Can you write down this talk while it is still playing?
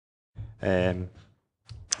to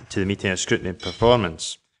the meeting of Scrutiny and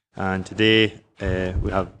Performance. And today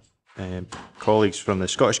we have colleagues from the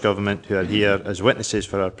Scottish Government who are here as witnesses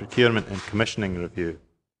for our procurement and commissioning review.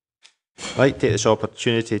 I'd like to take this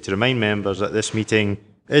opportunity to remind members that this meeting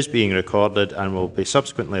is being recorded and will be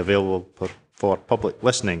subsequently available for public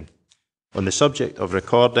listening. On the subject of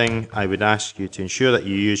recording, I would ask you to ensure that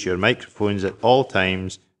you use your microphones at all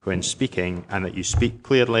times when speaking and that you speak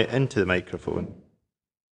clearly into the microphone.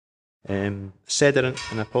 Sederunt,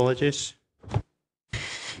 and apologies.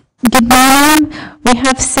 Good morning. We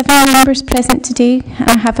have 7 members present today.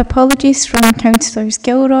 I have apologies from Councillors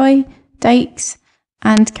Gilroy, Dykes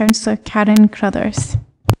and Councillor Karen Crothers.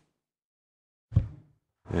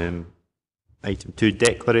 Item 2,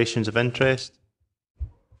 declarations of interest.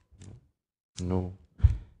 No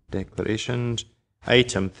declarations.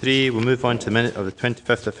 Item 3, we'll move on to the minute of the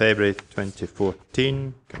 25th of February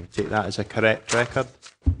 2014. Can we take that as a correct record?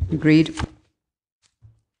 Agreed.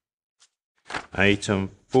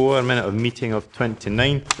 Item 4, minute of meeting of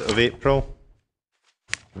 29th of April.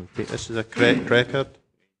 Can we take this as a correct record?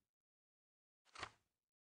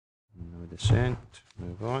 No dissent.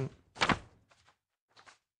 Move on.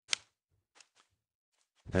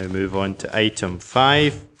 Now move on to item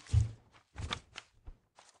 5.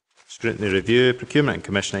 Scrutiny review, procurement and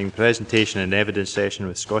commissioning, presentation and evidence session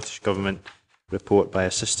with Scottish Government report by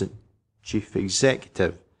Assistant Chief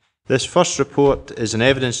Executive. This first report is an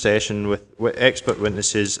evidence session with expert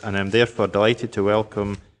witnesses, and I'm therefore delighted to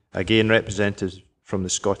welcome again representatives from the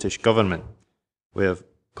Scottish Government. We have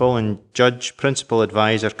Colin Judge, Principal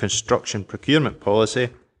Advisor, Construction Procurement Policy,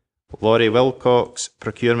 Laurie Wilcox,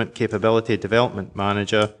 Procurement Capability Development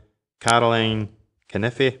Manager, Caroline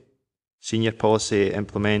Kniffy, Senior Policy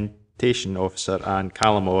Implementation Officer, and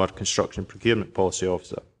Callum Orr, Construction Procurement Policy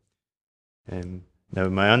Officer. Now,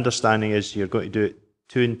 my understanding is you're going to do it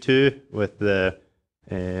 2 and 2 with the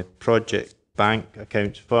project bank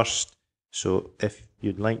accounts first. So if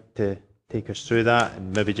you'd like to take us through that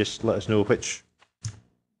and maybe just let us know which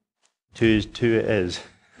 2 it is.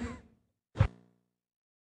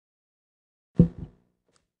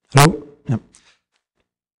 Hello. Yep.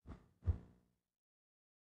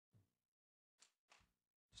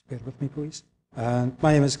 Just bear with me, please.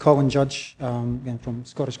 My name is Colin Judge, again from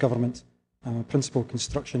Scottish Government. I'm a Principal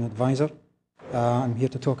Construction Advisor. I'm here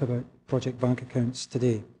to talk about project bank accounts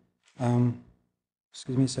today.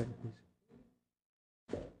 Excuse me a second, please.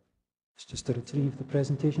 It's just to retrieve the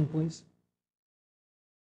presentation, please.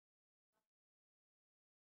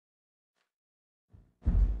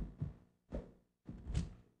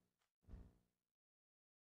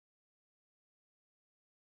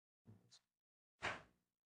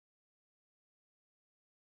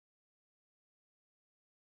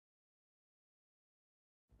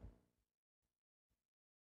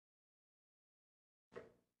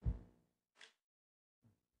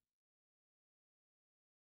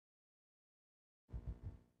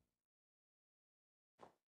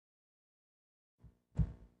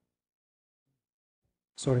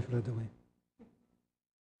 Sorry for the delay.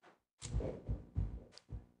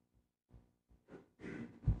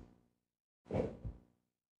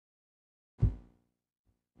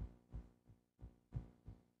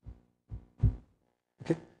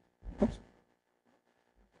 Okay. Oops.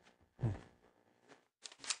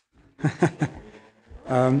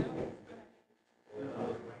 I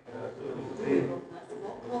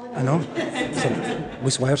know.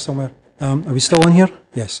 Loose wire somewhere. Are we still on here?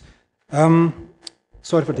 Yes.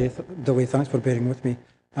 Sorry for the delay, thanks for bearing with me.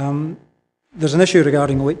 There's an issue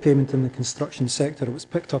regarding late payment in the construction sector. It was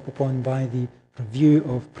picked up upon by the review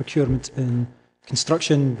of procurement in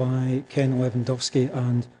construction by Ken Lewandowski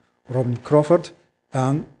and Robin Crawford.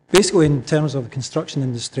 Basically, in terms of the construction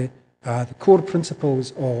industry, the core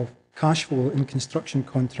principles of cash flow in construction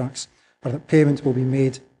contracts are that payment will be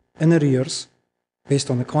made in arrears based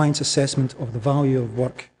on the client's assessment of the value of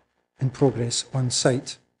work in progress on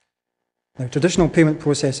site. Now, traditional payment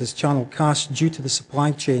processes channel cash due to the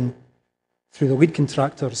supply chain through the lead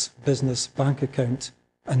contractor's business bank account,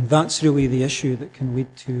 and that's really the issue that can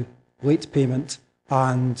lead to late payment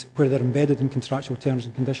and, where they're embedded in contractual terms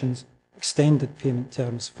and conditions, extended payment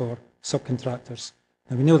terms for subcontractors.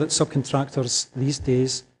 Now, we know that subcontractors these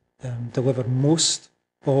days deliver most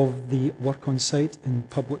of the work on site in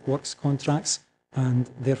public works contracts, and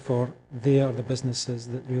therefore they are the businesses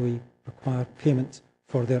that really require payment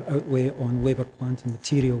for their outlay on labour, plant and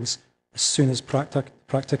materials as soon as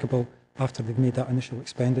practicable after they've made that initial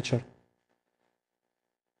expenditure.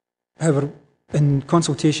 However, in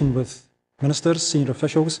consultation with ministers, senior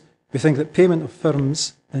officials, we think that payment of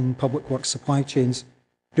firms in public works supply chains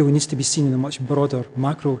really needs to be seen in a much broader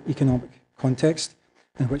macroeconomic context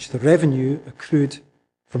in which the revenue accrued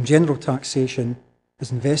from general taxation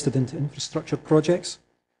is invested into infrastructure projects,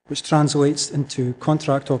 which translates into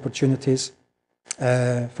contract opportunities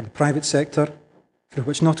for the private sector, through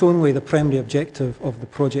which not only the primary objective of the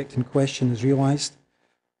project in question is realised,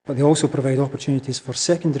 but they also provide opportunities for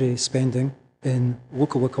secondary spending in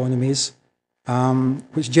local economies,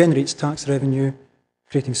 which generates tax revenue,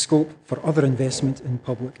 creating scope for other investment in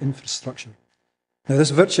public infrastructure. Now,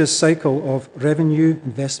 this virtuous cycle of revenue,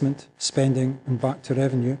 investment, spending, and back to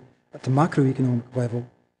revenue at the macroeconomic level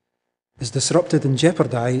is disrupted and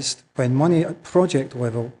jeopardised when money at project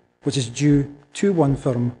level, which is due to one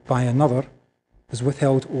firm by another, is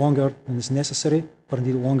withheld longer than is necessary, or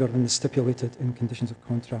indeed longer than is stipulated in conditions of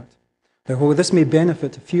contract. Now, while this may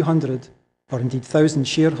benefit a few hundred or indeed thousand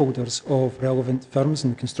shareholders of relevant firms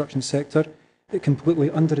in the construction sector, it completely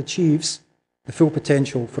underachieves the full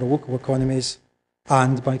potential for local economies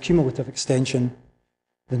and, by cumulative extension,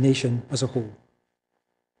 the nation as a whole.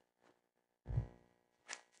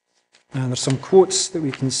 And there's some quotes that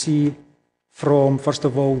we can see from, first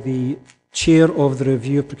of all, the chair of the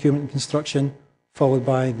Review of Procurement and Construction, followed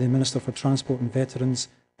by the Minister for Transport and Veterans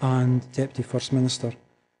and Deputy First Minister.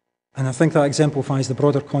 And I think that exemplifies the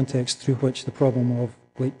broader context through which the problem of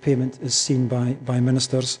late payment is seen by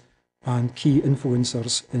ministers and key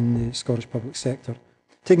influencers in the Scottish public sector.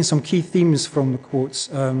 Taking some key themes from the quotes,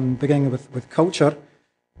 beginning with culture.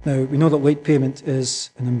 Now, we know that late payment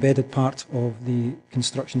is an embedded part of the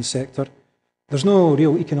construction sector. There's no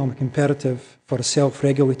real economic imperative for a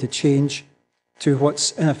self-regulated change to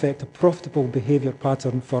what's in effect a profitable behaviour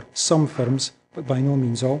pattern for some firms, but by no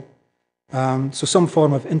means all. So some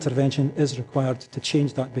form of intervention is required to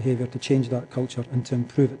change that behaviour, to change that culture, and to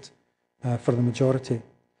improve it for the majority.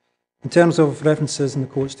 In terms of references in the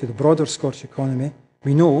quotes to the broader Scottish economy,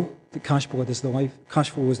 we know that cash flow is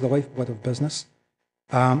the lifeblood of business,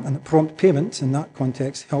 and that prompt payment in that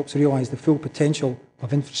context helps realise the full potential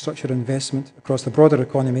of infrastructure investment across the broader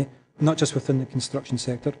economy, not just within the construction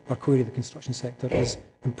sector, or clearly the construction sector is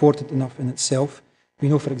important enough in itself. We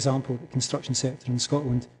know, for example, that the construction sector in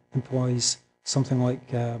Scotland employs something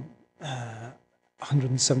like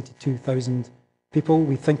 172,000 people.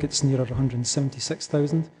 We think it's nearer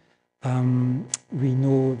 176,000. We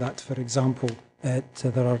know that, for example,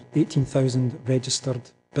 there are 18,000 registered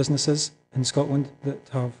businesses in Scotland that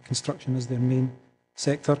have construction as their main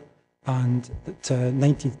sector, and that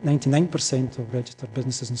 99% of registered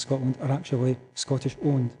businesses in Scotland are actually Scottish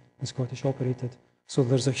owned and Scottish operated. So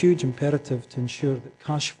there's a huge imperative to ensure that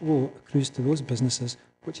cash flow accrues to those businesses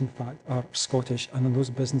which in fact are Scottish, and then those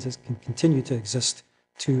businesses can continue to exist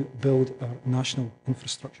to build our national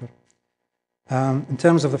infrastructure. In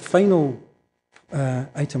terms of the final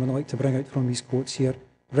item I'd like to bring out from these quotes here,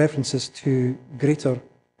 references to greater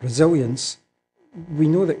resilience, we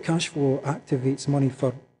know that cash flow activates money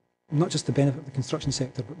for not just the benefit of the construction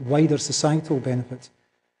sector, but wider societal benefit.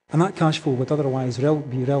 And that cash flow would otherwise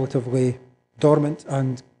be relatively dormant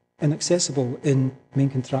and inaccessible in main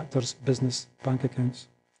contractors' business bank accounts.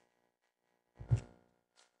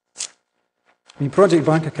 Project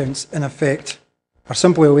bank accounts, in effect, are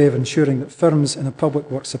simply a way of ensuring that firms in a public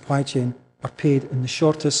works supply chain are paid in the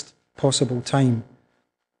shortest possible time.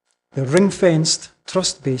 They're ring-fenced,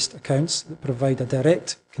 trust-based accounts that provide a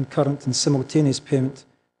direct, concurrent and simultaneous payment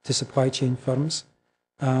to supply chain firms.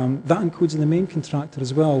 That includes the main contractor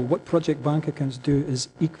as well. What project bank accounts do is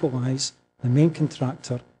equalise the main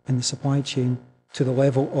contractor in the supply chain to the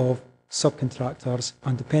level of subcontractors,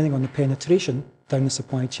 and depending on the penetration down the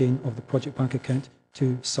supply chain of the project bank account,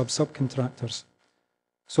 to subcontractors.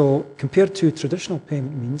 So compared to traditional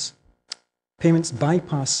payment means, payments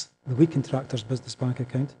bypass the lead contractor's business bank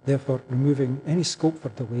account, therefore removing any scope for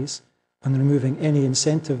delays and removing any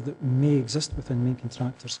incentive that may exist within main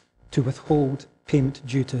contractors to withhold payment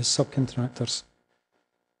due to subcontractors.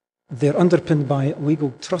 They're underpinned by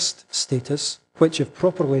legal trust status, which, if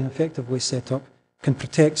properly and effectively set up, can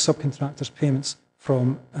protect subcontractors' payments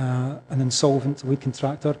from an insolvent lead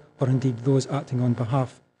contractor, or indeed those acting on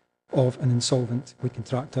behalf of an insolvent lead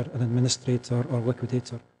contractor, an administrator or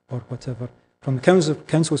liquidator or whatever. From the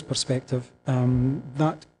council's perspective,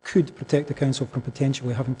 that could protect the council from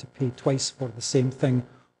potentially having to pay twice for the same thing,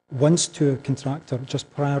 once to a contractor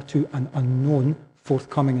just prior to an unknown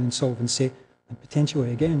forthcoming insolvency, and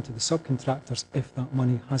potentially again to the subcontractors if that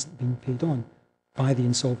money hasn't been paid on by the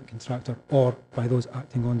insolvent contractor or by those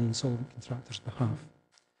acting on the insolvent contractor's behalf.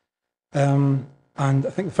 And I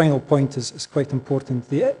think the final point is quite important.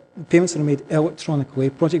 The payments that are made electronically,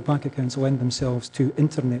 project bank accounts lend themselves to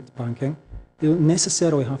internet banking. They don't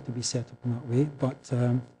necessarily have to be set up in that way, but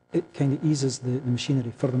it kind of eases the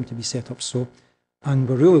machinery for them to be set up so. And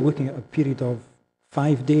we're really looking at a period of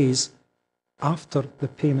 5 days after the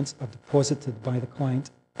payments are deposited by the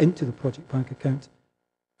client into the project bank account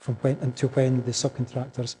from when until when the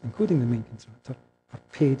subcontractors, including the main contractor, are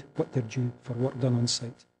paid what they're due for work done on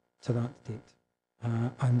site to that date.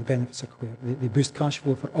 And the benefits are clear. They boost cash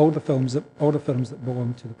flow for all the firms that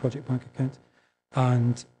belong to the project bank account,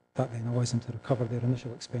 and that then allows them to recover their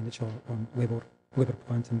initial expenditure on labour,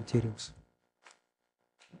 plant and materials.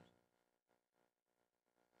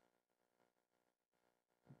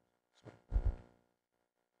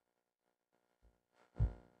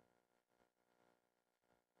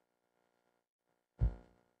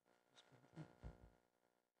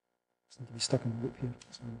 Seem to be stuck in a loop here.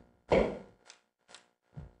 So.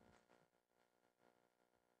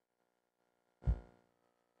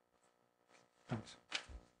 Thanks.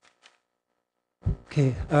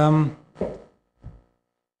 Okay. I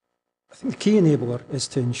think the key enabler is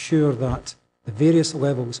to ensure that the various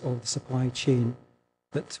levels of the supply chain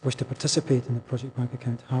that wish to participate in the project bank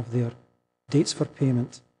account have their dates for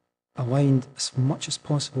payment aligned as much as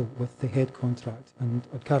possible with the head contract. And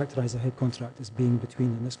I'd characterise the head contract as being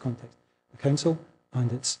between, in this context, the council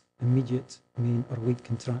and its immediate main or lead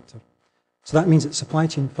contractor. So that means that supply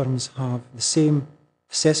chain firms have the same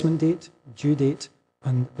assessment date, due date,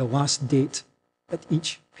 and the last date at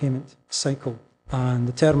each payment cycle. And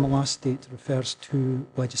the term last date refers to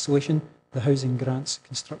legislation, the Housing Grants,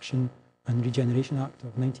 Construction and Regeneration Act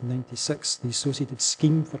of 1996, the Associated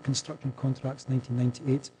Scheme for Construction Contracts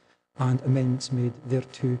 1998, and amendments made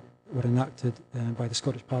thereto were enacted by the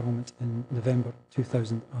Scottish Parliament in November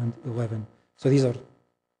 2011. So these are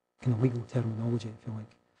kind of legal terminology, if you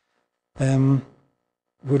like.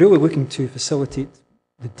 We're really looking to facilitate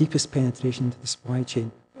the deepest penetration into the supply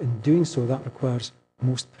chain. In doing so, that requires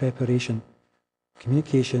most preparation,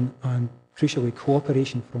 communication, and crucially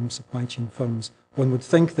cooperation from supply chain firms. One would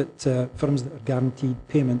think that firms that are guaranteed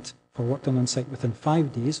payment for work done on site within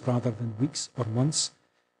 5 days rather than weeks or months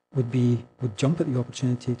would jump at the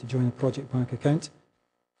opportunity to join a project bank account.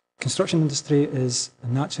 Construction industry is a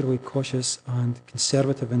naturally cautious and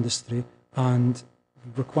conservative industry and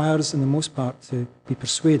requires, in the most part, to be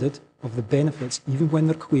persuaded of the benefits, even when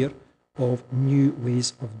they're clear, of new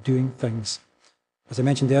ways of doing things. As I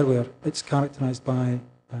mentioned earlier, it's characterised by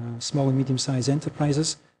small and medium-sized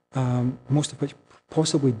enterprises, most of which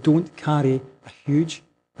possibly don't carry a huge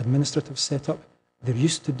administrative setup. They're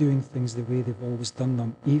used to doing things the way they've always done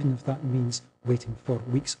them, even if that means waiting for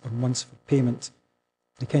weeks or months for payment.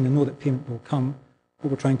 They kind of know that payment will come.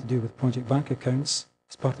 What we're trying to do with project bank accounts,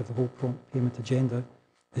 as part of the whole prompt payment agenda,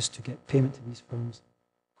 is to get payment to these firms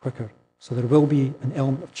quicker. So there will be an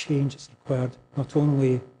element of change that's required not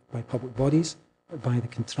only by public bodies, but by the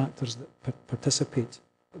contractors that participate.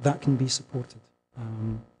 But that can be supported.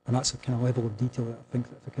 And that's a kind of level of detail that I think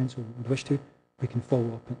that if the council would wish to, we can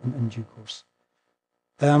follow up in due course.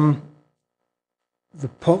 The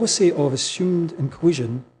policy of assumed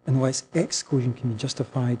inclusion, unless exclusion can be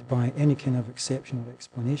justified by any kind of exception or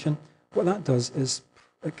explanation, what that does is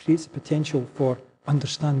it creates a potential for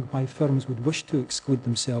understanding why firms would wish to exclude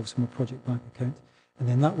themselves from a project bank account, and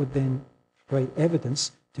then that would then provide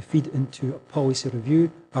evidence to feed into a policy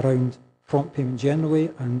review around prompt payment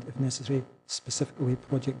generally and, if necessary, specifically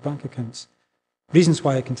project bank accounts. Reasons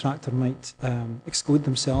why a contractor might exclude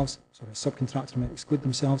themselves, a subcontractor might exclude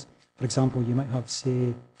themselves. For example, you might have,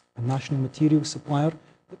 say, a national materials supplier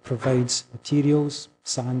that provides materials,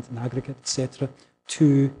 sand and aggregate, etc.,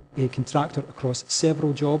 to a contractor across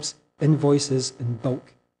several jobs, invoices in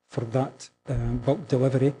bulk for that bulk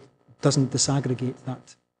delivery, doesn't disaggregate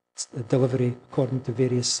that delivery according to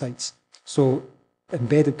various sites. So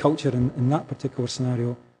embedded culture in that particular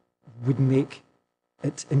scenario would make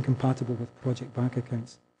it incompatible with project bank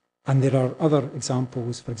accounts. And there are other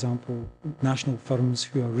examples, for example, national firms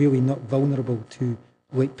who are really not vulnerable to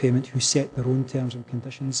late payment, who set their own terms and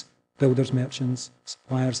conditions, builders, merchants,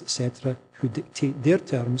 suppliers, etc., who dictate their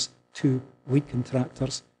terms to lead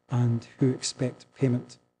contractors and who expect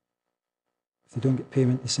payment. If they don't get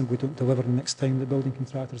payment, they simply don't deliver the next time the building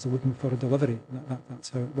contractors are looking for a delivery.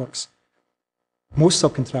 That's how it works. Most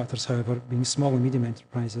subcontractors, however, being small and medium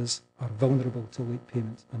enterprises, are vulnerable to late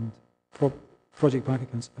payment, and project bank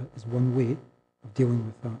accounts is one way of dealing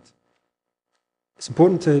with that. It's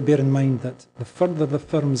important to bear in mind that the further the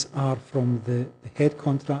firms are from the head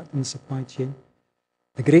contract in the supply chain,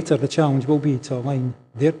 the greater the challenge will be to align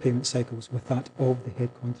their payment cycles with that of the head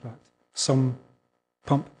contract. Some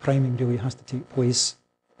pump priming really has to take place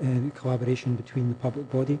in collaboration between the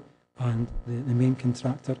public body and the main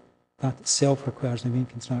contractor. That itself requires the main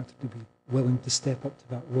contractor to be willing to step up to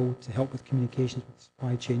that role to help with communications with the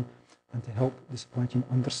supply chain and to help the supply chain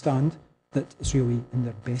understand that it's really in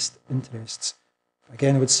their best interests.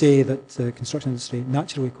 Again, I would say that the construction industry,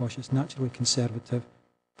 naturally cautious, naturally conservative,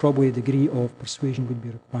 probably a degree of persuasion would be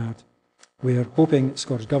required. We're hoping at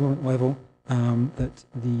Scottish Government level that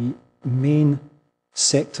the main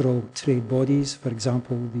sectoral trade bodies, for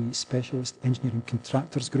example, the Specialist Engineering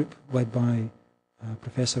Contractors Group, led by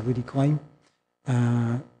Professor Rudy Klein,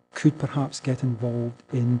 could perhaps get involved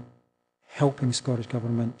in helping Scottish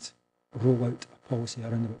Government roll out a policy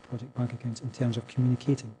around about project bank accounts in terms of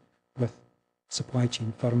communicating with supply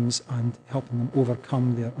chain firms and helping them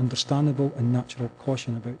overcome their understandable and natural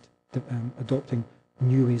caution about adopting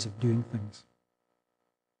new ways of doing things.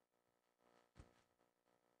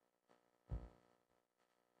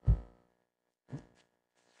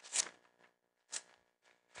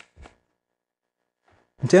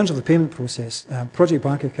 In terms of the payment process, project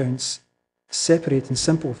bank accounts separate and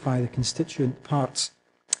simplify the constituent parts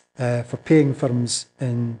for paying firms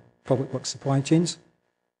in public works supply chains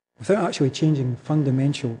without actually changing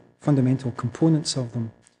the fundamental components of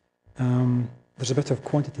them. There's a bit of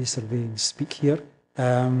quantity surveying speak here.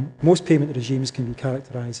 Most payment regimes can be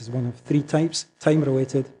characterised as one of three types: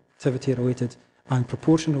 time-related, activity-related and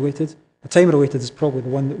proportion-related. The time-related is probably the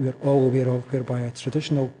one that we're all aware of, whereby a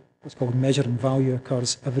traditional what's called measure and value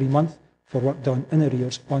occurs every month for work done in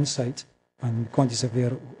arrears on site, and the quantity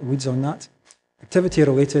surveyor leads on that. Activity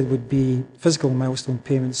related would be physical milestone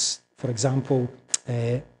payments. For example,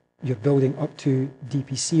 you're building up to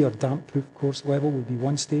DPC or damp proof course level would be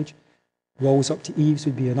one stage. Walls up to eaves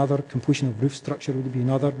would be another. Completion of roof structure would be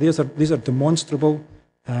another. These are demonstrable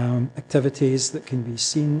activities that can be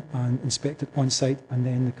seen and inspected on site, and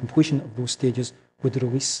then the completion of those stages would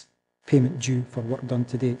release payment due for work done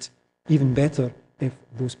to date. Even better if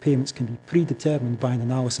those payments can be predetermined by an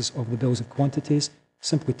analysis of the bills of quantities,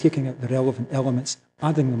 simply taking out the relevant elements,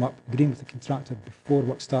 adding them up, agreeing with the contractor before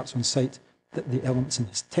work starts on site that the elements in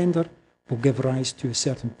his tender will give rise to a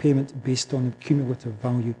certain payment based on the cumulative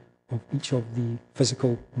value of each of the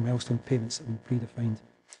physical milestone payments that have been predefined.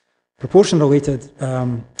 Proportion related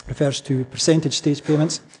refers to percentage stage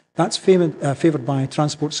payments. That's favoured by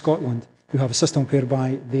Transport Scotland, who have a system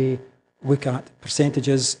whereby they look at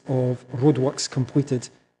percentages of roadworks completed.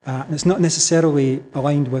 And it's not necessarily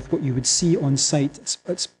aligned with what you would see on site.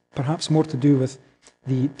 It's perhaps more to do with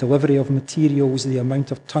the delivery of materials, the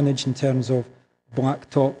amount of tonnage in terms of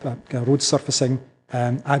blacktop, road surfacing,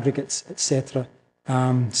 aggregates, etc.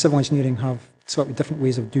 Civil engineering have slightly different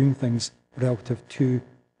ways of doing things relative to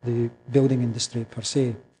the building industry per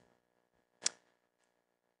se.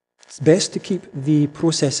 It's best to keep the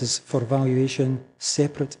processes for valuation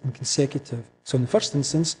separate and consecutive. So in the first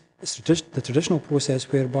instance, it's the traditional process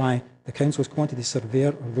whereby the council's quantity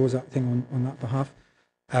surveyor, or those acting on that behalf,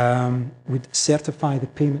 would certify the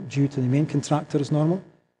payment due to the main contractor as normal.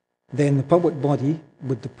 Then the public body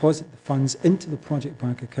would deposit the funds into the project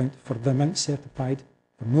bank account for the amount certified,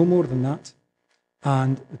 for no more than that.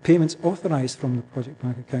 And the payments authorised from the project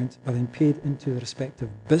bank account are then paid into the respective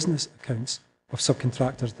business accounts of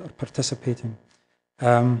subcontractors that are participating.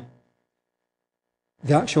 The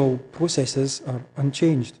actual processes are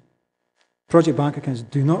unchanged. Project bank accounts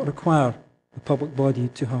do not require the public body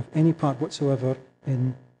to have any part whatsoever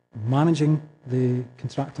in managing the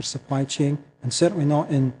contractor's supply chain, and certainly not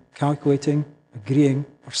in calculating, agreeing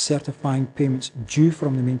or certifying payments due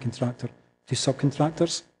from the main contractor to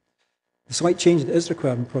subcontractors. The slight change that is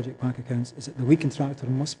required in project bank accounts is that the lead contractor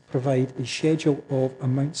must provide a schedule of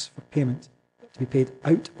amounts for payment to be paid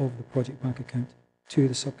out of the project bank account to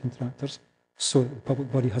the subcontractors, so that the public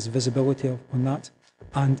body has visibility on that.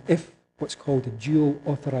 And if what's called a dual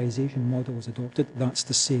authorisation model is adopted, that's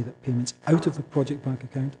to say that payments out of the project bank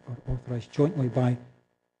account are authorised jointly by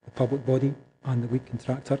the public body and the lead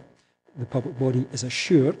contractor, the public body is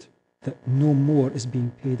assured that no more is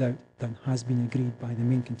being paid out than has been agreed by the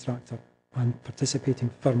main contractor and participating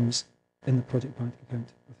firms in the project bank account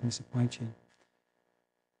within the supply chain.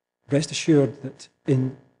 Rest assured that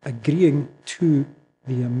in agreeing to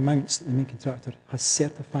the amounts that the main contractor has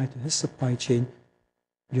certified to his supply chain,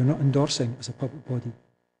 you're not endorsing as a public body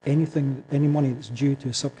any money that's due to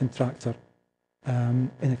a subcontractor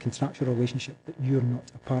in a contractual relationship that you're not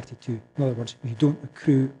a party to. In other words, you don't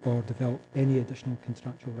accrue or develop any additional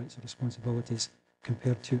contractual rights or responsibilities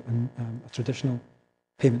compared to a traditional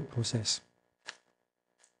payment process.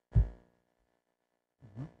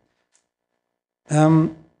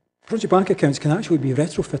 Project bank accounts can actually be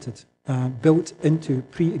retrofitted, built into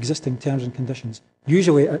pre-existing terms and conditions,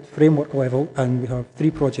 usually at framework level, and we have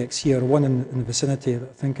 3 projects here, one in the vicinity that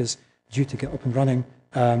I think is due to get up and running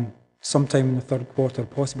sometime in the third quarter,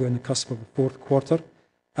 possibly on the cusp of the fourth quarter.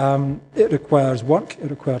 It requires work, it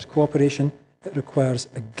requires cooperation, it requires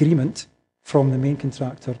agreement from the main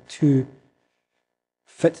contractor to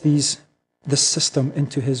fit this system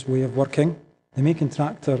into his way of working. The main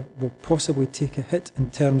contractor will possibly take a hit in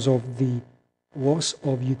terms of the loss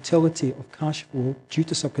of utility of cash flow due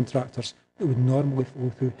to subcontractors that would normally flow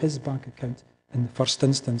through his bank account in the first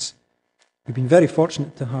instance. We've been very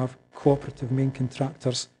fortunate to have cooperative main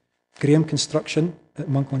contractors. Graham Construction at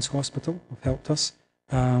Monklands Hospital have helped us.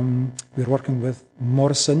 We're working with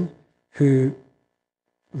Morrison, who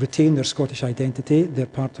retain their Scottish identity. They're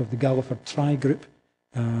part of the Gallowford Tri Group,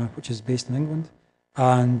 which is based in England.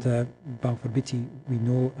 And Balfour Beatty, we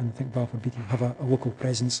know, and I think Balfour Beatty have a local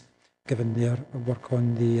presence given their work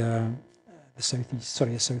on the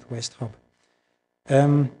southwest hub.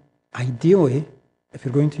 Ideally, if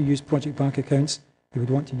you're going to use project bank accounts, you would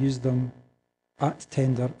want to use them at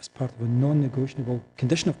tender as part of a non-negotiable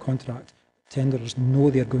condition of contract tenderers know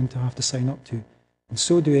they're going to have to sign up to. In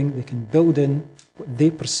so doing, they can build in what they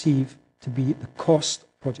perceive to be the cost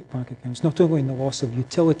of project bank accounts, not only in the loss of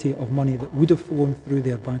utility of money that would have flown through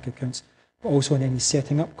their bank accounts, but also in any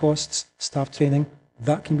setting up costs, staff training.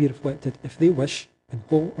 That can be reflected, if they wish, in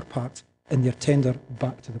whole or part, in their tender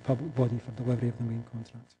back to the public body for delivery of the main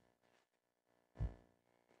contract.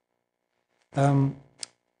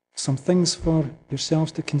 Some things for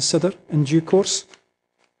yourselves to consider in due course.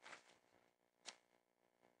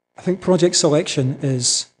 I think project selection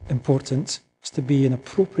is important. It's to be an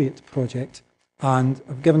appropriate project, and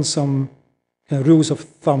I've given some rules of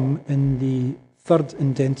thumb in the third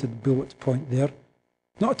indented bullet point there.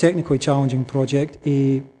 Not a technically challenging project,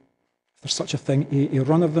 if there's such a thing, a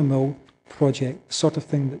run-of-the-mill project, the sort of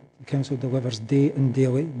thing that the council delivers day and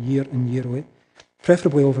daily, year and yearly,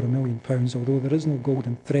 preferably over £1 million, although there is no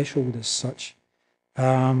golden threshold as such,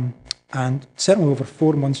 and certainly over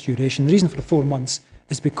 4 months duration. The reason for the 4 months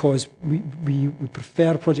is because we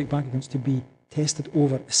prefer project bank accounts to be tested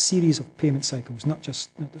over a series of payment cycles, not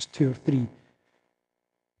just 2 or 3.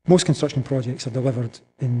 Most construction projects are delivered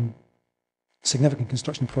in, significant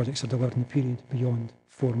construction projects are delivered in a period beyond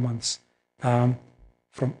 4 months.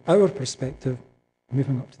 From our perspective,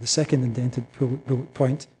 moving up to the second indented bullet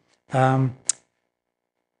point,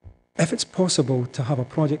 if it's possible to have a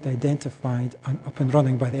project identified and up and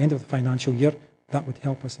running by the end of the financial year, that would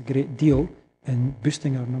help us a great deal in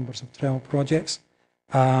boosting our numbers of trial projects.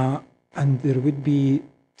 And there would be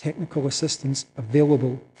technical assistance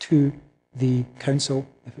available to the council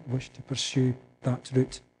if it wished to pursue that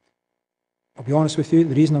route. I'll be honest with you,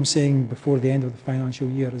 the reason I'm saying before the end of the financial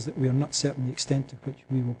year is that we are not certain the extent to which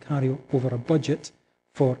we will carry over a budget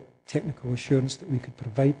for technical assurance that we could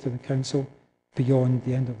provide to the council beyond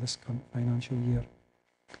the end of this current financial year.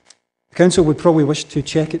 The council would probably wish to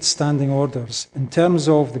check its standing orders. In terms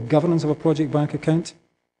of the governance of a project bank account,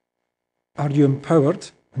 are you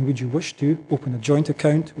empowered and would you wish to open a joint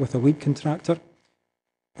account with a lead contractor?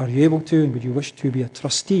 Are you able to and would you wish to be a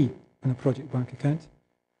trustee in a project bank account?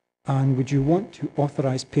 And would you want to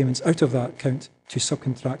authorise payments out of that account to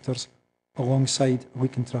subcontractors alongside a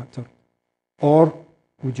lead contractor? Or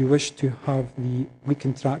would you wish to have the lead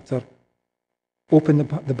contractor open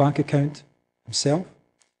the bank account himself?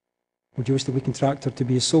 Would you wish the lead contractor to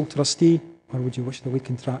be a sole trustee, or would you wish the lead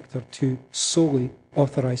contractor to solely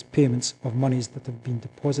authorise payments of monies that have been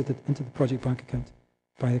deposited into the project bank account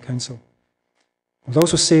by the council? I would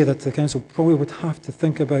also say that the council probably would have to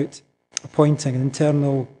think about appointing an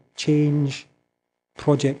internal change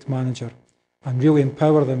project manager and really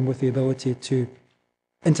empower them with the ability to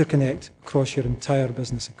interconnect across your entire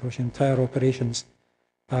business, across your entire operations.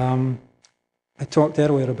 I talked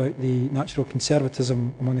earlier about the natural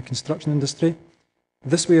conservatism among the construction industry.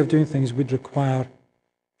 This way of doing things would require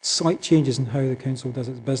slight changes in how the council does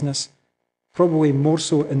its business, probably more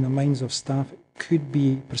so in the minds of staff. It could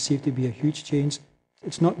be perceived to be a huge change.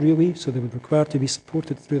 It's not really, so they would require to be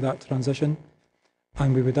supported through that transition.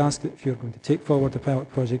 And we would ask that if you're going to take forward a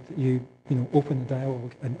pilot project, that you open the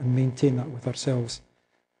dialogue and maintain that with ourselves.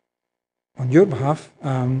 On your behalf,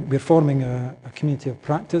 we're forming a community of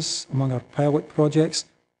practice among our pilot projects,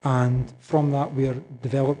 and from that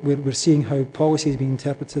we're seeing how policy is being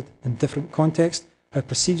interpreted in different contexts, how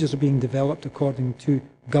procedures are being developed according to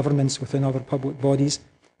governance within other public bodies,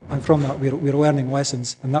 and from that we're learning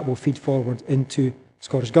lessons, and that will feed forward into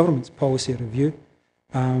Scottish Government's policy review.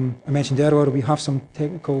 I mentioned earlier we have some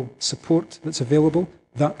technical support that's available.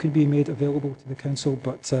 That could be made available to the council,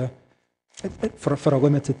 but for a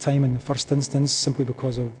limited time in the first instance, simply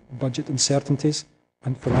because of budget uncertainties.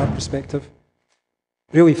 And from our perspective,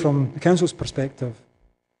 really from the council's perspective,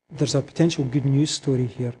 there's a potential good news story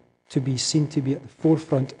here to be seen to be at the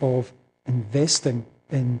forefront of investing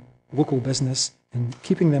in local business and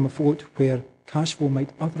keeping them afloat where cash flow might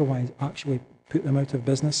otherwise actually put them out of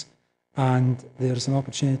business. And there's an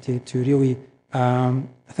opportunity to really, I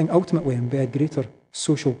think, ultimately embed greater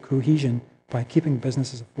social cohesion by keeping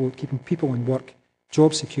businesses afloat, keeping people in work,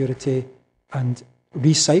 job security, and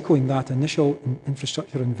recycling that initial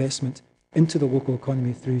infrastructure investment into the local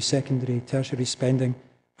economy through secondary, tertiary spending,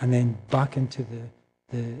 and then back into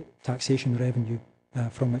the taxation revenue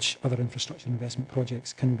from which other infrastructure investment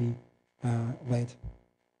projects can be led.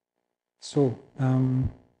 So,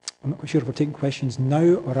 I'm not quite sure if we're taking questions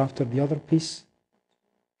now or after the other piece.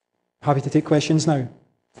 Happy to take questions now.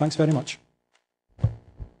 Thanks very much.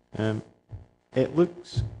 It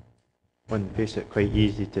looks, on the face of it, quite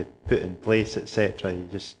easy to put in place, etc. You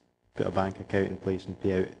just put a bank account in place and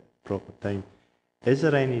pay out at the proper time. Is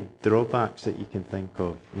there any drawbacks that you can think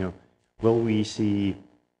of? You know, will we see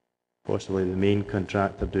possibly the main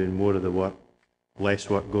contractor doing more of the work, less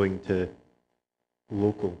work going to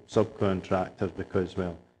local subcontractors because,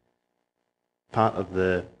 well, part of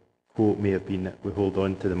the quote may have been that we hold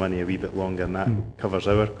on to the money a wee bit longer and that covers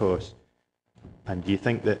our costs? And do you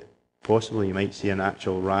think that possibly you might see an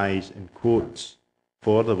actual rise in quotes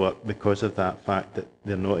for the work because of that fact that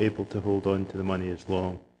they're not able to hold on to the money as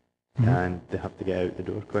long and they have to get out the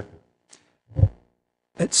door quicker?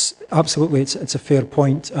 It's absolutely, it's a fair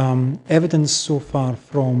point. Evidence so far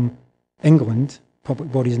from England,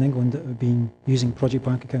 public bodies in England that have been using project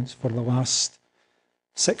bank accounts for the last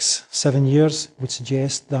 6-7 years would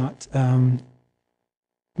suggest that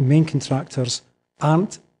main contractors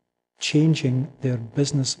aren't changing their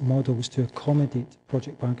business models to accommodate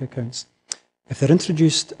project bank accounts. If they're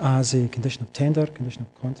introduced as a condition of tender, condition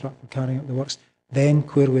of contract for carrying out the works, then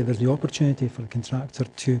clearly there's the opportunity for the contractor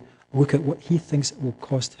to look at what he thinks it will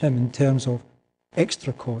cost him in terms of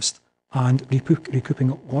extra cost and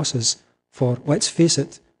recouping losses for, let's face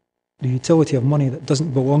it, the utility of money that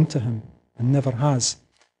doesn't belong to him and never has.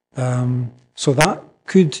 So that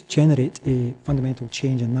could generate a fundamental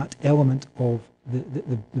change in that element of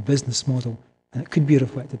the business model, and it could be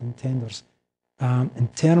reflected in tenders. In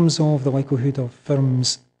terms of the likelihood of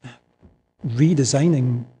firms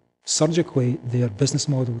redesigning surgically their business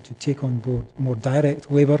model to take on board more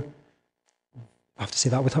direct labour, I have to say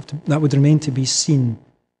that would remain to be seen.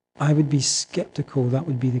 I would be sceptical that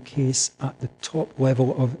would be the case at the top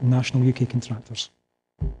level of national UK contractors.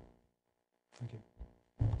 Thank you.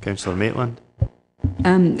 Councillor Maitland.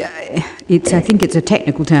 I think it's a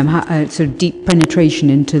technical term, sort of deep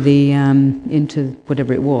penetration into the into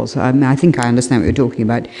whatever it was. I think I understand what you're talking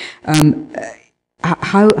about.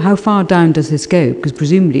 How far down does this go? Because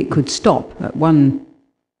presumably it could stop at one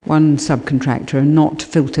subcontractor and not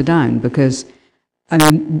filter down. Because I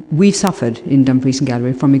mean, we've suffered in Dumfries and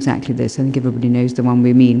Galloway from exactly this. I think everybody knows the one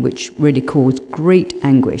we mean, which really caused great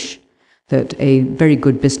anguish that a very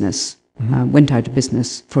good business went out of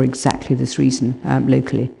business for exactly this reason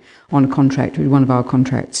locally on a contract, with one of our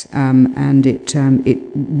contracts, and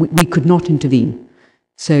we could not intervene.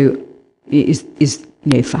 So,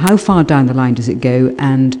 how far down the line does it go,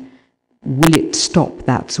 and will it stop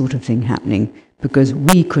that sort of thing happening? Because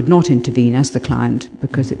we could not intervene as the client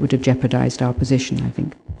because it would have jeopardised our position, I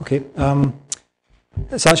think. Okay,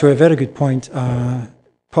 it's actually a very good point.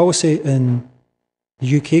 Policy in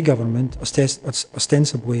the UK government,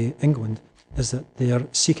 ostensibly England, is that they are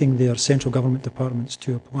seeking their central government departments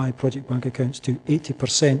to apply project bank accounts to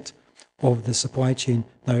 80% of the supply chain.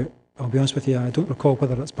 Now, I'll be honest with you, I don't recall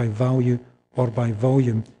whether that's by value or by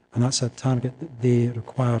volume, and that's a target that they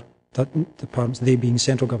require departments, they being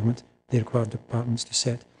central government, they require departments to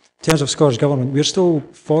set. In terms of Scottish Government, we're still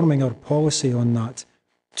forming our policy on that.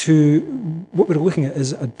 What we're looking at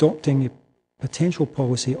is adopting a potential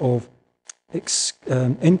policy of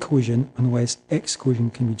inclusion unless exclusion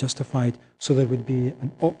can be justified. So there would be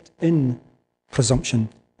an opt-in presumption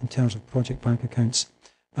in terms of project bank accounts.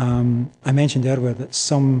 I mentioned earlier that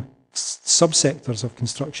some subsectors of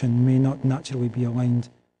construction may not naturally be aligned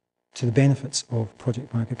to the benefits of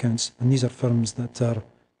project bank accounts, and these are firms that are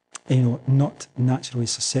not naturally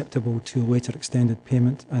susceptible to later extended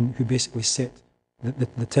payment and who basically set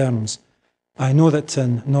the terms. I know that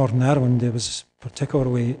in Northern Ireland there was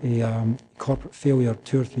particularly a corporate failure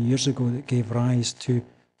 2 or 3 years ago that gave rise to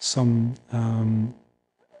some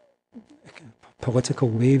political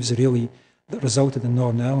waves really that resulted in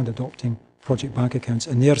Northern Ireland adopting project bank accounts,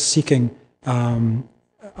 and they're seeking a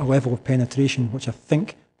level of penetration which I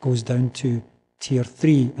think goes down to tier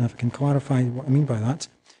 3. And if I can clarify what I mean by that,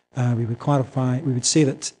 we would say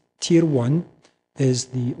that tier 1 is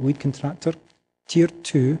the lead contractor, Tier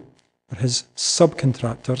 2 are his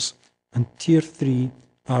subcontractors, and Tier 3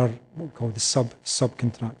 are what we call the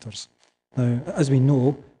subcontractors. Now, as we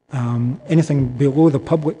know, anything below the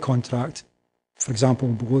public contract, for example,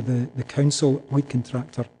 below the council lead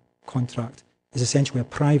contractor contract, is essentially a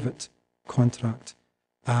private contract.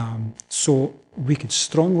 So we could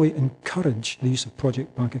strongly encourage the use of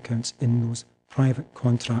project bank accounts in those private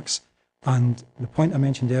contracts. And the point I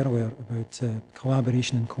mentioned earlier about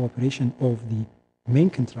collaboration and cooperation of the main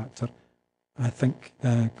contractor, I think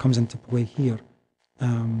comes into play here.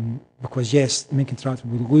 Because yes, the main contractor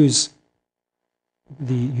would lose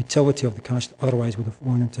the utility of the cash that otherwise would have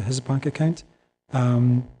flown into his bank account.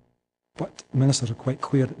 But ministers are quite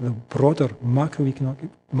clear that the broader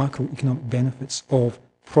macroeconomic benefits of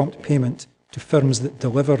prompt payment to firms that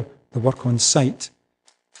deliver the work on site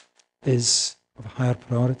is of a higher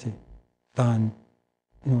priority than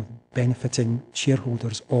benefiting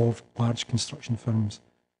shareholders of large construction firms.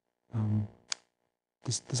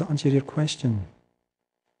 Does that answer your question?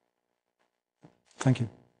 Thank you.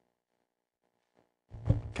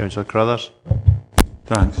 Councillor Crothers.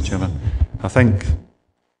 Thanks, Chairman. I think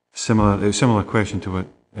similar question to what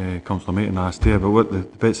Councillor Maitland asked there, but what the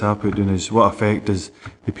bits I put in is what effect does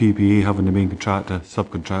the PPA have on the main contractor,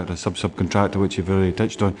 subcontractor, subcontractor, which you've already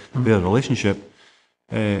touched on, their relationship.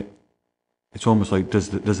 It's almost like does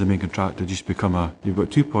the main contractor just become you've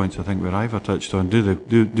got 2 points I think where Ivor touched on, do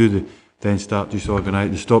they then start just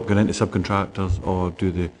organise, they stop going into subcontractors, or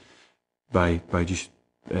do they by just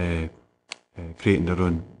creating their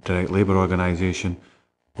own direct labour organisation,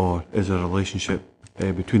 or is there a relationship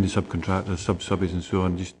between the subcontractors, subbies and so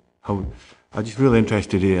on? I'm just really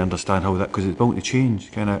interested to understand how that, because it's bound to change.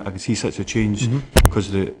 I can see such a change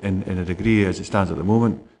because in a degree as it stands at the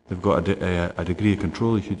moment, they've got a degree of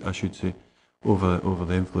control, I should say, over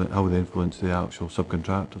the influence, how they influence the actual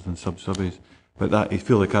subcontractors and subbies. But that, I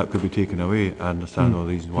feel like that could be taken away. I understand all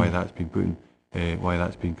the reasons why that's been put in, why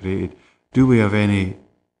that's been created. Do you have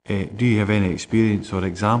any experience or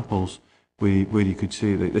examples where you could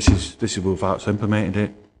say that this is we've actually implemented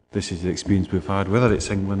it, this is the experience we've had, whether it's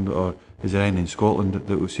England or is there any in Scotland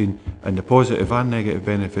that we've seen, and the positive and negative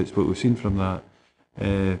benefits, what we've seen from that?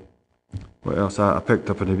 What else I picked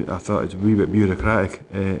up, and I thought it's a wee bit bureaucratic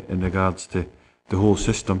in regards to the whole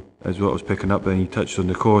system, is what I was picking up. Then you touched on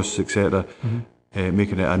the costs, etc.,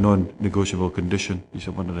 making it a non-negotiable condition. You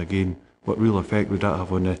said, wonder again, what real effect would that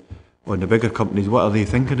have on the bigger companies? What are they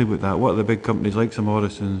thinking about that? What are the big companies like St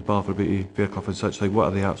Morrison's, Balfour Beatty, Fairclough and such like? What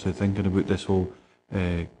are they actually thinking about this whole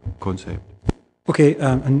concept? Okay,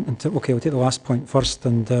 okay, we'll take the last point first,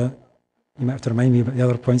 and you might have to remind me about the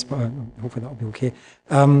other points, but hopefully that'll be okay.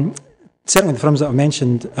 Certainly the firms that I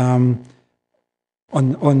mentioned, on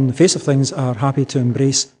the face of things, are happy to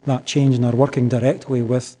embrace that change and are working directly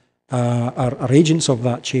with our agents of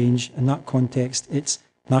that change. In that context, it's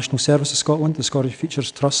National Services Scotland, the Scottish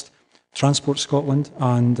Futures Trust, Transport Scotland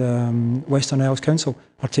and Western Isles Council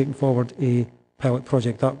are taking forward a pilot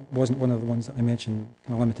project. That wasn't one of the ones that I mentioned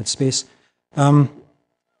in a limited space. And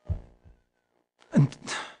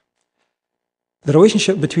the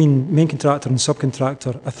relationship between main contractor and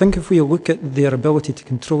subcontractor, I think if we look at their ability to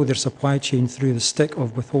control their supply chain through the stick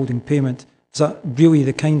of withholding payment, is that really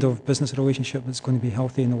the kind of business relationship that's going to be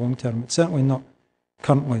healthy in the long term? It's certainly not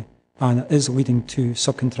currently, and it is leading to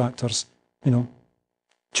subcontractors,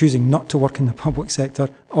 choosing not to work in the public sector,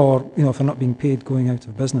 or if they're not being paid, going out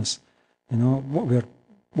of business. What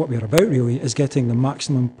we're about really is getting the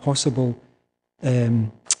maximum possible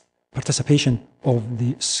participation of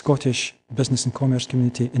the Scottish business and commerce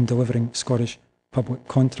community in delivering Scottish public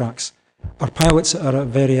contracts. Our pilots are at a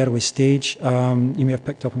very early stage. You may have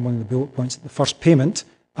picked up on one of the bullet points that the first payment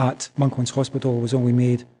at Monklands Hospital was only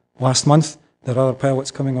made last month. There are other pilots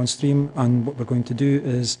coming on stream, and what we're going to do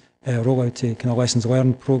is roll out a kind of lessons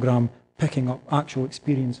learned programme, picking up actual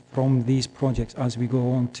experience from these projects as we go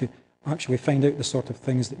along to actually find out the sort of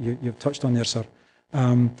things that you've touched on there, sir.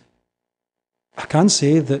 I can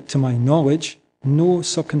say that, to my knowledge, no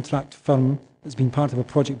subcontract firm that's been part of a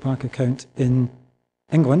project bank account in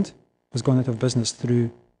England has gone out of business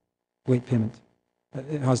through late payment.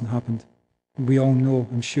 It hasn't happened. We all know,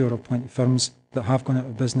 I'm sure, of plenty of firms that have gone out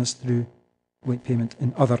of business through late payment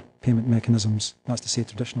in other payment mechanisms. That's to say,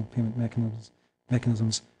 traditional payment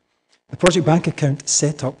mechanisms. The project bank account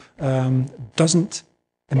setup doesn't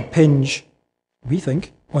impinge, we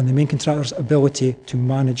think, on the main contractor's ability to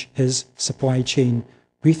manage his supply chain.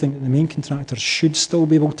 We think that the main contractor should still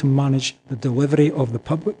be able to manage the delivery of the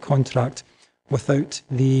public contract without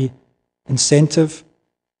the disincentive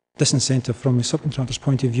from the subcontractor's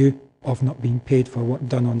point of view of not being paid for work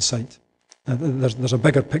done on site. There's a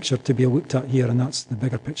bigger picture to be looked at here, and that's the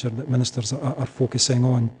bigger picture that ministers are focusing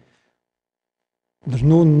on. There's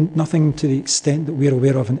nothing to the extent that we're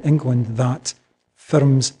aware of in England that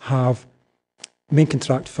main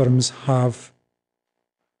contract firms have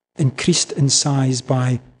increased in size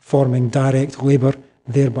by forming direct labour,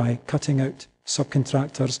 thereby cutting out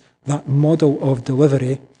subcontractors. That model of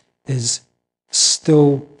delivery is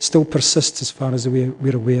still persists as far as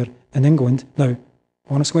we're aware in England. Now,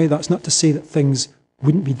 honestly, that's not to say that things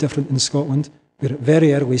wouldn't be different in Scotland. We're at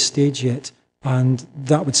very early stage yet, and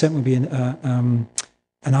that would certainly be an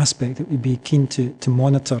aspect that we'd be keen to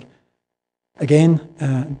monitor. Again,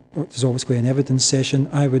 there's always going to be an evidence session.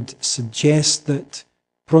 I would suggest that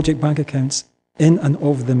project bank accounts in and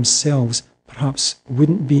of themselves perhaps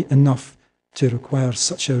wouldn't be enough to require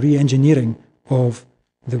such a re-engineering of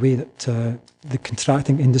the way that the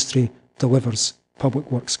contracting industry delivers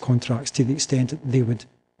public works contracts, to the extent that they would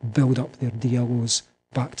build up their DLOs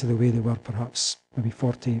back to the way they were perhaps maybe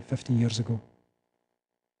 40, 50 years ago.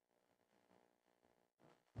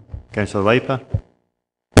 Councillor Viper.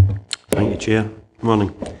 Thank you, Chair.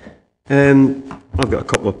 Morning. I've got a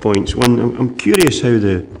couple of points. One, I'm curious how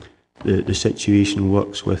the situation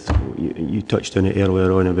works with, you touched on it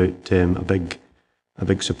earlier on about a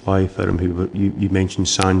big supply firm who you mentioned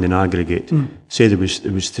sand and aggregate. Say there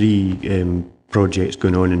was three projects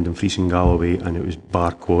going on in Dumfries and Galloway, and it was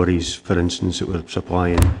bar quarries, for instance, that were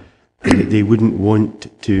supplying. They wouldn't want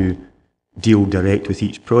to deal direct with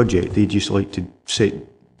each project. They'd just like to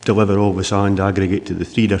deliver all the sand aggregate to the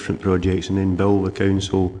three different projects and then bill the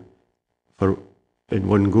council in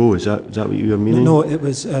one go. Is that what you were meaning? No, it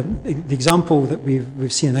was the example that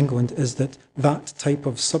we've seen in England is that type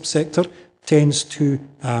of subsector tends to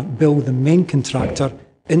bill the main contractor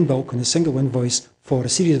in bulk on a single invoice for a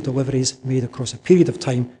series of deliveries made across a period of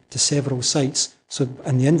time to several sites. So,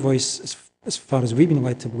 and the invoice, as far as we've been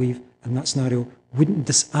led to believe in that scenario, wouldn't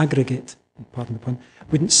disaggregate, pardon the pun,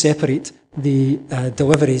 wouldn't separate the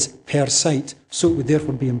deliveries per site. So it would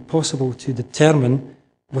therefore be impossible to determine,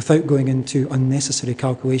 without going into unnecessary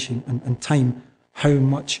calculation and time, how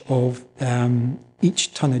much of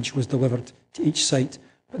each tonnage was delivered to each site.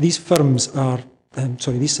 But these firms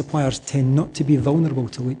these suppliers tend not to be vulnerable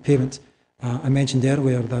to late payment. I mentioned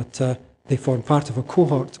earlier that they form part of a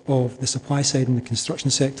cohort of the supply side in the construction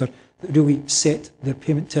sector that really set their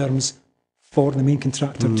payment terms for the main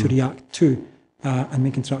contractor to react to. And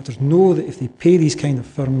main contractors know that if they pay these kind of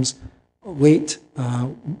firms late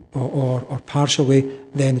or partially,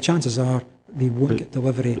 then the chances are they won't get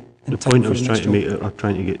delivery in time. The point I was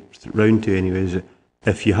trying to get round to anyway is that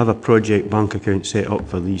if you have a project bank account set up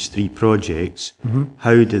for these three projects,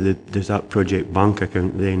 how does that project bank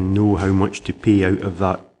account then know how much to pay out of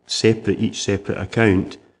that each separate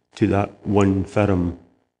account to that one firm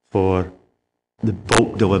for the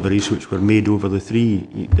bulk deliveries which were made over the three?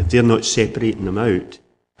 If they're not separating them out,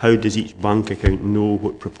 how does each bank account know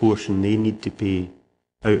what proportion they need to pay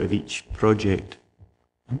out of each project?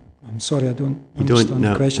 I'm sorry, I don't understand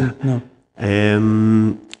the question.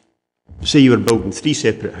 No. Say you were building three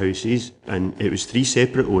separate houses and it was three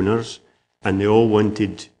separate owners and they all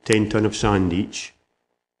wanted 10 tonne of sand each.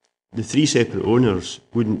 The three separate owners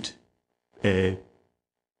wouldn't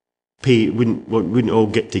all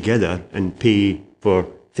get together and pay for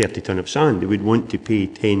 30 tonne of sand. They would want to pay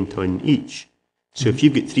 10 tonne each. So if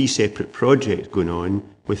you've got three separate projects going on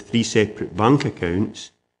with three separate bank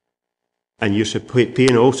accounts, and you're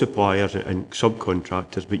paying all suppliers and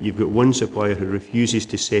subcontractors, but you've got one supplier who refuses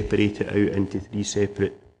to separate it out into three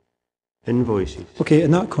separate invoices. Okay, in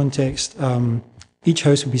that context, each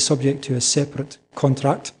house would be subject to a separate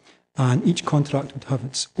contract, and each contract would have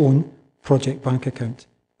its own project bank account.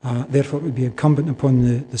 Therefore, it would be incumbent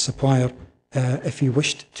upon the supplier, if he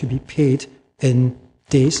wished to be paid in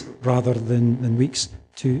days rather than weeks,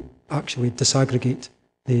 to actually disaggregate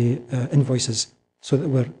the invoices so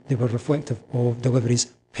that they were reflective of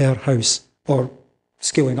deliveries per house or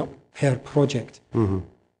scaling up per project.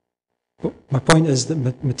 But my point is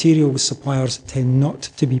that materials suppliers tend not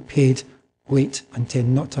to be paid late and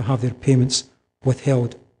tend not to have their payments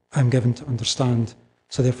withheld, I'm given to understand.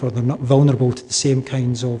 So therefore they're not vulnerable to the same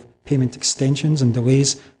kinds of payment extensions and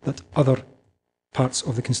delays that other parts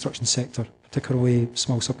of the construction sector, particularly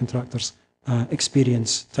small subcontractors,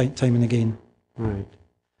 experience time and again. Right.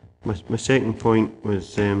 My second point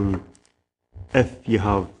was, if you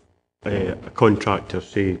have a contractor,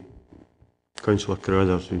 say Councillor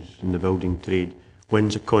Carruthers, who's in the building trade,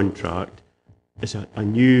 wins a contract, is a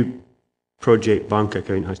new project bank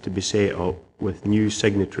account has to be set up with new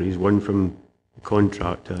signatories, one from the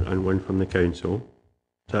contractor and one from the council.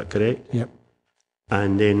 Is that correct? Yep.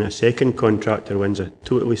 and then a second contractor wins a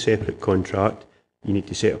totally separate contract, you need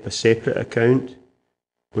to set up a separate account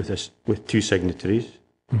with two signatories.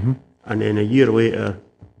 And then a year later,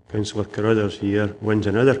 Councillor Carruthers here wins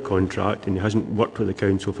another contract and he hasn't worked with the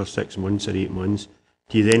council for 6 months or 8 months.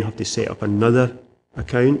 Do you then have to set up another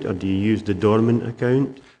account, or do you use the dormant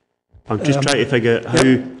account? I'm just trying to figure out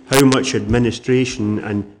how much administration,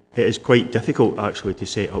 and it is quite difficult actually to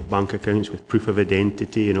set up bank accounts with proof of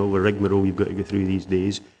identity and all the rigmarole you've got to go through these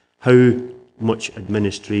days. How much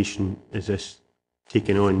administration is this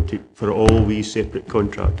taking on for all these separate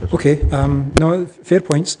contractors? Okay, no, fair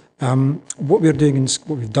points. What we're doing,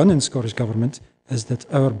 what we've done in Scottish Government is that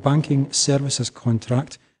our banking services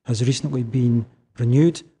contract has recently been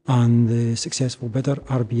renewed, and the successful bidder,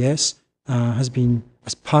 RBS, has been,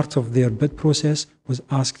 as part of their bid process, was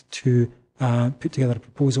asked to put together a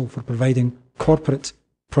proposal for providing corporate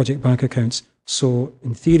project bank accounts. So,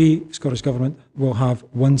 in theory, Scottish Government will have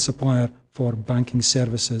one supplier for banking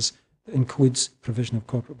services that includes provision of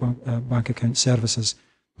corporate bank account services.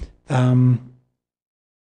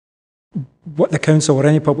 What the council or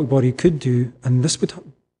any public body could do, and this would,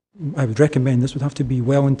 I would recommend, this would have to be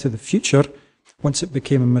well into the future, once it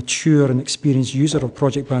became a mature and experienced user of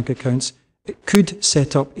project bank accounts, it could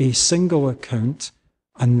set up a single account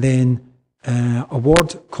and then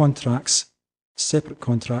award contracts, separate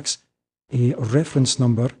contracts, a reference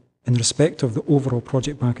number in respect of the overall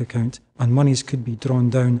project bank account, and monies could be drawn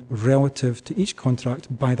down relative to each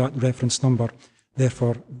contract by that reference number.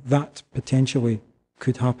 Therefore, that potentially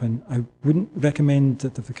could happen. I wouldn't recommend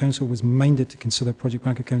that if the council was minded to consider project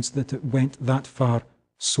bank accounts that it went that far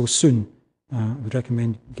so soon. I would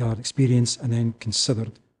recommend gather experience and then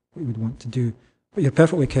considered what you would want to do. But you're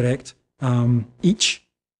perfectly correct. Each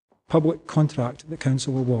public contract that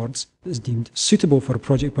council awards that is deemed suitable for a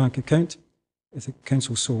project bank account, if the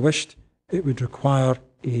council so wished, it would require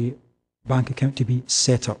a bank account to be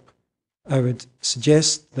set up. I would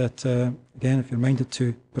suggest that, again, if you're minded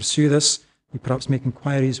to pursue this, you perhaps make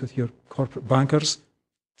inquiries with your corporate bankers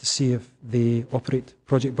to see if they operate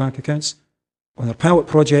project bank accounts. On our pilot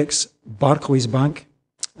projects, Barclays Bank,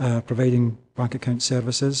 providing bank account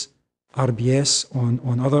services, RBS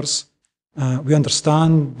on others. We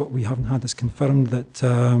understand, but we haven't had this confirmed,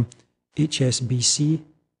 that HSBC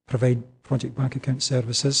provide project bank account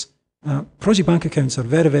services. Project bank accounts are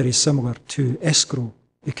very, very similar to escrow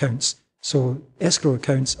accounts. So escrow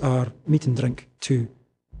accounts are meat and drink to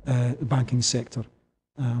the banking sector.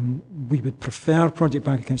 We would prefer project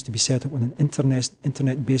bank accounts to be set up on an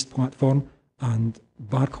internet-based platform, and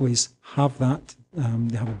Barclays have that.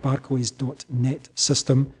 They have a Barclays.net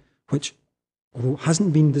system, which, although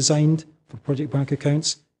hasn't been designed for project bank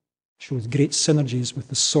accounts, shows great synergies with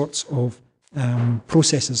the sorts of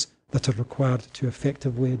processes that are required to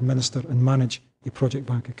effectively administer and manage a project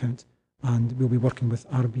bank account. And we'll be working with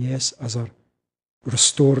RBS as our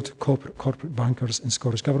restored corporate bankers in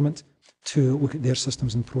Scottish Government to look at their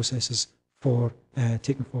systems and processes for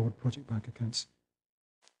taking forward project bank accounts.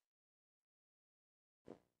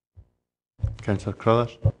 Councillor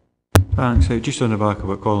Carruthers. Thanks. Just on the back of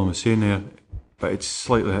what Colin was saying there, but it's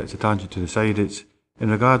a tangent to the side. It's in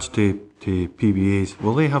regards to PBAs.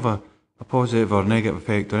 Will they have a positive or negative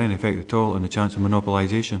effect, or any effect at all, on the chance of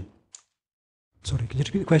monopolisation? Sorry, could you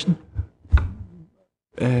repeat the question?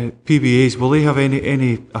 PBAs, will they have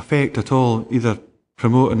any effect at all, either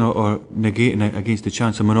promoting or negating it against the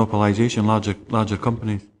chance of monopolisation, larger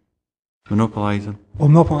companies monopolising?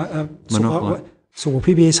 So will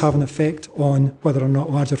PBAs have an effect on whether or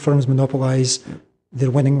not larger firms monopolise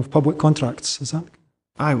their winning of public contracts? Is that?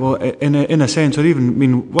 Aye, well, in a sense, or even, I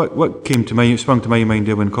mean, what came to mind, sprung to my mind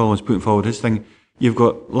there when Colin was putting forward his thing, you've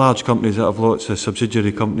got large companies that have lots of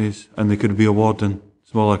subsidiary companies, and they could be awarding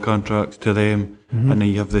smaller contracts to them, and then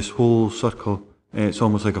you have this whole circle. It's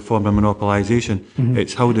almost like a form of monopolisation.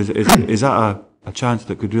 It's is that a chance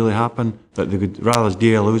that could really happen, that they could, rather as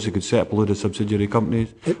DLOs, they could set up a load of subsidiary companies,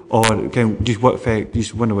 or just what effect?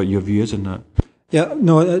 Just wonder what your view is on that. Yeah,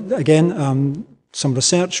 no. Again, some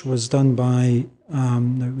research was done by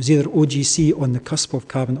it was either OGC on the cusp of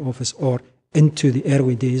Cabinet Office or into the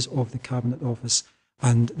early days of the Cabinet Office,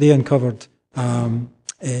 and they uncovered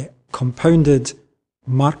compounded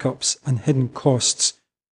markups and hidden costs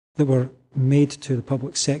that were made to the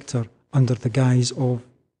public sector under the guise of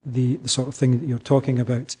the sort of thing that you're talking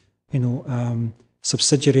about,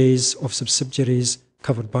 subsidiaries of subsidiaries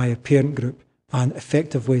covered by a parent group, and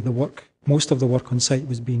effectively most of the work on site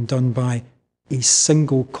was being done by a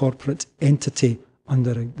single corporate entity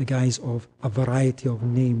under the guise of a variety of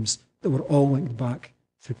names that were all linked back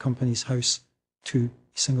through Companies House to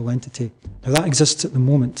a single entity. Now that exists at the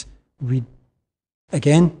moment. We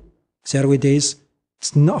Again, it's early days.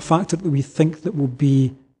 It's not a factor that we think that will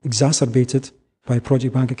be exacerbated by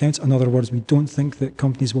project bank accounts. In other words, we don't think that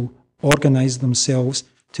companies will organise themselves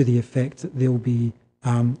to the effect that they'll be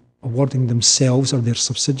awarding themselves or their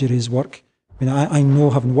subsidiaries work. I mean, I know,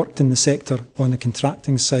 having worked in the sector on the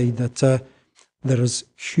contracting side, that there is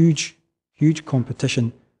huge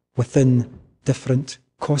competition within different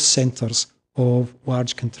cost centres of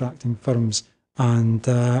large contracting firms. And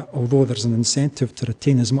although there's an incentive to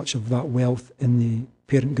retain as much of that wealth in the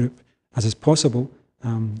parent group as is possible,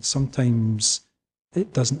 sometimes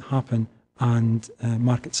it doesn't happen, and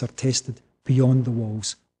markets are tested beyond the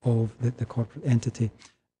walls of the corporate entity.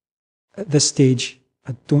 At this stage,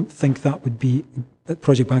 I don't think that would be, that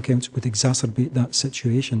project bank accounts would exacerbate that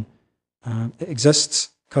situation. It exists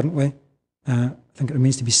currently. I think it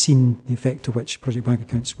remains to be seen the effect to which project bank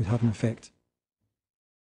accounts would have an effect.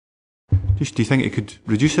 Do you think it could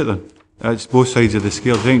reduce it then? It's both sides of the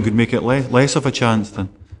scale. Do you think it could make it less of a chance then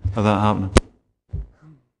of that happening?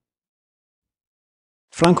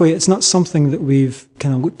 Frankly, it's not something that we've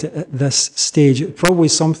kind of looked at this stage. It's probably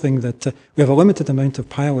something that we have a limited amount of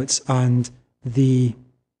pilots, and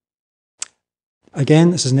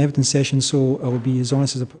again, this is an evidence session, so I will be as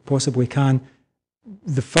honest as I possibly can.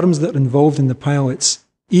 The firms that are involved in the pilots,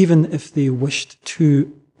 even if they wished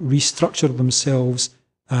to restructure themselves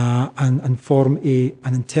and form an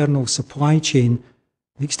internal supply chain,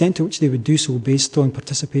 the extent to which they would do so based on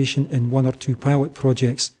participation in one or two pilot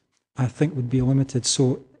projects, I think would be limited.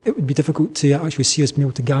 So it would be difficult to actually see us being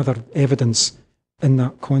able to gather evidence in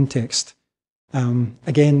that context.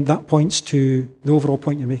 Again, that points to the overall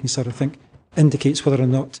point you're making, sir, I think, indicates whether or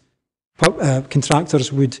not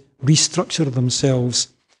contractors would restructure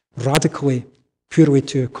themselves radically purely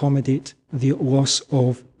to accommodate the loss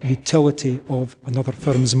of utility of another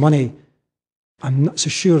firm's money. I'm not so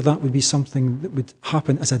sure that would be something that would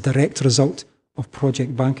happen as a direct result of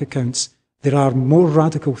project bank accounts. There are more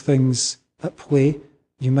radical things at play.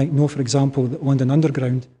 You might know, for example, that London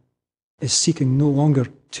Underground is seeking no longer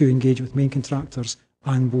to engage with main contractors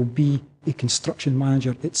and will be a construction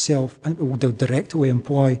manager itself, and it will directly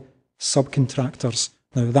employ subcontractors.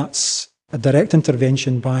 Now, that's a direct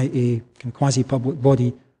intervention by a kind of quasi-public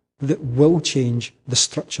body that will change the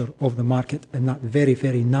structure of the market in that very,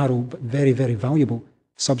 very narrow but very, very valuable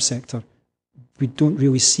subsector. We don't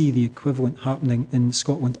really see the equivalent happening in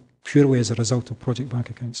Scotland purely as a result of project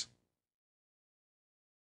bank accounts.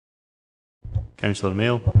 Councillor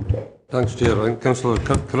Mail. Thanks, Chair. I think Councillor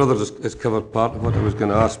Carruthers has covered part of what I was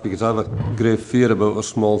going to ask, because I have a grave fear about our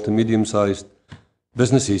small to medium-sized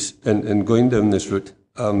businesses in going down this route,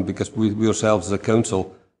 because we ourselves as a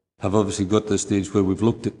council have obviously got to the stage where we've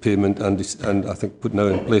looked at payment and I think put now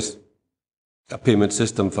in place a payment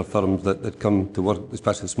system for firms that come to work,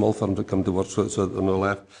 especially small firms that come to work, so that they're not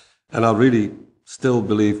left. And I really still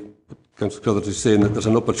believe what Councillor Carruthers is saying, that there's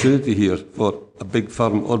an opportunity here for a big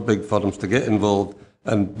firm or big firms to get involved,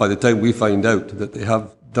 and by the time we find out that they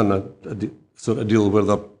have done a sort of deal where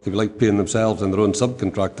they're, if you like, paying themselves and their own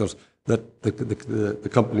subcontractors, that the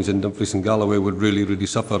companies in Dumfries and Galloway would really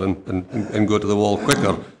suffer and go to the wall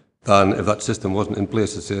quicker than if that system wasn't in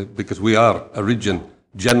place. Because we are a region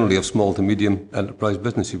generally of small to medium enterprise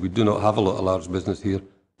businesses. We do not have a lot of large business here,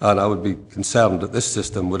 and I would be concerned that this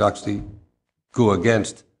system would actually go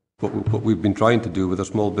against what we've been trying to do with our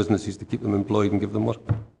small businesses to keep them employed and give them work.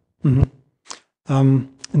 Mm-hmm.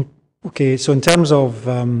 Okay, so in terms of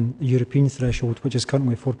the European threshold, which is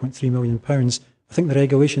currently £4.3 million, I think the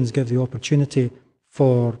regulations give the opportunity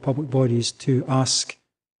for public bodies to ask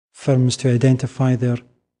firms to identify the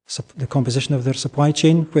composition of their supply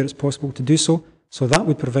chain where it's possible to do so. So that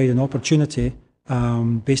would provide an opportunity,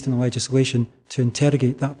 based on the legislation, to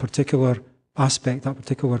interrogate that particular aspect, that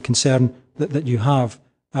particular concern that you have.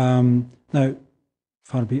 Now,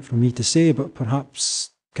 far be it from me to say, but perhaps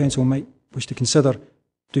Council might wish to consider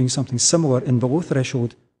doing something similar in below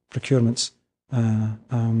threshold procurements. Now,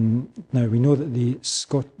 we know that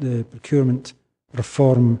the Procurement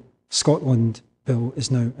Reform Scotland Bill is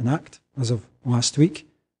now in Act as of last week.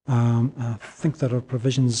 I think there are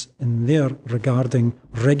provisions in there regarding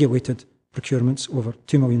regulated procurements over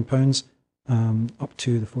 £2 million up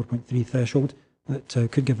to the 4.3 threshold that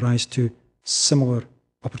could give rise to similar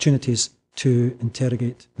opportunities to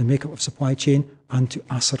interrogate the makeup of supply chain and to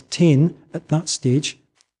ascertain at that stage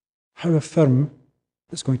how a firm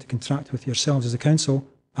that's going to contract with yourselves as a council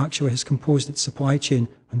actually has composed its supply chain,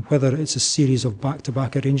 and whether it's a series of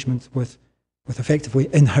back-to-back arrangements with effectively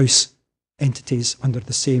in-house entities under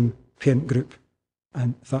the same parent group.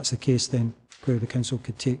 And if that's the case, then clearly the council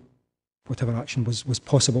could take whatever action was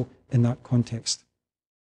possible in that context.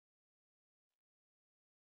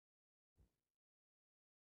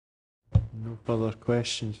 No further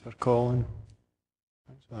questions for Colin.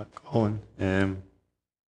 Thanks for that, Colin.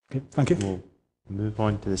 Okay, thank you. We'll move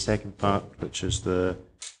on to the second part, which is the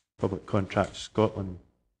Public Contracts Scotland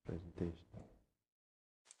presentation.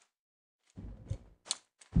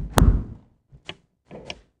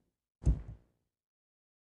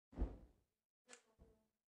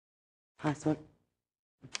 Password.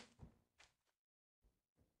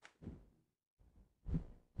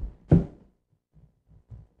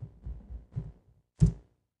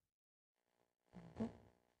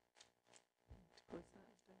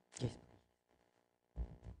 Yes.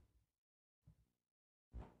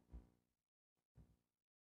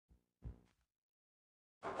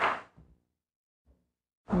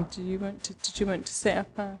 And did you want to set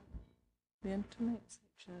up the internet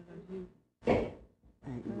section, or are you?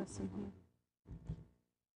 Person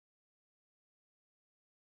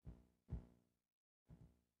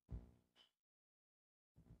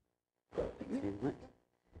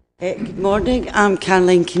here? Good morning, I'm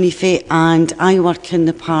Caroline Keneally and I work in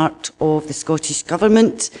the part of the Scottish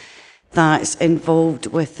Government that's involved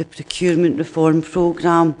with the procurement reform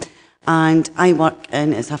programme, and I work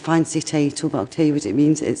in, it's a fancy title but I'll tell you what it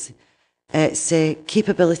means, it's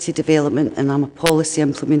capability development, and I'm a policy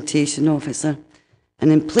implementation officer.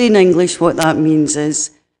 And in plain English what that means is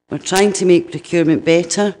we're trying to make procurement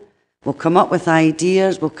better, we'll come up with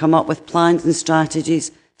ideas, we'll come up with plans and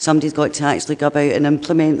strategies. Somebody's got to actually go about and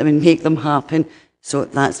implement them and make them happen. So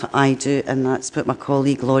that's what I do, and that's what my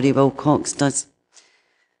colleague Laurie Wilcox does.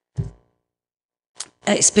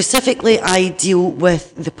 Specifically, I deal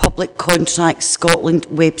with the Public Contracts Scotland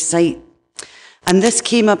website. And this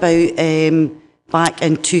came about back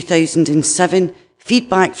in 2007.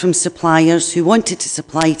 Feedback from suppliers who wanted to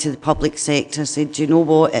supply to the public sector said, do you know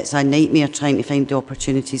what, it's a nightmare trying to find the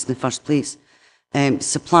opportunities in the first place.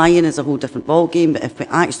 Supplying is a whole different ballgame, but if we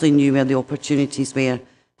actually knew where the opportunities were,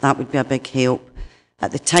 that would be a big help.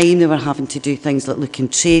 At the time, they were having to do things like look in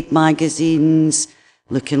trade magazines,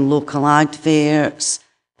 look in local adverts,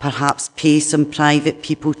 perhaps pay some private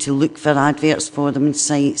people to look for adverts for them in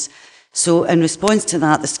sites. So in response to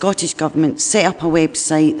that, the Scottish Government set up a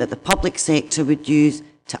website that the public sector would use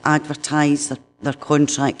to advertise their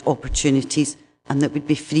contract opportunities, and that would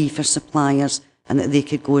be free for suppliers and that they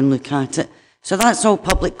could go and look at it. So that's all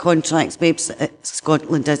Public Contracts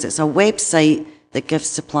Scotland is. It's a website that gives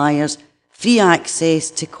suppliers free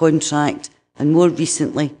access to contract and, more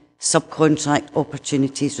recently, subcontract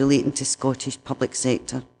opportunities relating to Scottish public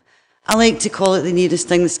sector. I like to call it the nearest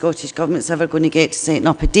thing the Scottish Government's ever going to get to setting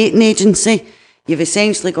up a dating agency. You've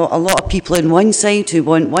essentially got a lot of people on one side who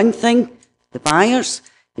want one thing, the buyers.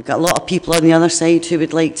 You've got a lot of people on the other side who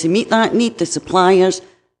would like to meet that need, the suppliers,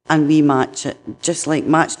 and we match it, just like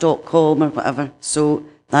Match.com or whatever. So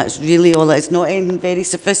that's really all it is, not anything very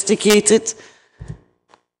sophisticated.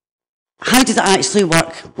 How does it actually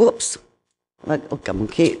work? Whoops.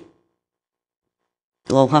 Okay.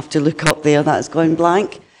 You'll all have to look up there, that's gone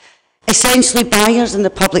blank. Essentially, buyers in the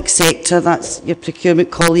public sector, that's your procurement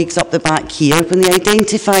colleagues up the back here, when they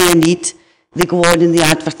identify a need, they go on and they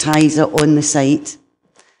advertise it on the site.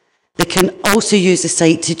 They can also use the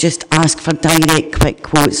site to just ask for direct quick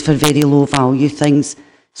quotes for very low value things.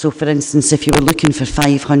 So for instance, if you were looking for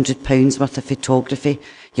 £500 worth of photography,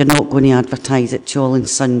 you're not going to advertise it to all and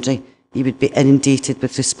sundry. You would be inundated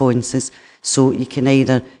with responses. So you can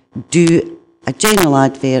either do a general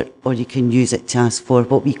advert or you can use it to ask for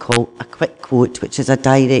what we call a quick quote, which is a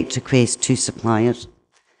direct request to suppliers.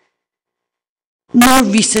 More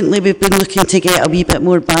recently, we've been looking to get a wee bit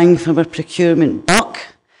more bang for our procurement buck.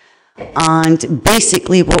 And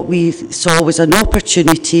basically what we saw was an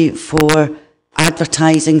opportunity for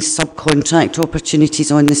advertising subcontract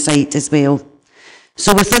opportunities on the site as well.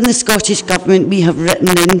 So within the Scottish Government, we have written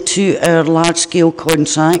into our large-scale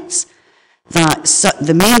contracts that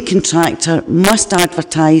the main contractor must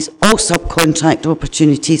advertise all subcontract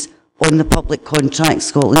opportunities on the Public Contracts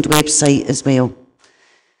Scotland website as well.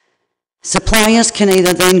 Suppliers can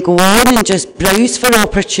either then go on and just browse for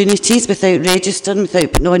opportunities without registering,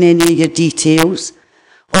 without putting on any of your details,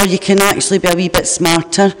 or you can actually be a wee bit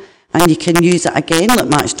smarter and you can use it again like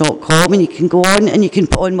Match.com, and you can go on and you can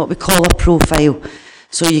put on what we call a profile.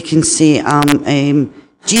 So you can say,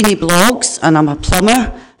 Jeannie blogs and I'm a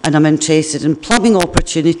plumber and I'm interested in plumbing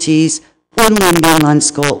opportunities only in mainland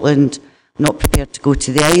Scotland, not prepared to go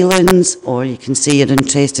to the islands, or you can say you're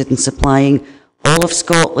interested in supplying all of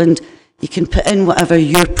Scotland. You can put in whatever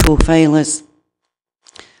your profile is.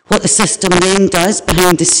 What the system then does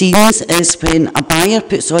behind the scenes is when a buyer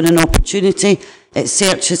puts on an opportunity, it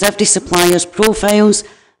searches every supplier's profiles,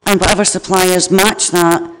 and whatever suppliers match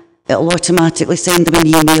that, it'll automatically send them an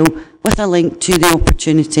email with a link to the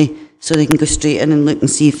opportunity so they can go straight in and look and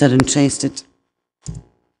see if they're interested.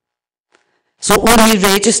 So only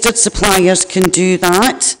registered suppliers can do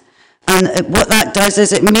that, and what that does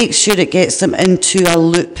is it makes sure it gets them into a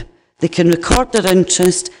loop. They can record their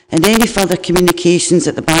interest, and any further communications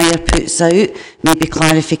that the buyer puts out, maybe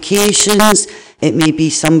clarifications, it may be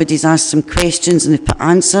somebody's asked some questions and they put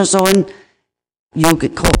answers on, you'll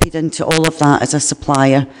get copied into all of that as a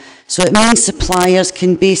supplier. So it means suppliers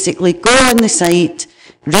can basically go on the site,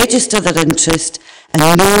 register their interest,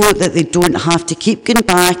 and know that they don't have to keep going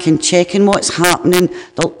back and checking what's happening.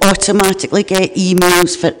 They'll automatically get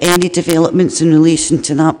emails for any developments in relation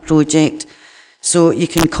to that project. So you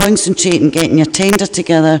can concentrate on getting your tender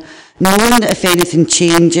together, knowing that if anything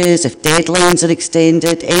changes, if deadlines are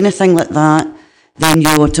extended, anything like that, then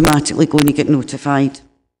you're automatically going to get notified.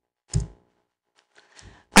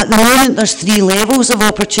 At the moment, there's 3 levels of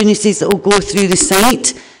opportunities that will go through the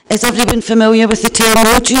site. Is everyone familiar with the term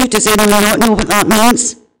ODU? Does anyone not know what that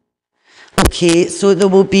means? Okay, so there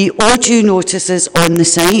will be ODU notices on the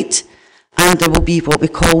site, and there will be what we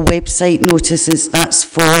call website notices. That's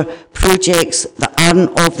for projects that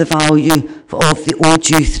aren't of the value of the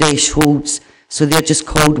ODU thresholds. So they're just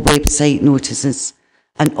called website notices.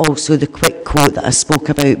 And also the quick quote that I spoke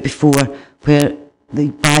about before, where the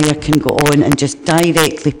buyer can go on and just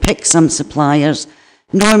directly pick some suppliers,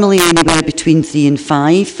 normally anywhere between 3 and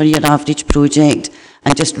 5 for your average project,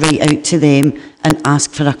 and just write out to them and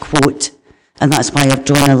ask for a quote. And that's why I've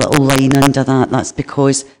drawn a little line under that. That's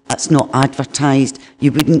because that's not advertised.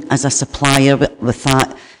 You wouldn't, as a supplier with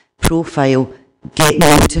that profile, get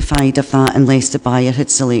notified of that unless the buyer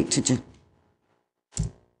had selected you.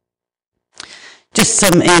 Just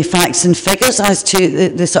some facts and figures as to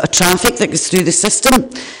the sort of traffic that goes through the system.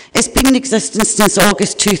 It's been in existence since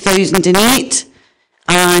August 2008.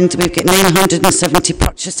 And we've got 970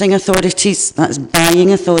 purchasing authorities, that's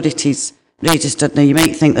buying authorities, registered. Now you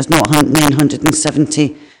might think there's not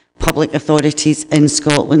 970 public authorities in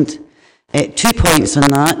Scotland. 2 points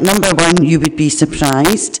on that. Number 1, you would be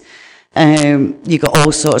surprised. You got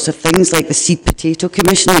all sorts of things like the Seed Potato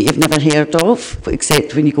Commission that you've never heard of,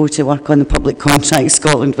 except when you go to work on the Public Contract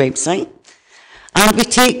Scotland website. And we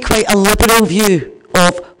take quite a liberal view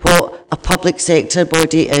of what a public sector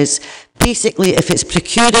body is. Basically, if it's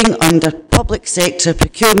procuring under public sector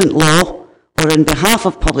procurement law or on behalf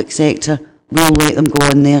of public sector, we'll let them go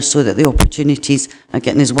on there so that the opportunities are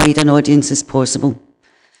getting as wide an audience as possible.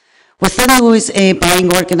 Within those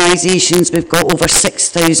buying organisations, we've got over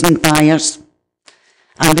 6,000 buyers.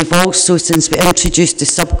 And we've also, since we introduced the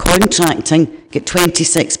subcontracting, got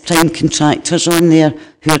 26 prime contractors on there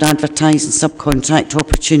who are advertising subcontract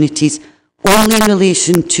opportunities only in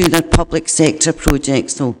relation to their public sector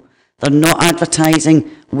projects, though. They're not advertising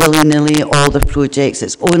willy-nilly all their projects.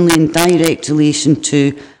 It's only in direct relation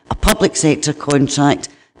to a public sector contract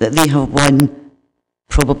that they have won,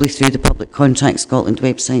 probably through the Public Contract Scotland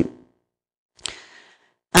website.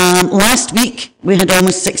 Last week, we had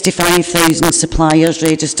almost 65,000 suppliers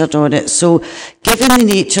registered on it. So given the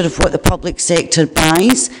nature of what the public sector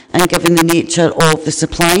buys and given the nature of the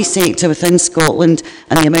supply sector within Scotland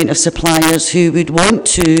and the amount of suppliers who would want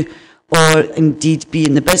to or indeed be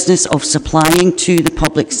in the business of supplying to the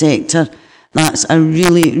public sector, that's a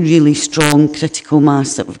really, really strong critical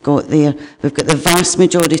mass that we've got there. We've got the vast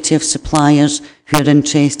majority of suppliers who are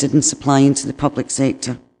interested in supplying to the public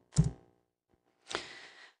sector.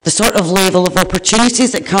 The sort of level of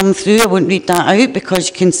opportunities that come through, I won't read that out because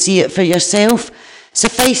you can see it for yourself.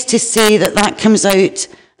 Suffice to say that that comes out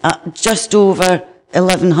at just over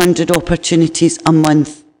 1,100 opportunities a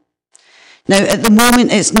month. Now, at the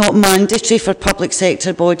moment, it's not mandatory for public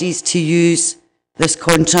sector bodies to use this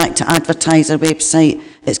contract to advertise their website.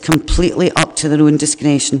 It's completely up to their own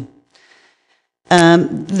discretion.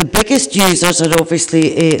 The biggest users are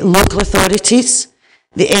obviously local authorities,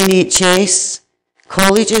 the NHS,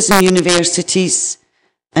 colleges and universities,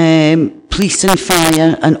 police and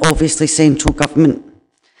fire, and obviously central government.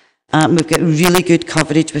 We've got really good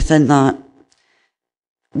coverage within that.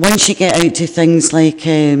 Once you get out to things like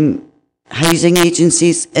housing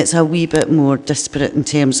agencies, it's a wee bit more disparate in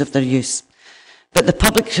terms of their use. But the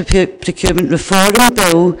Public Procurement Reform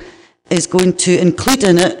Bill is going to include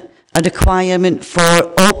in it a requirement for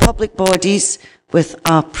all public bodies with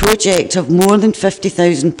a project of more than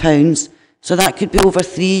 £50,000. So that could be over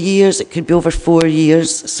 3 years, it could be over 4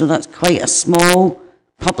 years. So that's quite a small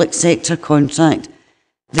public sector contract.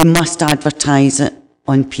 They must advertise it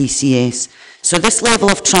on PCS. So this level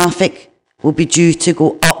of traffic will be due to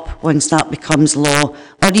go up once that becomes law,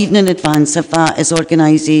 or even in advance of that, as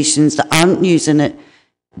organisations that aren't using it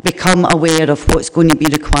become aware of what's going to be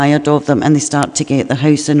required of them and they start to get their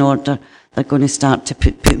house in order, they're going to start to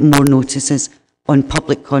put more notices on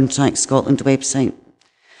Public Contracts Scotland website.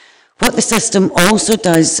 What the system also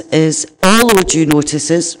does is all overdue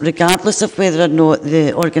notices, regardless of whether or not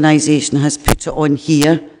the organisation has put it on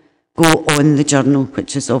here, go on the journal,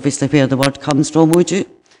 which is obviously where the word comes from, overdue,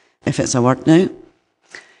 if it's a word now.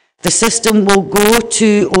 The system will go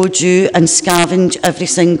to overdue and scavenge every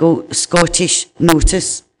single Scottish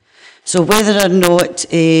notice. So whether or not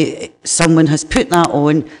someone has put that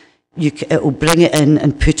on, it will bring it in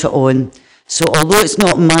and put it on. So although it's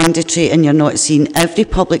not mandatory and you're not seeing every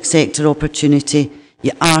public sector opportunity,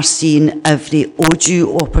 you are seeing every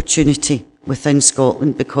overdue opportunity within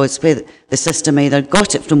Scotland, because the system either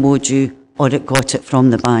got it from overdue or it got it from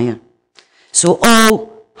the buyer. So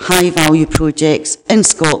all high value projects in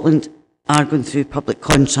Scotland are going through Public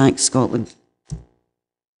Contracts Scotland.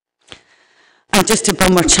 And just to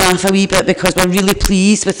bum our chaff a wee bit, because we're really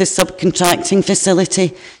pleased with the subcontracting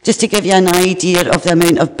facility, just to give you an idea of the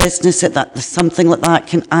amount of business that something like that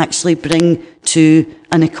can actually bring to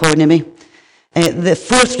an economy. The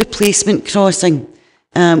fourth replacement crossing,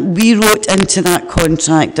 we wrote into that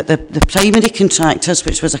contract that the primary contractors,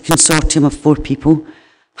 which was a consortium of 4 people,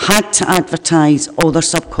 had to advertise all their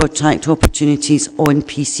subcontract opportunities on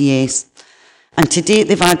PCS. And to date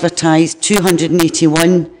they've advertised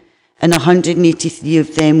 281, and 183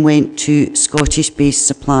 of them went to Scottish-based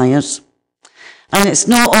suppliers. And it's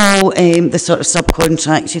not all the sort of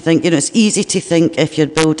subcontracts you think. You know, it's easy to think if you're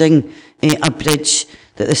building a bridge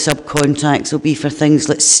that the subcontracts will be for things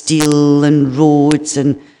like steel and roads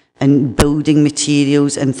and building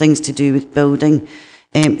materials and things to do with building.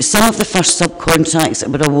 Some of the first subcontracts that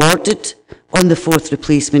were awarded on the fourth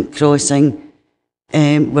replacement crossing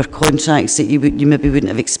were contracts that you maybe wouldn't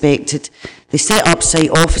have expected. They set up site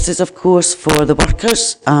offices, of course, for the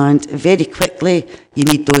workers, and very quickly you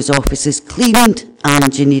need those offices cleaned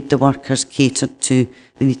and you need the workers catered to.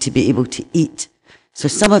 They need to be able to eat. So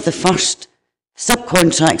some of the first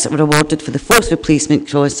subcontracts that were awarded for the fourth replacement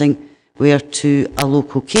crossing were to a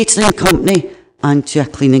local catering company and to a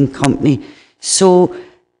cleaning company. So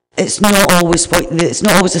it's not always the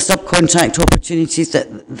subcontract opportunities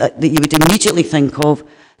that you would immediately think of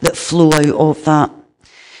that flow out of that.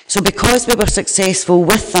 So because we were successful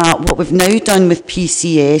with that, what we've now done with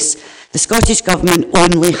PCS, the Scottish Government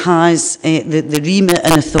only has the remit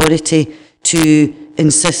and authority to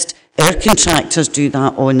insist our contractors do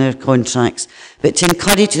that on their contracts, but to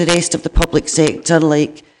encourage the rest of the public sector,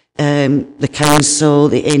 like the council,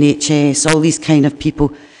 the NHS, all these kind of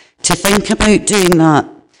people, to think about doing that.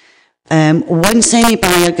 Once any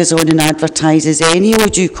buyer goes on and advertises any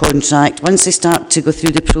overdue contract, once they start to go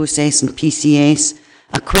through the process in PCS,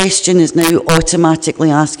 a question is now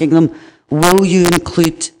automatically asking them, will you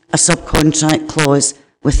include a subcontract clause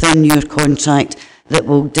within your contract that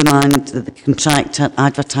will demand that the contractor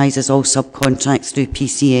advertises all subcontracts through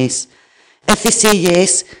PCS? If they say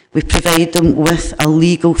yes, we provide them with a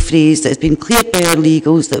legal phrase that has been cleared by our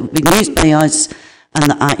legals, that have been used by us, and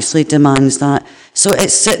that actually demands that. So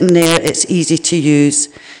it's sitting there, it's easy to use.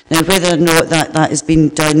 Now, whether or not that has been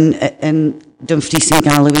done in Dumfries and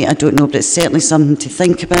Galloway, I don't know, but it's certainly something to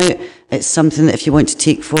think about. It's something that if you want to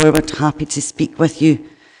take forward, happy to speak with you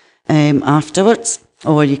afterwards,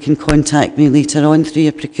 or you can contact me later on through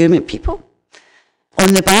your procurement people.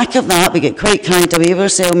 On the back of that, we get quite carried away with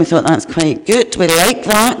ourselves, and we thought that's quite good, we like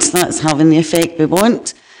that, that's having the effect we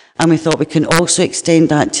want, and we thought we can also extend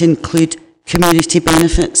that to include community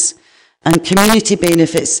benefits. And community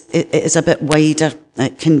benefits is a bit wider.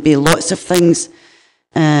 It can be lots of things.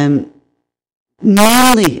 Mainly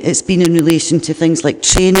it's been in relation to things like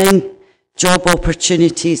training, job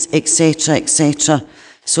opportunities, etc., etc.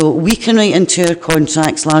 So we can write into our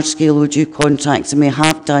contracts, large-scale overdue contracts, and we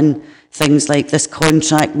have done things like this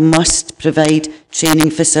contract must provide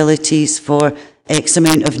training facilities for X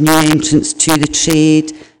amount of new entrants to the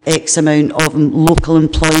trade, X amount of local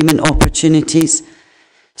employment opportunities.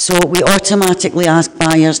 So we automatically ask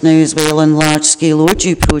buyers now as well on large-scale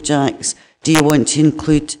overdue projects, do you want to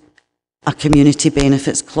include a community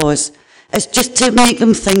benefits clause? It's just to make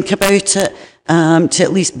them think about it, to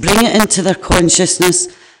at least bring it into their consciousness.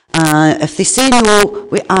 If they say no,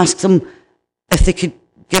 we ask them if they could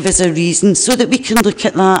give us a reason so that we can look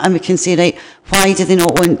at that and we can say, right, why do they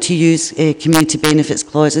not want to use community benefits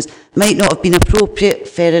clauses? Might not have been appropriate,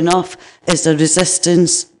 fair enough. Is there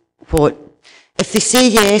resistance? What? If they say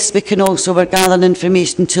yes, we can also, we're gathering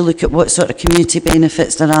information to look at what sort of community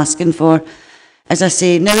benefits they're asking for. As I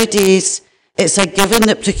say, nowadays, it's a given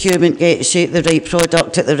that procurement gets you the right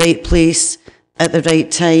product at the right place at the right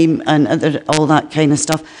time and all that kind of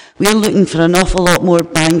stuff. We're looking for an awful lot more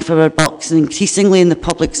bang for our bucks, and increasingly in the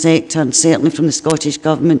public sector, and certainly from the Scottish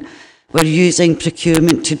Government, we're using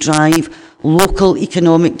procurement to drive local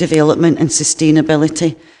economic development and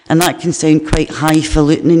sustainability. And that can sound quite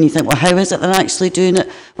highfalutin, and you think, well, how is it they're actually doing it?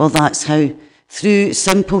 Well, that's how. Through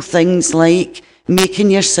simple things like making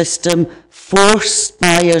your system force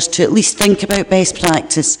buyers to at least think about best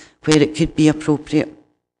practice where it could be appropriate.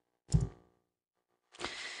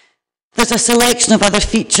 There's a selection of other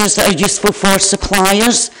features that are useful for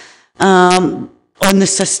suppliers on the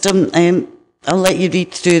system. I'll let you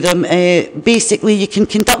read through them. Basically, you can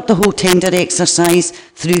conduct the whole tender exercise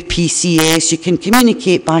through PCS. You can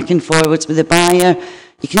communicate back and forwards with the buyer.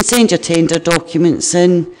 You can send your tender documents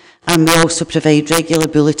in. And we also provide regular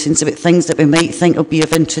bulletins about things that we might think will be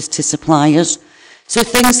of interest to suppliers. So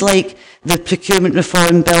things like the procurement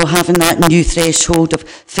reform bill having that new threshold of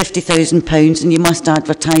 £50,000 and you must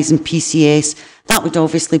advertise in PCS, that would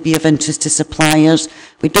obviously be of interest to suppliers.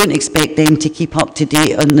 We don't expect them to keep up to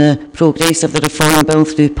date on the progress of the reform bill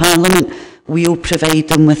through Parliament. We'll provide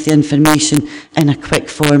them with the information in a quick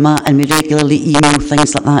format, and we regularly email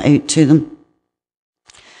things like that out to them.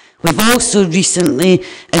 We've also recently,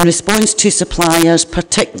 in response to suppliers,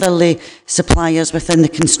 particularly suppliers within the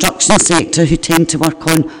construction sector who tend to work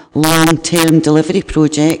on long-term delivery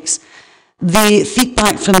projects, the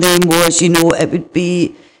feedback from them was, it would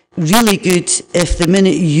be really good if the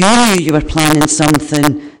minute you knew you were planning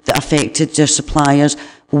something that affected your suppliers,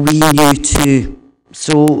 we knew too.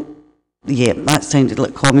 So, yeah, that sounded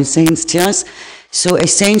like common sense to us. So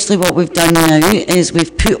essentially what we've done now is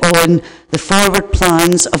we've put on the forward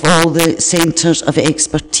plans of all the centres of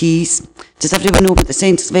expertise. Does everyone know what the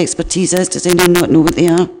centres of expertise is? Does anyone not know what they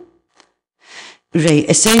are? Right,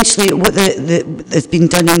 essentially what has been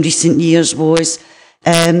done in recent years was,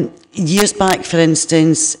 years back for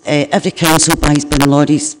instance, every council buys bin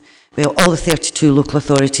lorries. Well, all the 32 local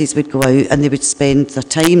authorities would go out and they would spend their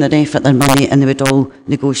time, their effort, their money, and they would all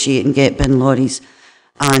negotiate and get bin lorries.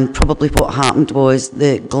 And probably what happened was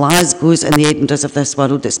the Glasgows and the Edinburghs of this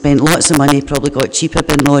world that spent lots of money probably got cheaper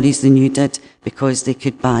bin lorries than you did because they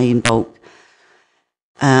could buy in bulk.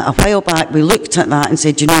 A while back we looked at that and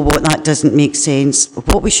said, you know what, that doesn't make sense.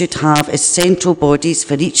 What we should have is central bodies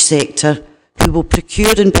for each sector who will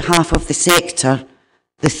procure on behalf of the sector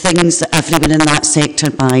the things that everyone in that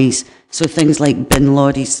sector buys. So things like bin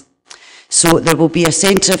lorries. So there will be a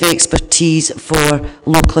centre of expertise for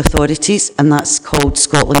local authorities, and that's called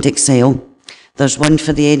Scotland Excel. There's one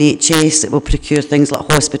for the NHS that will procure things like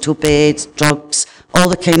hospital beds, drugs, all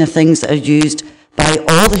the kind of things that are used by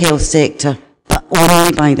all the health sector, but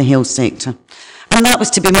only by the health sector. And that was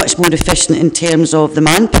to be much more efficient in terms of the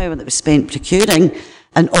manpower that was spent procuring,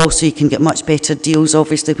 and also you can get much better deals,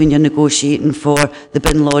 obviously, when you're negotiating for the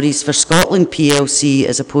bin lorries for Scotland PLC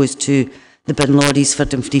as opposed to the bin lorries for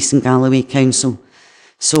Dumfries and Galloway Council.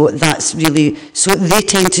 So that's really, so they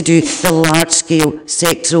tend to do the large-scale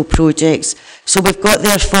sectoral projects. So we've got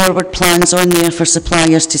their forward plans on there for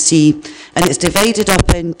suppliers to see, and it's divided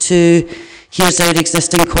up into, here's our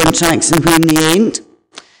existing contracts and when they end.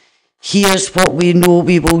 Here's what we know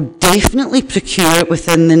we will definitely procure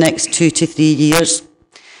within the next 2 to 3 years.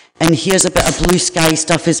 And here's a bit of blue sky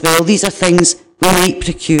stuff as well. These are things we might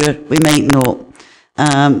procure, we might not.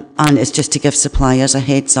 And it's just to give suppliers a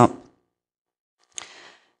heads up.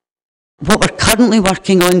 What we're currently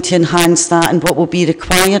working on to enhance that and what will be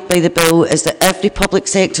required by the bill is that every public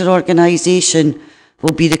sector organisation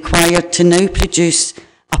will be required to now produce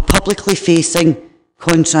a publicly facing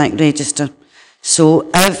contract register. So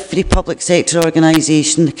every public sector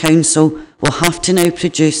organisation, the council, will have to now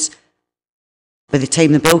produce, by the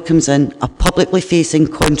time the bill comes in, a publicly facing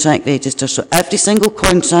contract register. So every single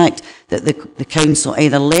contract that the council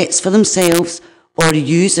either lets for themselves or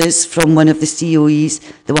uses from one of the COEs,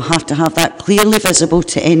 they will have to have that clearly visible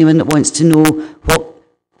to anyone that wants to know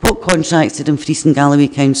what contracts did Dumfries and Galloway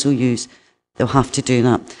Council use. They'll have to do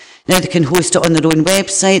that. Now they can host it on their own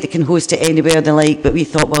website, they can host it anywhere they like, but we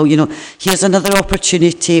thought, well, here's another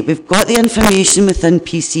opportunity. We've got the information within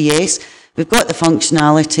PCS, we've got the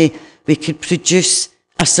functionality, we could produce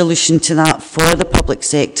a solution to that for the public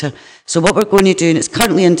sector. So what we're going to do, and it's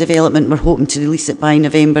currently in development, we're hoping to release it by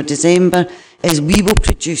November, December, is we will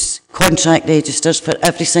produce contract registers for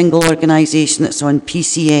every single organisation that's on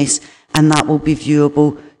PCS, and that will be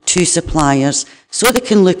viewable to suppliers. So they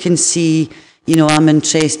can look and see, I'm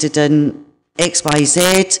interested in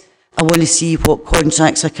XYZ, I want to see what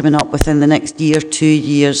contracts are coming up within the next year, 2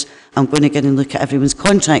 years. I'm going to go and look at everyone's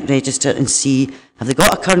contract register and see, have they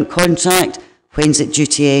got a current contract? When's it due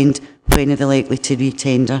to end? when are they likely to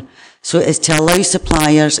re-tender. So it is to allow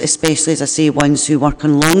suppliers, especially, as I say, ones who work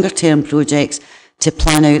on longer term projects, to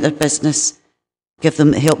plan out their business, help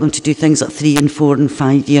them to do things like 3 and 4 and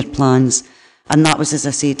 5 year plans. And that was, as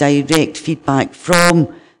I say, direct feedback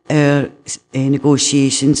from our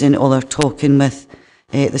negotiations and all our talking with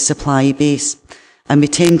the supply base. And we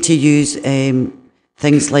tend to use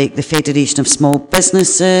things like the Federation of Small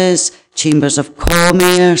Businesses, Chambers of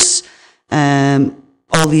Commerce,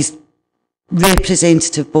 all these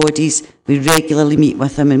representative bodies. We regularly meet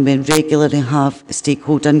with them and we regularly have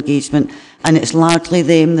stakeholder engagement, and it's largely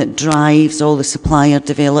them that drives all the supplier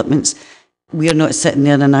developments. We are not sitting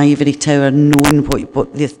there in an ivory tower knowing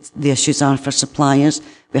what the issues are for suppliers.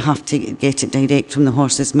 We have to get it direct from the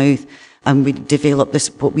horse's mouth, and we develop this,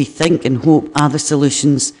 what we think and hope are the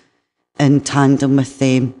solutions in tandem with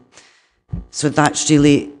them. So that's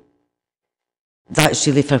really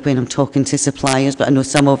for when I'm talking to suppliers, but I know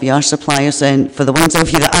some of you are suppliers, and for the ones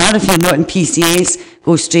of you that are, if you're not in PCS,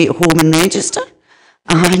 go straight home and register,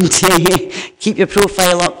 and keep your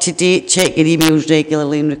profile up to date, check your emails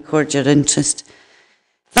regularly and record your interest.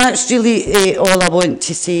 That's really all I want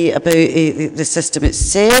to say about the system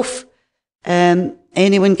itself.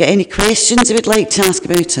 Anyone got any questions they would like to ask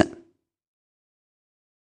about it?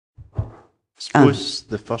 I suppose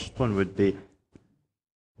the first one would be,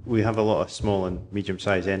 we have a lot of small and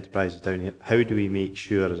medium-sized enterprises down here. How do we make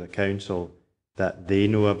sure as a council that they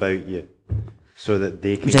know about you so that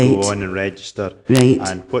they can go on and register? Right.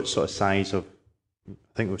 And what sort of size of, I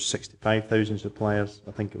think it was 65,000 suppliers,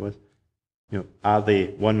 I think it was. You know, are they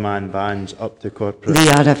one-man bands up to corporate? They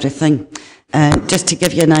are everything. Just to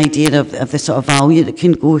give you an idea of the sort of value that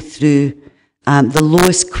can go through, the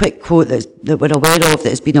lowest quick quote that we're aware of that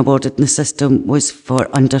has been awarded in the system was for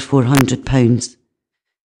under £400.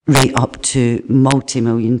 Right up to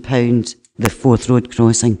multi-million pounds, the Forth Road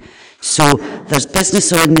crossing. So there's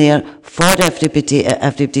business on there for everybody at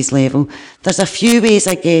everybody's level. There's a few ways,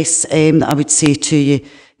 I guess, that I would say to you.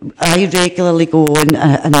 I regularly go on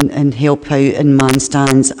and help out in man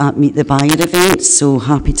stands at Meet the Buyer events, so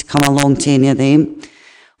happy to come along to any of them.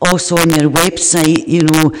 Also on your website, you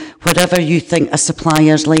know, wherever you think a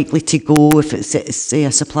supplier's likely to go, if it's, say,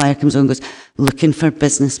 a supplier comes on and goes, looking for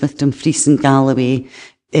business with Dumfries and Galloway,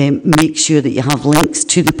 make sure that you have links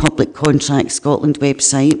to the Public Contract Scotland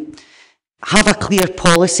website. Have a clear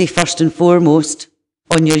policy first and foremost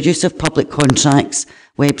on your use of public contracts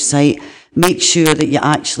website. Make sure that you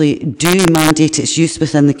actually do mandate its use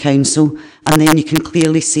within the council, and then you can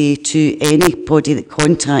clearly say to anybody that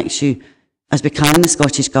contacts you, as we can in the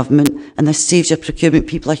Scottish Government, and this saves your procurement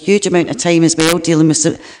people a huge amount of time as well, dealing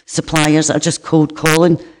with suppliers that are just cold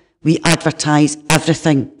calling. We advertise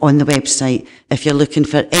everything on the website. If you're looking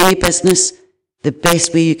for any business, the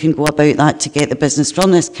best way you can go about that to get the business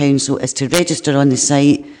from this council is to register on the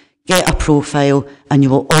site, get a profile, and you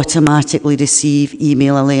will automatically receive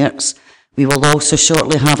email alerts. We will also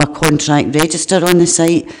shortly have a contract register on the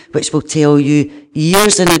site, which will tell you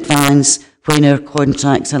years in advance when our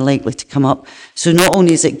contracts are likely to come up. So not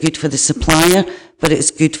only is it good for the supplier, but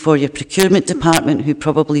it's good for your procurement department, who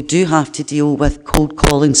probably do have to deal with cold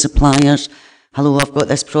calling suppliers. Hello, I've got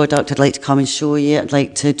this product, I'd like to come and show you, I'd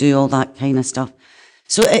like to do all that kind of stuff.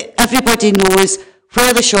 So everybody knows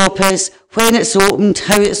where the shop is, when it's opened,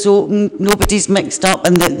 how it's opened, nobody's mixed up,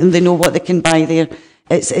 and they know what they can buy there.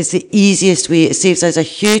 It's the easiest way. It saves us a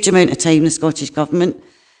huge amount of time in the Scottish Government.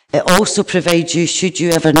 It also provides you, should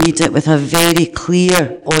you ever need it, with a very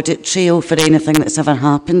clear audit trail for anything that's ever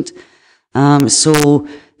happened. So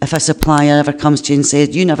if a supplier ever comes to you and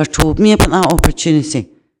says, you never told me about that opportunity,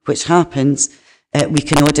 which happens, we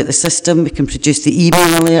can audit the system, we can produce the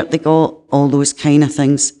email alert they got, all those kind of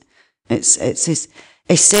things. It's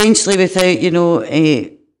essentially without, you know,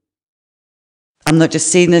 I'm not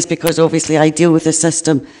just saying this because obviously I deal with the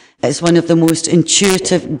system. It's one of the most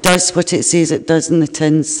intuitive, does what it says it does in the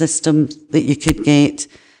tin system that you could get.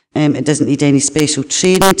 It doesn't need any special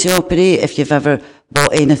training to operate. If you've ever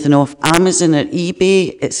bought anything off Amazon or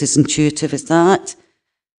eBay, it's as intuitive as that.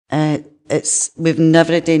 We've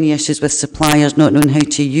never had any issues with suppliers not knowing how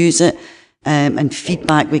to use it. And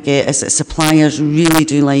feedback we get is that suppliers really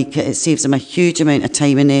do like it. It saves them a huge amount of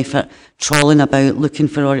time and effort trawling about looking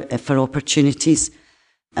for opportunities.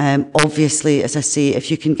 Obviously, as I say,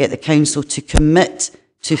 if you can get the council to commit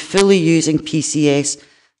to fully using PCS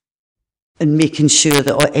and making sure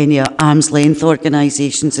that any arm's length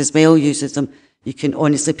organisations as well uses them, you can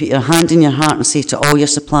honestly put your hand in your heart and say to all your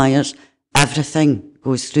suppliers, everything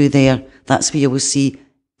goes through there. That's where you will see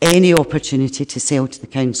any opportunity to sell to the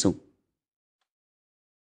council.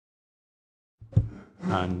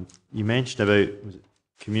 And you mentioned about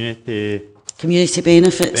community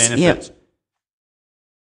benefits. benefits. Yep.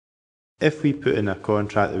 If we put in a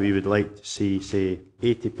contract that we would like to see, say,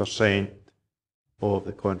 80% of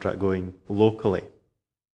the contract going locally,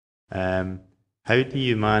 how do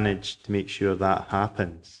you manage to make sure that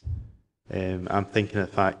happens? I'm thinking of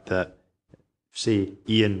the fact that, say,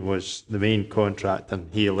 Ian was the main contractor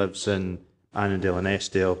and he lives in Annandale and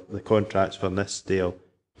Eskdale, the contract's for Nithsdale,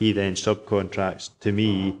 he then subcontracts to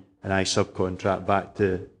me and I subcontract back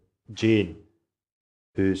to Jane,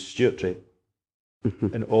 who's Stewartry.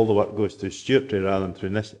 And all the work goes through Stewartry rather than through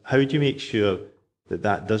this. How do you make sure that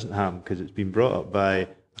that doesn't happen? Because it's been brought up by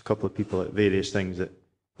a couple of people at various things that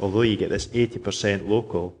although you get this 80%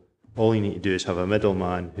 local, all you need to do is have a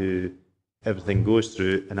middleman who everything goes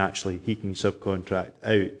through and actually he can subcontract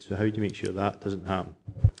out. So how do you make sure that doesn't happen?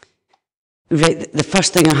 Right, the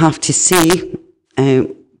first thing I have to say,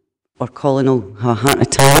 or Colin will have a heart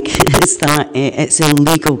attack, is that it's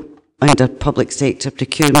illegal under public sector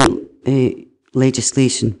procurement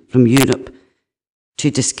legislation from Europe to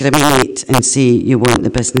discriminate and say you want the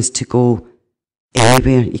business to go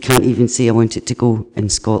anywhere. You can't even say I want it to go in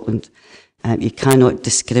Scotland. You cannot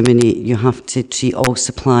discriminate. You have to treat all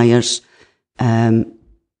suppliers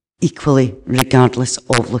equally, regardless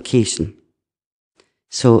of location.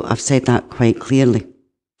 So I've said that quite clearly.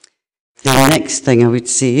 The next thing I would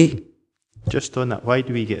say... Just on that, why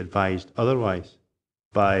do we get advised otherwise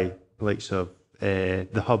by the likes of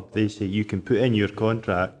the hub? They say you can put in your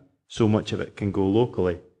contract, so much of it can go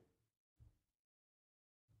locally.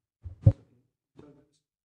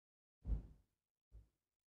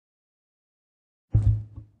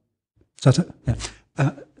 Is that it?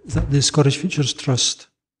 Yeah. Is that the Scottish Futures Trust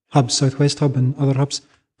hub, South West Hub and other hubs?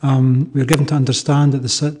 We are given to understand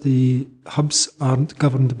that the hubs aren't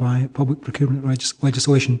governed by public procurement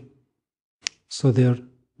legislation. So they're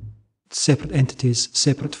separate entities,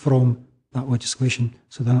 separate from that legislation.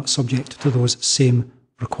 So they're not subject to those same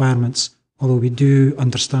requirements. Although we do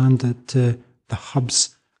understand that the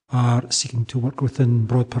hubs are seeking to work within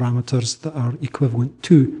broad parameters that are equivalent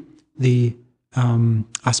to the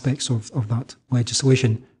aspects of that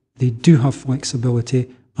legislation. They do have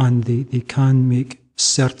flexibility and they can make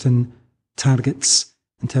certain targets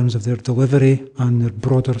in terms of their delivery and their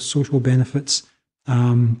broader social benefits.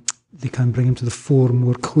 They can bring them to the fore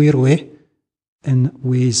more clearly in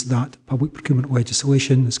ways that public procurement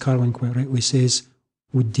legislation, as Caroline quite rightly says,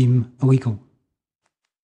 would deem illegal.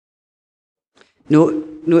 No,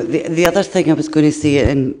 the other thing I was going to say,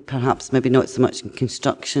 and perhaps maybe not so much in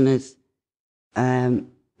construction, is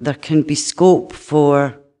there can be scope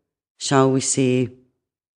for, shall we say,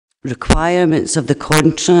 requirements of the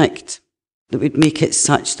contract that would make it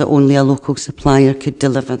such that only a local supplier could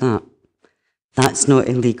deliver that. That's not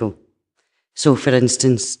illegal. So, for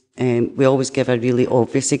instance, we always give a really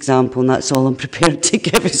obvious example, and that's all I'm prepared to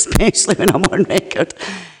give, especially when I'm on record.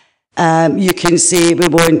 You can say we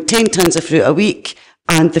want 10 tonnes of fruit a week,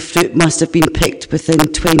 and the fruit must have been picked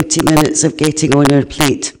within 20 minutes of getting on our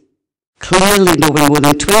plate. Clearly, no one more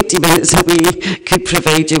than 20 minutes away could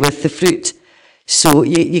provide you with the fruit. So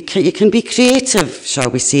you can be creative,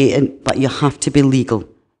 shall we say, but you have to be legal.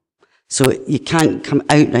 So you can't come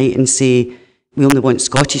outright and say, we only want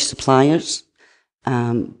Scottish suppliers,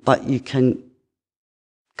 but you can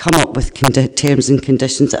come up with terms and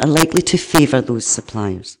conditions that are likely to favour those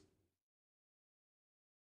suppliers.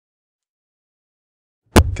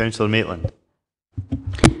 Councillor Maitland.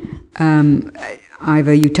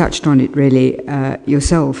 Ivor, you touched on it really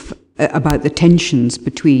yourself about the tensions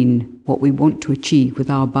between what we want to achieve with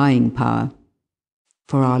our buying power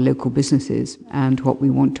for our local businesses and what we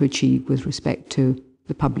want to achieve with respect to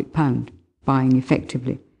the public pound, buying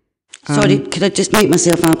effectively. Sorry, could I just make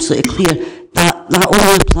myself absolutely clear? That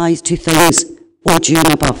only applies to things ODU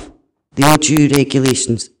and above, the ODU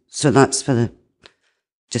regulations. So that's for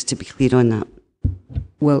just to be clear on that.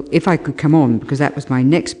 Well, if I could come on, because that was my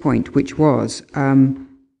next point, which was,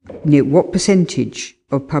 what percentage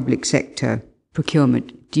of public sector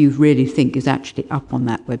procurement do you really think is actually up on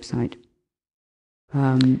that website?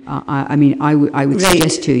 I would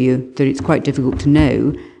suggest to you that it's quite difficult to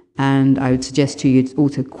know, and I would suggest to you it's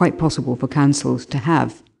also quite possible for councils to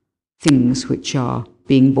have things which are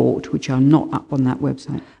being bought which are not up on that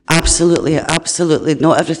website. Absolutely, absolutely.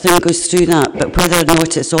 Not everything goes through that, but whether or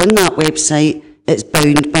not it's on that website, it's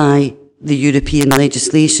bound by the European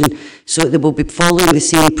legislation. So they will be following the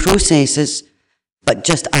same processes, but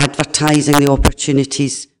just advertising the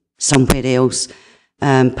opportunities somewhere else,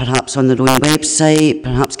 perhaps on their own website,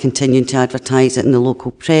 perhaps continuing to advertise it in the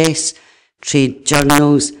local press, trade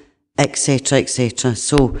journals, etc., etc.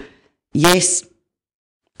 So, yes,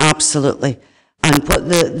 absolutely. And what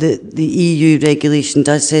the EU regulation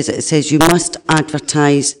does is it says you must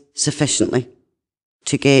advertise sufficiently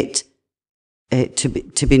to get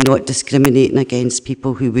to be not discriminating against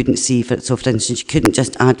people who wouldn't see. So, for instance, you couldn't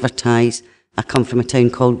just advertise. I come from a town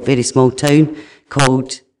called, very small town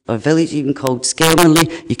called, or village even called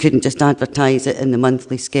Skelmerley. You couldn't just advertise it in the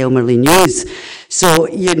monthly Skelmerley News. So,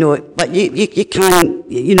 you know, but you can,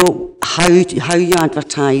 you know, how you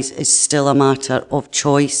advertise is still a matter of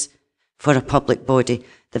choice for a public body.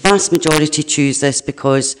 The vast majority choose this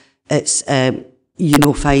because it's, you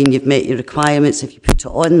know, fine, you've met your requirements if you put it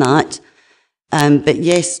on that. But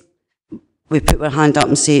yes, we put our hand up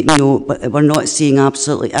and say, no, but we're not seeing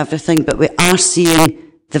absolutely everything, but we are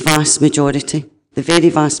seeing the vast majority, the very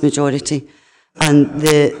vast majority. And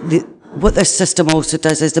what this system also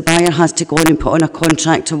does is the buyer has to go on and put on a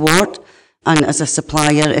contract award. And as a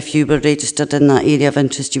supplier, if you were registered in that area of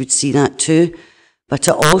interest, you would see that too. But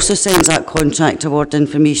it also sends that contract award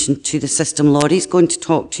information to the system Laurie's going to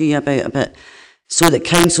talk to you about a bit, so that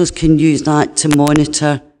councils can use that to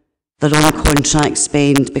monitor their own contract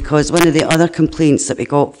spend. Because one of the other complaints that we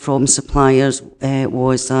got from suppliers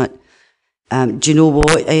was that, do you know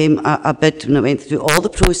what, I bid when I went through all the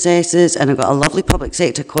processes and I got a lovely public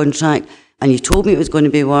sector contract and you told me it was going to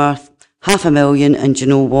be worth $500,000, and do you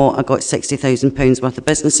know what, I got £60,000 worth of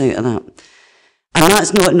business out of that. And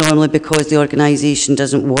that's not normally because the organisation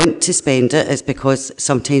doesn't want to spend it, it's because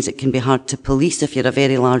sometimes it can be hard to police if you're a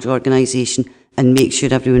very large organisation and make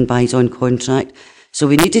sure everyone buys on contract. So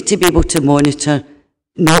we needed to be able to monitor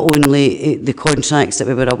not only the contracts that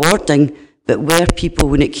we were awarding, but where people,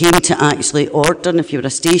 when it came to actually ordering, if you were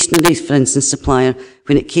a stationery, for instance, supplier,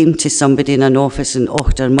 when it came to somebody in an office in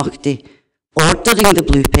Auchtermuchty ordering the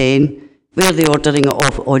blue pen, were they ordering it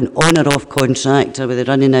off on or off contract, or were they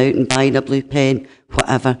running out and buying a blue pen,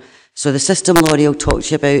 whatever. So the system Laurie will talk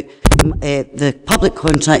to you about, the Public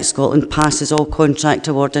Contract Scotland passes all contract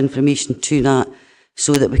award information to that,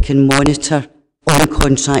 so that we can monitor on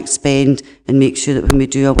contract spend and make sure that when we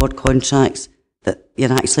do award contracts that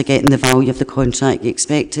you're actually getting the value of the contract you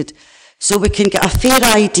expected. So we can get a fair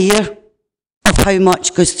idea of how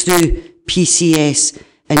much goes through PCS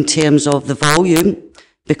in terms of the volume,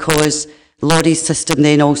 because Laurie's system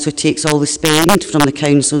then also takes all the spend from the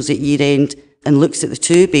councils at year end and looks at the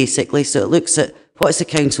two basically. So it looks at what's the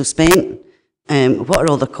council spent, what are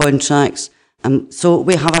all the contracts, so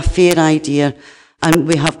we have a fair idea. And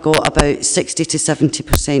we have got about 60 to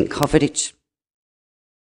 70% coverage.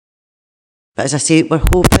 But as I say, we're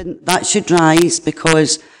hoping that should rise,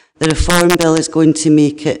 because the reform bill is going to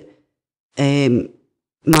make it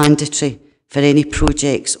mandatory for any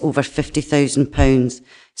projects over £50,000.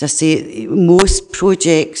 As I say, most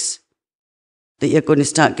projects that you're going to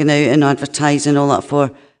start going out and advertising all that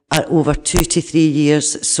for are over 2 to 3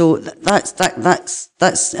 years. So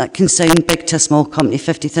that can sound big to a small company,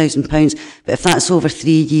 £50,000. But if that's over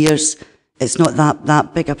 3 years, it's not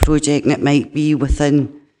that big a project, and it might be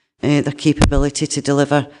within their capability to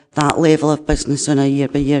deliver that level of business on a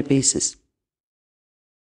year-by-year basis.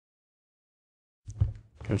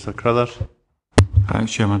 Councillor Crothers.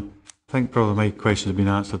 Thanks, Chairman. I think probably my questions have been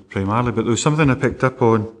answered primarily, but there was something I picked up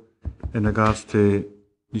on in regards to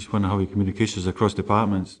at least one of how communications across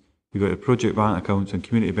departments. You've got the project bank accounts and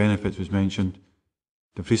community benefits was mentioned.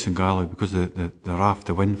 Dumfries and Galloway, because the raft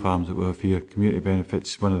of wind farms that we have here, community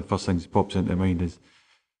benefits, one of the first things that pops into mind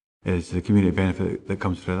is the community benefit that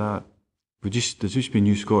comes through that. There's just been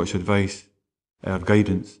new Scottish advice or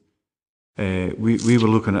guidance. We were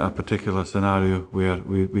looking at a particular scenario where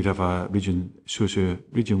we'd have a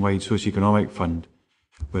region-wide socio-economic fund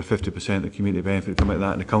where 50% of the community benefit would come out of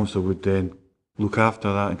that, and the council would then look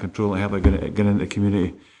after that and control it and help it get into the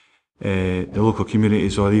community, the local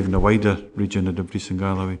communities, or even the wider region of Dumfries and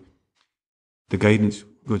Galloway. The guidance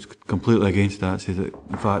goes completely against that, says that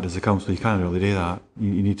in fact as a council you can't really do that.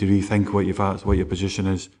 You need to rethink what your position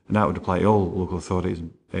is, and that would apply to all local authorities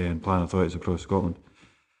and planning authorities across Scotland.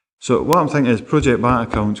 So what I'm thinking is project bank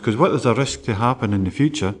accounts, because what there's a risk to happen in the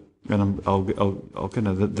future, and I'll kind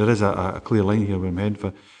of, there is a clear line here where I'm heading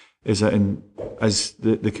for, is that as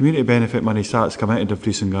the community benefit money starts coming out of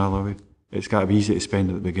Dumfries and Galloway, it's got to be easy to spend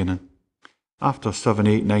at the beginning. After 7,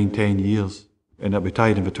 8, 9, 10 years, and it'll be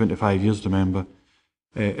tied in for 25 years, remember,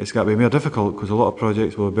 it's got to be more difficult, because a lot of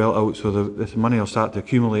projects will be built out, so this money will start to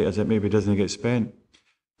accumulate as it maybe doesn't get spent.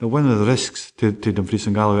 Now, one of the risks to Dumfries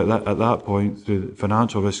and Galloway at that point, through the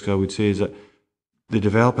financial risks, I would say, is that the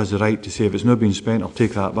developer has the right to say, if it's not being spent, I'll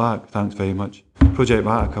take that back, thanks very much. Project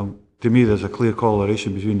bank account, to me, there's a clear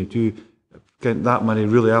correlation between the two. Getting that money,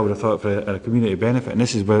 really, I would have thought for a community benefit, and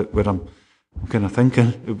this is where I'm kind of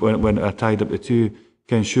thinking when I tied up the two.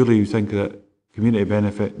 Ken, surely you think that community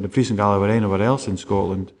benefit, Dumfries and Galloway or anywhere else in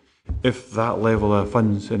Scotland, if that level of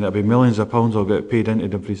funds, and it'll be millions of pounds will get paid into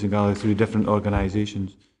Dumfries and Galloway through different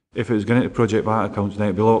organisations, if it was going into project bank accounts, then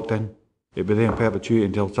it'd be locked in. It'd be there in perpetuity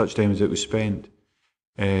until such time as it was spent.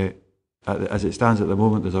 As it stands at the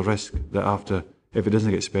moment, there's a risk that if it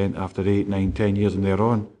doesn't get spent after 8, 9, 10 years and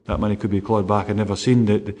thereon, that money could be clawed back and never seen.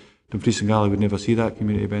 Dumfries and Galloway would never see that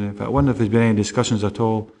community benefit. I wonder if there's been any discussions at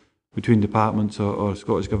all between departments or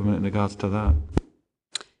Scottish Government in regards to that.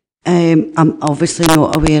 I'm obviously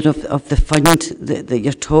not aware of the fund that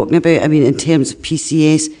you're talking about. I mean, in terms of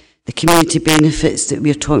PCS, the community benefits that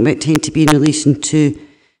we're talking about tend to be in relation to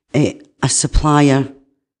a supplier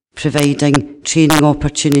providing training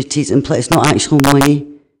opportunities, and it's not actual money.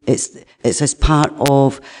 It's as part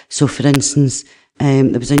of. So, for instance,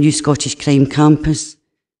 there was a new Scottish crime campus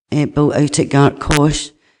built out at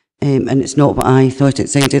Gartcosh. And it's not what I thought it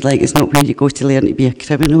sounded like. It's not where you go to learn to be a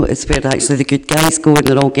criminal. It's where actually the good guys go and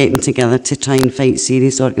they're all getting together to try and fight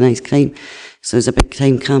serious organised crime. So there's a big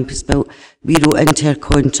crime campus built. We wrote into our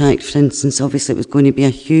contract, for instance, obviously it was going to be a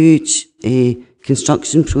huge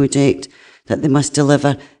construction project, that they must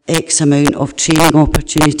deliver X amount of training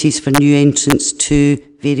opportunities for new entrants to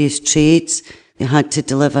various trades. They had to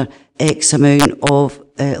deliver X amount of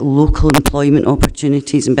local employment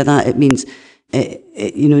opportunities, and by that it means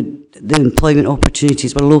the employment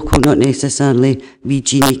opportunities were local, not necessarily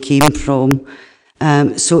region you came from.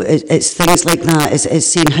 So it's things like that. It's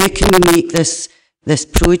saying, how can we make this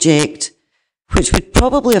project, which would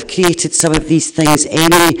probably have created some of these things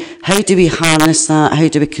anyway, how do we harness that, how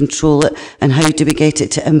do we control it, and how do we get it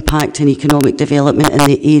to impact an economic development in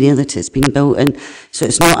the area that it's been built in? So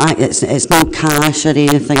it's not cash or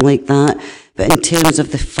anything like that. But in terms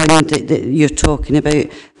of the fund that you're talking about,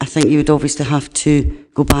 I think you would obviously have to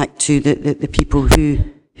go back to the people who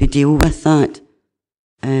deal with that.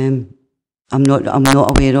 I'm not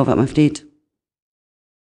aware of it, I'm afraid.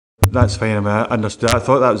 That's fine. I mean, I understood. I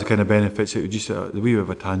thought that was the kind of benefits. It was just a wee bit of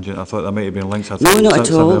a tangent. I thought there might have been links. No, not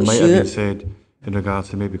at all. That might have been said in regards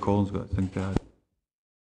to maybe Colin's got a thing to add.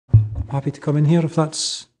 I'm happy to come in here if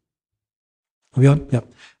that's. Are we on? Yeah.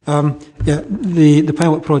 The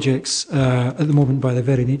pilot projects at the moment, by their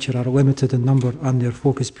very nature, are limited in number and they're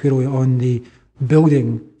focused purely on the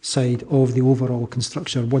building side of the overall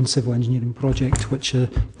construction, one civil engineering project, which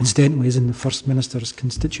incidentally is in the First Minister's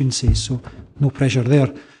constituency, so no pressure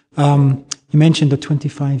there. You mentioned a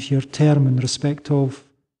 25-year term in respect of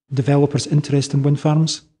developers' interest in wind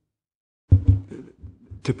farms.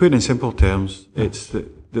 To put it in simple terms, it's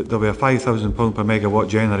there'll be a £5,000 per megawatt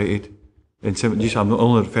generated. I'm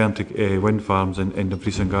only referring to wind farms in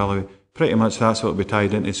Dumfries and Galloway. Pretty much that's what will be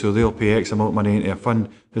tied into, so they'll pay X amount of money into a fund.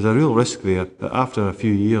 There's a real risk there that after a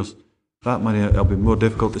few years, that money will be more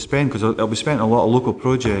difficult to spend because it'll be spent on a lot of local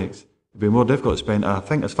projects. It'll be more difficult to spend. I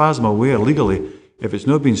think, as far as I'm aware, legally, if it's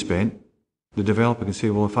not been spent, the developer can say,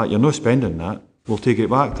 well, in fact, you're not spending that, we'll take it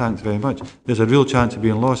back, thanks very much. There's a real chance of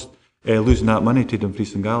being losing that money to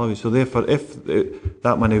Dumfries and Galloway. So therefore, if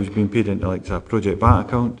that money was being paid into like a project bank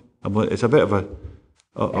account, it's a bit of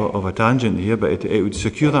a tangent here, but it would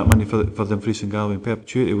secure that money for Dumfries and Galloway in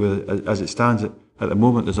perpetuity. Where, as it stands at the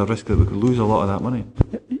moment, there's a risk that we could lose a lot of that money.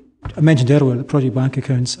 I mentioned earlier that project bank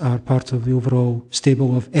accounts are part of the overall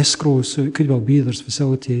stable of escrows, so it could well be there's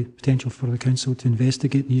facility potential for the council to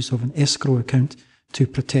investigate the use of an escrow account to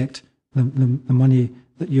protect the money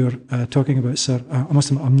that you're talking about, sir. I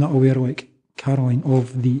must admit, I'm not aware, like Caroline,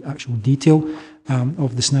 of the actual detail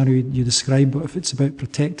of the scenario you described, but if it's about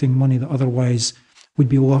protecting money that otherwise would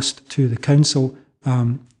be lost to the council,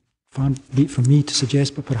 far be it from me to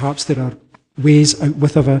suggest, but perhaps there are ways out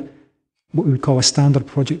with what we would call a standard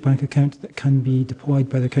project bank account that can be deployed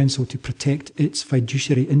by the council to protect its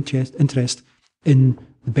fiduciary interest in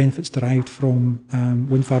the benefits derived from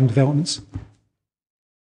wind farm developments.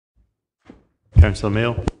 Councillor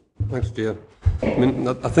Mayo. Thanks, Chair. I mean,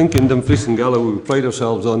 I think in Dumfries and Galloway we pride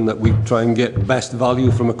ourselves on that we try and get best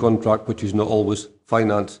value from a contract, which is not always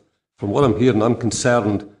finance. From what I'm hearing, I'm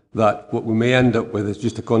concerned that what we may end up with is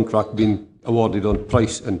just a contract being awarded on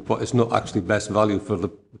price and what is not actually best value for the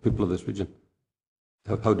people of this region.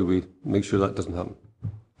 How do we make sure that doesn't happen?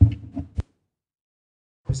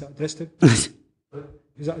 Is that addressed to?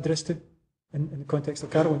 Is that addressed to in the context of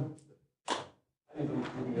Caroline?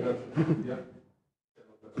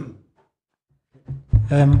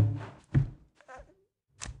 I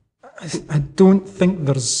don't think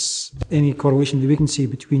there's any correlation that we can see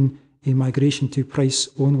between a migration to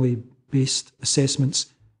price-only based assessments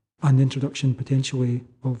and the introduction potentially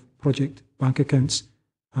of project bank accounts.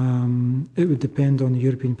 It would depend on the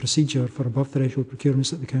European procedure for above-threshold procurements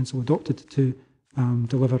that the Council adopted to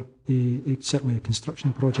deliver certainly a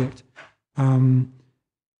construction project.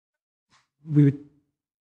 We would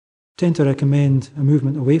tend to recommend a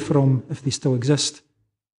movement away from, if they still exist,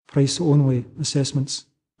 price-only assessments.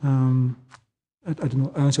 I don't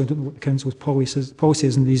know. I honestly don't know what the council's policy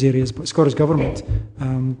is in these areas, but Scottish Government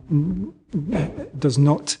does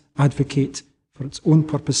not advocate for its own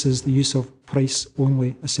purposes the use of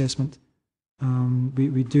price-only assessment.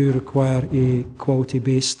 We do require a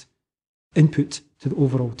quality-based input to the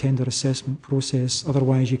overall tender assessment process.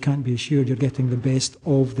 Otherwise, you can't be assured you're getting the best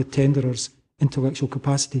of the tenderer's intellectual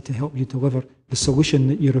capacity to help you deliver the solution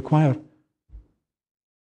that you require.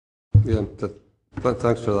 Yeah,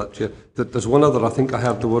 thanks for that, Chair. There's one other, I think I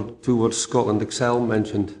heard two words Scotland Excel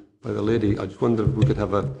mentioned by the lady. I just wonder if we could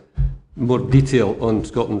have a more detail on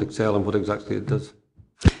Scotland Excel and what exactly it does.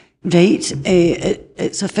 Right.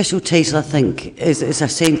 Its official title, I think, is a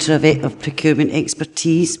centre of procurement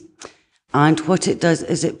expertise. And what it does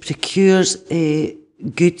is it procures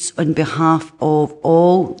goods on behalf of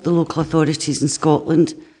all the local authorities in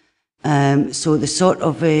Scotland. So the sort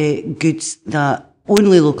of goods that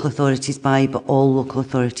only local authorities buy, but all local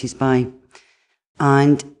authorities buy.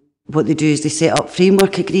 And what they do is they set up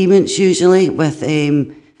framework agreements, usually, with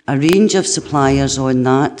a range of suppliers on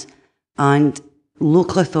that. And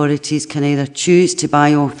local authorities can either choose to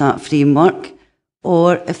buy off that framework,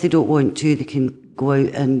 or if they don't want to, they can go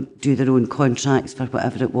out and do their own contracts for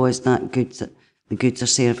whatever it was the goods or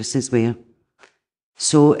services were.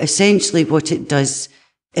 So essentially what it does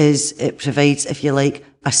is it provides, if you like,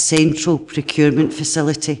 a central procurement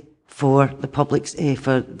facility for the public,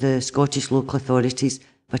 for the Scottish local authorities,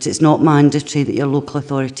 but it's not mandatory that your local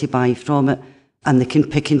authority buy from it, and they can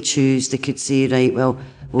pick and choose. They could say, right, well,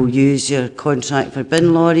 we'll use your contract for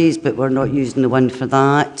bin lorries, but we're not using the one for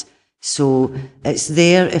that. So it's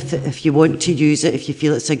there if you want to use it, if you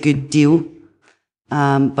feel it's a good deal,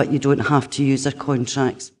 but you don't have to use their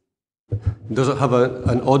contracts. Does it have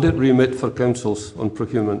an audit remit for councils on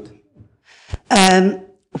procurement?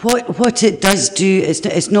 What it does do is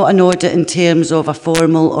it's not an audit in terms of a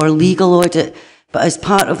formal or legal audit, but as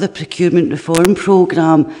part of the procurement reform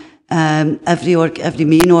programme, every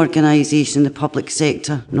main organisation in the public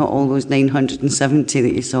sector, not all those 970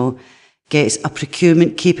 that you saw, gets a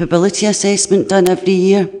procurement capability assessment done every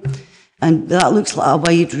year. And that looks like a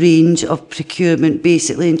wide range of procurement,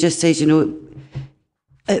 basically, and just says, you know,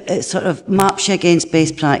 it sort of maps you against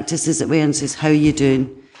best practices, it and says how you're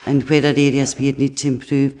doing and where are areas where you need to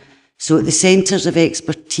improve. So the centres of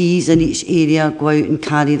expertise in each area go out and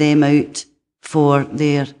carry them out for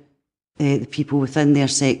the people within their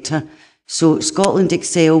sector. So Scotland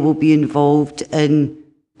Excel will be involved in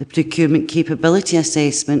the procurement capability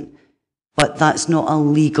assessment, but that's not a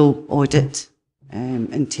legal audit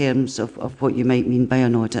in terms of what you might mean by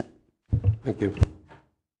an audit. Thank you.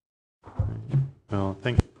 Well, I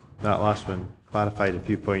think that last one clarified a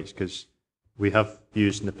few points, because we have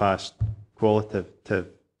used in the past qualitative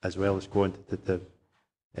as well as quantitative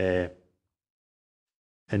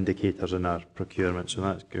indicators in our procurement, so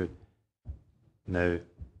that's good. Now,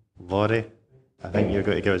 Laurie, I think you're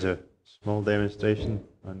going to give us a small demonstration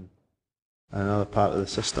on another part of the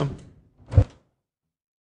system.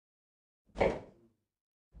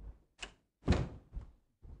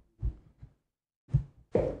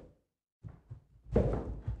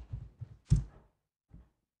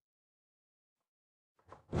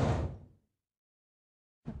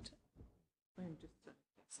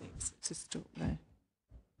 To stop there.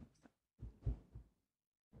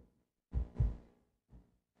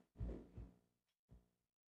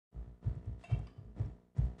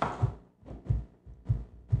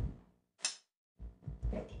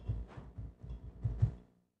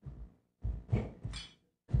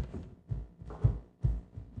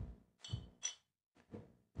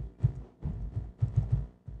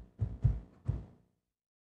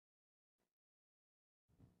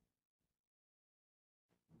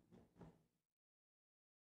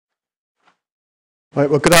 Right,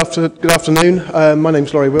 well, good afternoon. My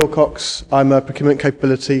name's Laurie Wilcox. I'm a Procurement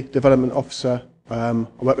Capability Development Officer. I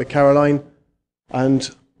work with Caroline, and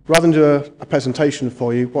rather than do a presentation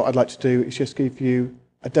for you, what I'd like to do is just give you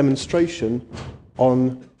a demonstration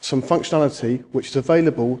on some functionality which is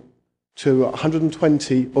available to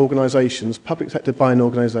 120 organisations, public sector buying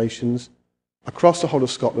organisations, across the whole of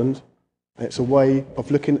Scotland. And it's a way of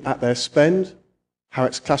looking at their spend, how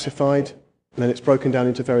it's classified, and then it's broken down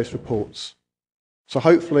into various reports. So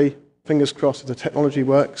hopefully, fingers crossed, if the technology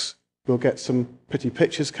works, we'll get some pretty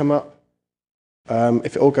pictures come up.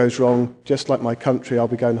 If it all goes wrong, just like my country, I'll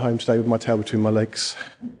be going home today with my tail between my legs.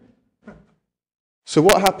 So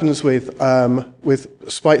what happens with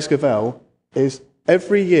Spikes Gavel is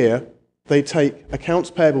every year they take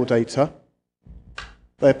accounts payable data,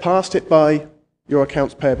 they're passed it by your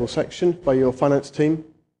accounts payable section, by your finance team,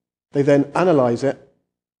 they then analyse it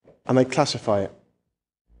and they classify it.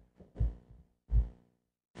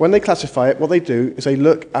 When they classify it, what they do is they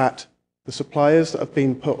look at the suppliers that have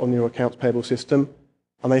been put on your accounts payable system,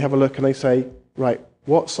 and they have a look and they say, right,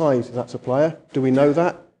 what size is that supplier? Do we know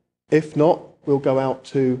that? If not, we'll go out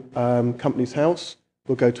to Companies House,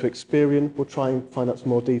 we'll go to Experian, we'll try and find out some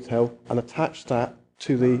more detail and attach that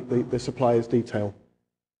to the supplier's detail.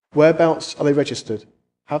 Whereabouts are they registered?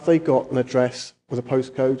 Have they got an address with a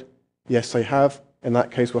postcode? Yes, they have. In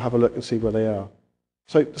that case, we'll have a look and see where they are.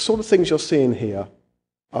 So the sort of things you're seeing here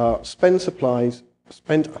are spend supplies,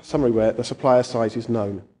 spend summary where the supplier size is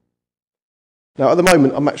known. Now, at the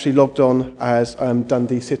moment, I'm actually logged on as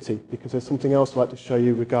Dundee City because there's something else I'd like to show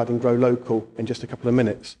you regarding Grow Local in just a couple of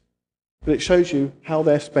minutes. But it shows you how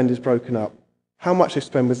their spend is broken up, how much they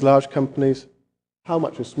spend with large companies, how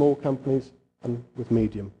much with small companies, and with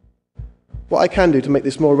medium. What I can do to make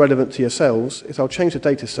this more relevant to yourselves is I'll change the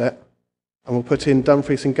data set and we'll put in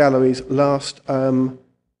Dumfries and Galloway's last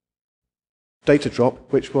data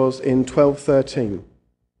drop, which was in 12/13.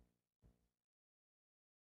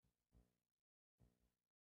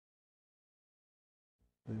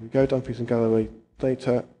 There we go, Dumfries and Galloway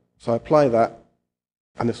data. So I apply that,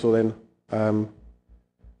 and this will then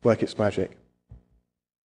work its magic.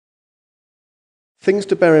 Things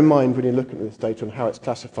to bear in mind when you're looking at this data and how it's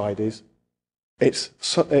classified is it's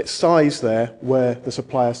size there where the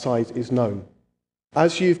supplier size is known.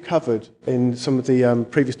 As you've covered in some of the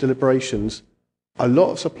previous deliberations, a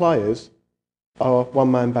lot of suppliers are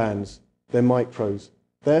one-man bands. They're micros.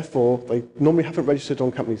 Therefore, they normally haven't registered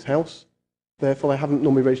on Companies House. Therefore, they haven't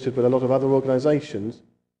normally registered with a lot of other organisations.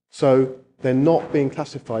 So they're not being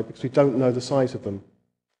classified because we don't know the size of them.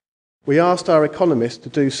 We asked our economists to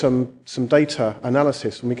do some data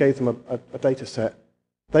analysis, and we gave them a data set.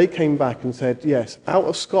 They came back and said, yes, out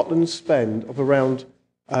of Scotland's spend of around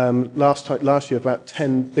last year about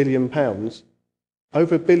 £10 billion,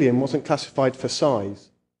 over £1 billion wasn't classified for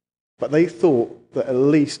size, but they thought that at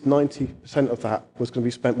least 90% of that was going to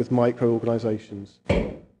be spent with micro organisations.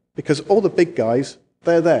 Because all the big guys,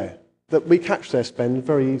 they're there. That we catch their spend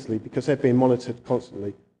very easily because they're being monitored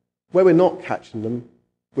constantly. Where we're not catching them,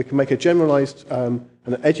 we can make a generalised and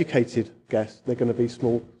educated guess they're going to be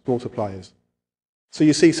small suppliers. So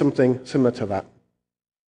you see something similar to that.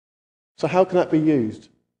 So how can that be used?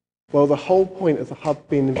 Well, the whole point of the hub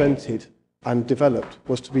being invented and developed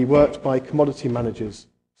was to be worked by commodity managers.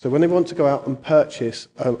 So when they want to go out and purchase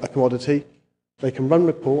a commodity, they can run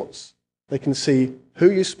reports, they can see who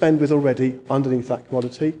you spend with already underneath that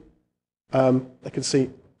commodity, they can see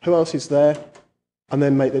who else is there, and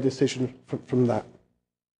then make their decision from that.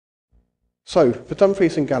 So for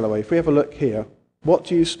Dumfries and Galloway, if we have a look here, what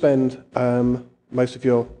do you spend most of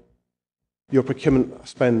your procurement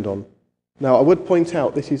spend on? Now, I would point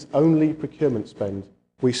out this is only procurement spend.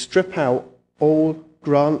 We strip out all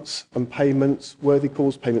grants and payments, worthy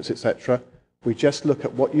cause payments, etc. We just look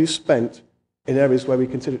at what you spent in areas where we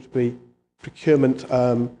consider it to be procurement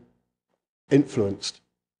influenced.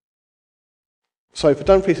 So for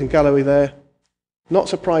Dumfries and Galloway there, not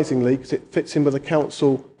surprisingly, because it fits in with the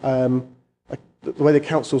council, the way the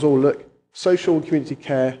councils all look, social and community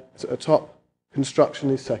care is at the top, construction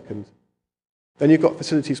is second. Then you've got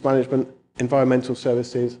facilities management, environmental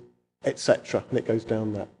services, etc., and it goes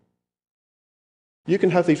down there. You can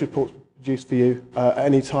have these reports produced for you at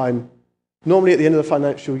any time. Normally at the end of the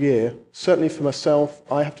financial year, certainly for myself,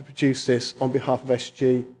 I have to produce this on behalf of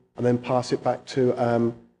SG and then pass it back to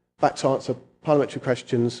answer parliamentary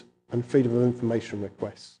questions and freedom of information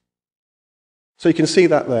requests. So you can see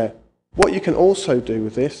that there. What you can also do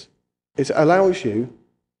with this is it allows you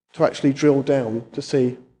to actually drill down to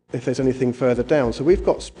see if there's anything further down. So we've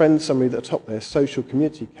got spend summary at the top there, social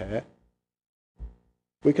community care.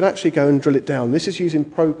 We can actually go and drill it down. This is using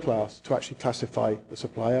ProClass to actually classify the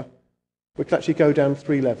supplier. We can actually go down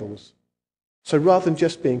 3 levels. So rather than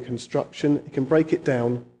just being construction, it can break it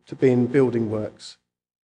down to being building works.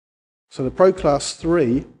 So the ProClass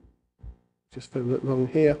 3, just fill it along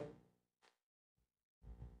here.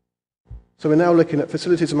 So we're now looking at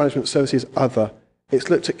facilities and management services other. It's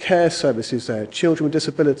looked at care services there, children with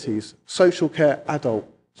disabilities, social care, adult.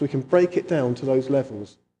 So we can break it down to those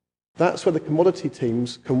levels. That's where the commodity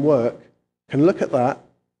teams can work, can look at that,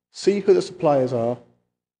 see who the suppliers are,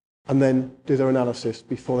 and then do their analysis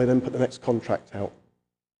before they then put the next contract out.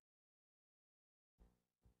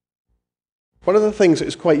 One of the things that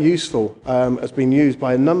is quite useful, has been used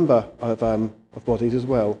by a number of bodies as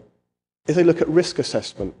well, is they look at risk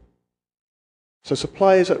assessment. So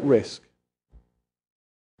suppliers at risk.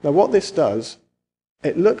 Now what this does,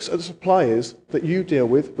 it looks at the suppliers that you deal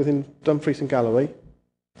with within Dumfries and Galloway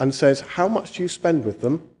and says how much do you spend with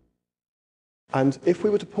them, and if we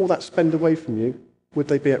were to pull that spend away from you, would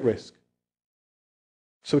they be at risk?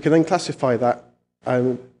 So we can then classify that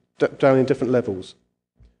down in different levels.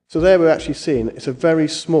 So there we're actually seeing it's a very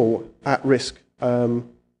small at-risk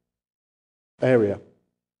area.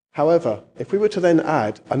 However, if we were to then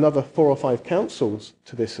add another 4 or 5 councils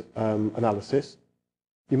to this analysis,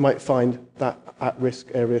 you might find that at-risk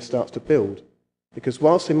area starts to build. Because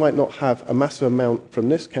whilst they might not have a massive amount from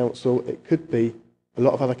this council, it could be a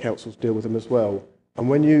lot of other councils deal with them as well. And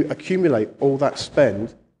when you accumulate all that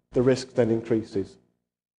spend, the risk then increases.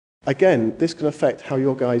 Again, this can affect how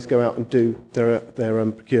your guys go out and do their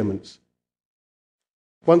procurements.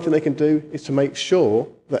 One thing they can do is to make sure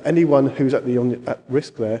that anyone who's at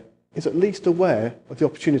risk there is at least aware of the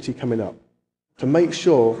opportunity coming up, to make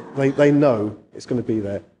sure they know it's going to be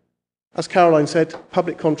there. As Caroline said,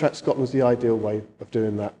 Public Contract Scotland is the ideal way of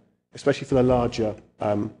doing that, especially for the larger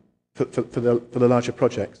for the larger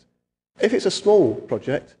projects. If it's a small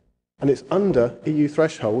project and it's under EU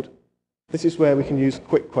threshold, this is where we can use a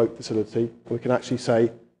quick quote facility. We can actually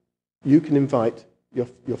say, you can invite your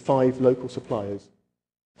 5 local suppliers.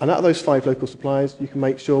 And out of those 5 local suppliers, you can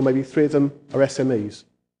make sure maybe 3 of them are SMEs.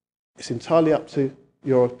 It's entirely up to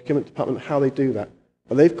your procurement department how they do that.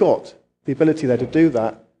 But they've got the ability there to do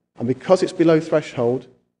that. And because it's below threshold,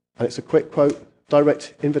 and it's a quick quote,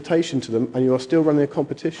 direct invitation to them, and you are still running a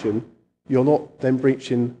competition, you're not then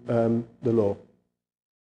breaching the law.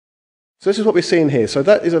 So this is what we're seeing here. So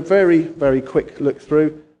that is a very, very quick look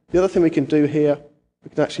through. The other thing we can do here, we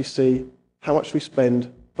can actually see how much we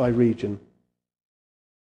spend by region.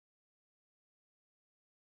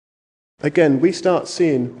 Again, we start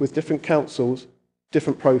seeing with different councils,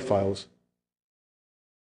 different profiles.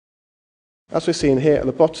 As we're seeing here at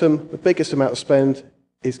the bottom, the biggest amount of spend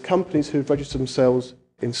is companies who've registered themselves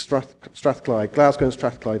in Strathclyde, Glasgow and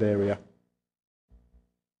Strathclyde area.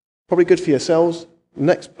 Probably good for yourselves.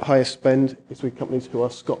 Next highest spend is with companies who are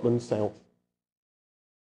Scotland South.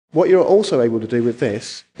 What you're also able to do with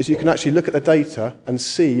this is you can actually look at the data and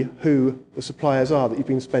see who the suppliers are that you've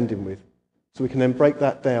been spending with. So we can then break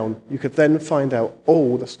that down. You could then find out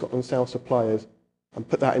all the Scotland South suppliers and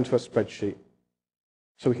put that into a spreadsheet.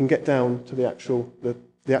 So we can get down to the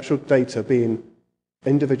actual data being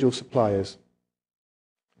individual suppliers.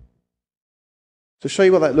 To show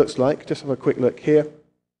you what that looks like, just have a quick look here.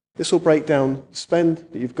 This will break down the spend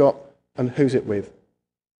that you've got and who's it with.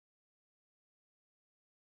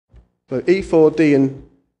 So E4, D and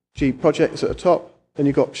G projects at the top. Then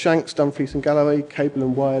you've got Shanks, Dumfries and Galloway, Cable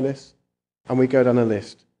and Wireless, and we go down a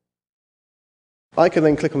list. I can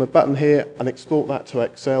then click on the button here and export that to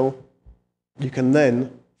Excel. You can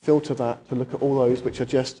then filter that to look at all those which are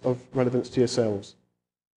just of relevance to yourselves.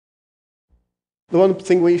 The one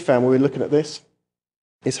thing we found when we were looking at this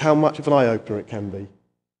is how much of an eye-opener it can be.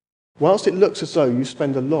 Whilst it looks as though you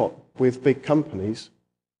spend a lot with big companies,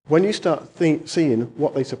 when you start seeing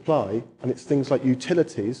what they supply, and it's things like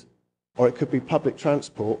utilities, or it could be public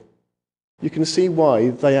transport, you can see why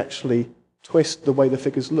they actually twist the way the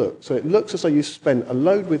figures look. So it looks as though you spent a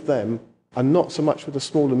load with them and not so much with the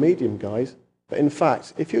small and medium guys, but in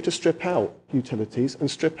fact, if you were to strip out utilities and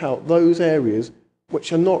strip out those areas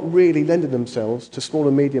which are not really lending themselves to small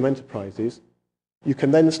and medium enterprises, you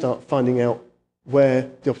can then start finding out where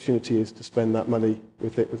the opportunity is to spend that money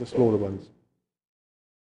with the smaller ones.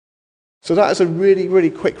 So that is a really, really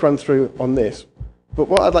quick run through on this. But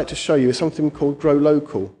what I'd like to show you is something called Grow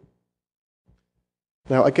Local.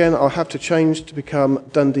 Now again, I'll have to change to become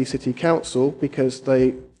Dundee City Council because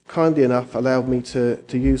they kindly enough allowed me to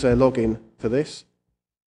use their login for this.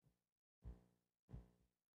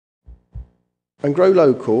 And Grow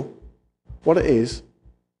Local, what it is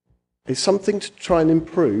something to try and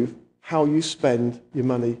improve how you spend your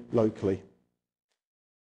money locally.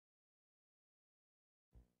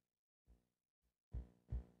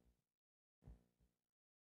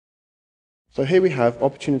 So here we have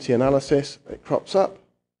opportunity analysis. It crops up,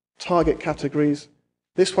 target categories.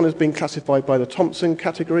 This one has been classified by the Thompson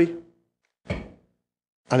category,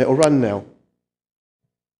 and it will run now.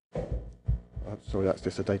 Sorry, that's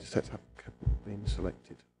just a data set that have been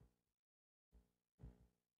selected.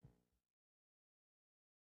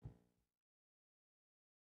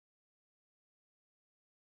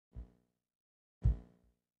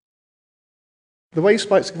 The way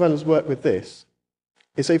Spikes Developers work with this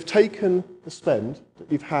is they've taken the spend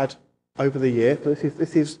that you've had over the year.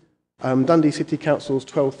 This is Dundee City Council's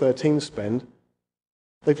 12-13 spend.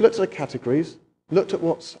 They've looked at the categories, looked at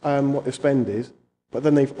what the spend is, but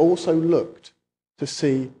then they've also looked to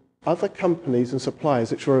see other companies and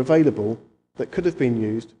suppliers which were available that could have been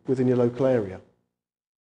used within your local area.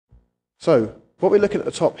 So, what we're looking at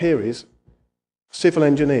the top here is civil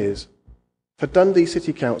engineers. For Dundee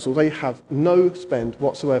City Council, they have no spend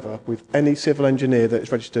whatsoever with any civil engineer that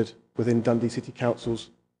is registered within Dundee City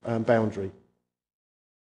Council's boundary.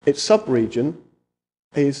 Its sub-region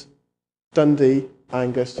is Dundee,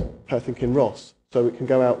 Angus, Perth and Kinross. So we can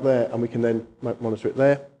go out there and we can then monitor it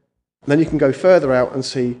there. And then you can go further out and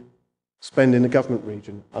see spend in the government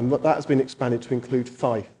region. And that has been expanded to include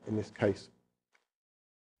Fife in this case.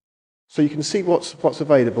 So you can see what's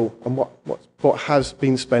available and what has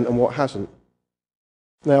been spent and what hasn't.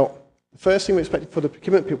 Now, the first thing we expected for the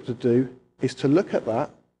procurement people to do is to look at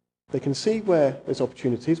that. They can see where there's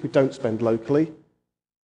opportunities. We don't spend locally.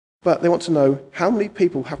 But they want to know how many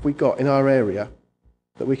people have we got in our area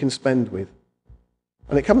that we can spend with.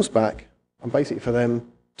 And it comes back, and basically for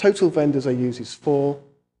them, total vendors they use is 4,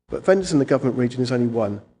 but vendors in the government region is only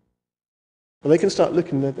 1. Well, they can start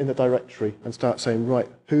looking in the directory and start saying, right,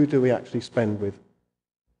 who do we actually spend with?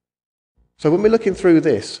 So when we're looking through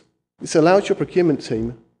this allows your procurement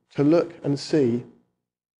team to look and see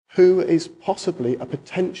who is possibly a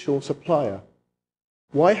potential supplier.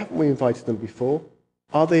 Why haven't we invited them before?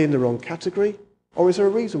 Are they in the wrong category? Or is there a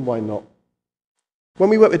reason why not? When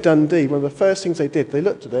we worked with Dundee, one of the first things they did, they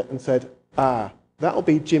looked at it and said, that'll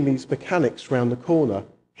be Jimmy's Mechanics round the corner.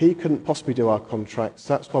 He couldn't possibly do our contracts.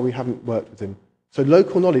 That's why we haven't worked with him. So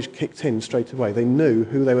local knowledge kicked in straight away. They knew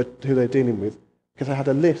who they were dealing with because they had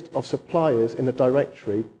a list of suppliers in the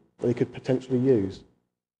directory that they could potentially use.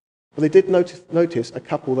 But they did notice a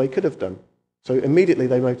couple they could have done. So immediately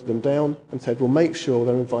they noted them down and said, we'll make sure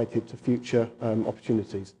they're invited to future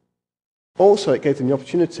opportunities. Also, it gave them the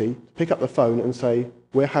opportunity to pick up the phone and say,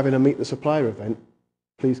 we're having a Meet the Supplier event,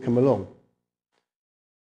 please come along.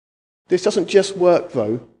 This doesn't just work,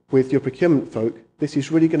 though, with your procurement folk. This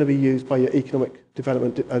is really going to be used by your economic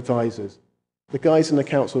development advisors, the guys in the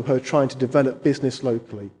council who are trying to develop business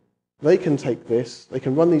locally. They can take this, they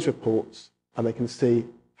can run these reports, and they can see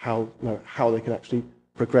how they can actually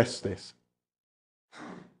progress this.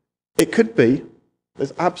 It could be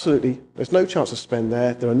there's no chance of spend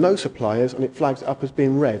there are no suppliers, and it flags it up as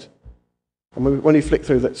being red. And when you flick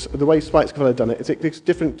through, the way Spike's colour done it's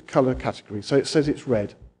different colour categories, so it says it's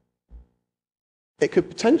red. It could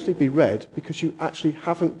potentially be red because you actually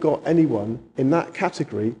haven't got anyone in that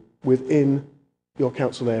category within your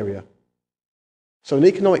council area. So an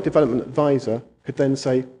economic development advisor could then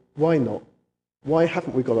say, why not? Why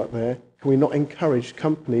haven't we got that there? Can we not encourage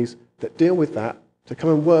companies that deal with that to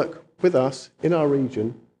come and work with us in our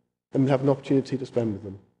region and have an opportunity to spend with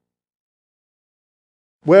them?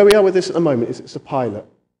 Where we are with this at the moment is it's a pilot.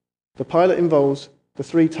 The pilot involves the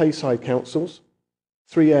 3 Tayside councils,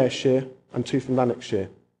 3 Ayrshire and 2 from Lanarkshire.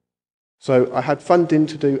 So I had funding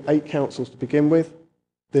to do 8 councils to begin with.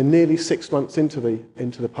 They're nearly 6 months into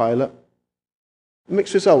the pilot.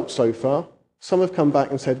 Mixed results so far. Some have come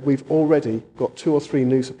back and said we've already got 2 or 3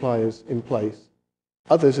 new suppliers in place.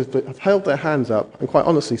 Others have held their hands up and quite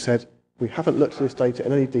honestly said we haven't looked at this data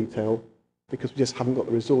in any detail because we just haven't got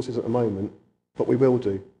the resources at the moment, but we will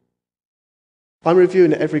do. I'm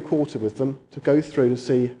reviewing it every quarter with them to go through to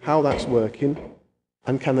see how that's working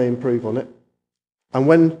and can they improve on it. And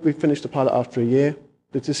when we've finished the pilot after a year,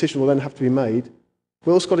 the decision will then have to be made.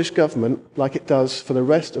 Will Scottish Government, like it does for the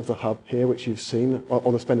rest of the hub here, which you've seen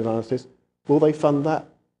on the spend analysis, will they fund that?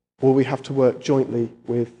 Or will we have to work jointly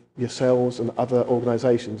with yourselves and other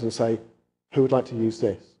organisations and say, who would like to use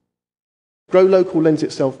this? Grow Local lends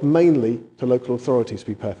itself mainly to local authorities, to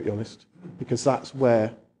be perfectly honest, because that's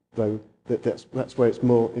where, that's where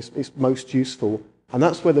it's most useful, and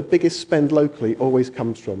that's where the biggest spend locally always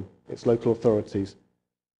comes from. It's local authorities.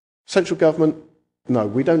 Central government, no,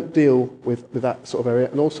 we don't deal with that sort of area.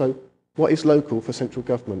 And also, what is local for central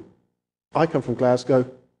government? I come from Glasgow,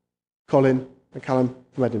 Colin and Callum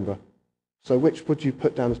from Edinburgh. So which would you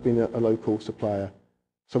put down as being a local supplier?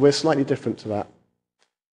 So we're slightly different to that.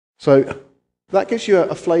 So that gives you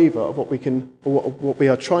a flavour of what we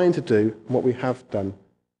are trying to do and what we have done.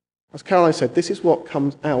 As Caroline said, this is what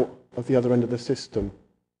comes out of the other end of the system.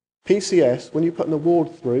 PCS, when you put an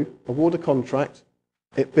award through, award a contract,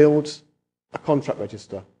 it builds a contract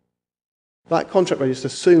register. That contract register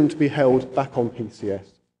is soon to be held back on PCS.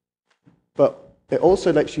 But it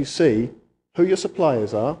also lets you see who your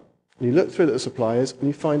suppliers are, and you look through the suppliers and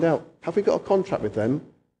you find out, have we got a contract with them?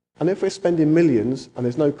 And if we're spending millions and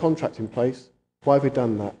there's no contract in place, why have we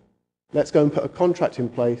done that? Let's go and put a contract in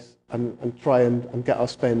place and try and get our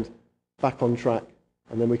spend back on track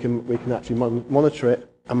and then we can actually monitor it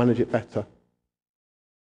and manage it better.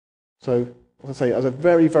 So, as I say, as a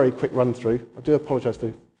very, very quick run through, I do apologise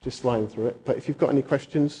for just flying through it, but if you've got any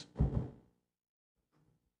questions.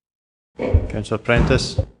 Councillor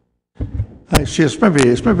Prentice. Thanks, Chair. It's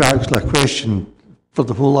maybe actually a question for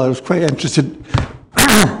the whole. I was quite interested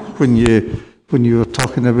when you were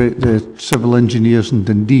talking about the civil engineers in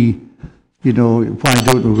Dundee. You know, why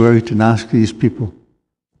don't we go out and ask these people?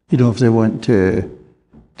 You know, if they want to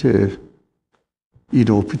you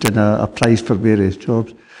know, put in a price for various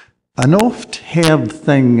jobs. An oft-heard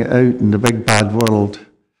thing out in the big bad world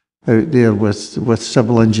out there with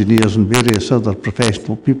civil engineers and various other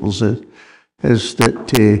professional peoples is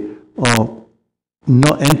that are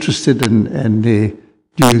not interested in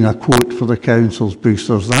doing a quote for the councils because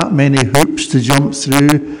there's that many hoops to jump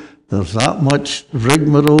through, there's that much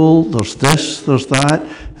rigmarole, there's this, there's that,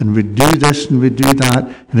 and we do this and we do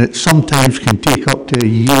that, and it sometimes can take up to a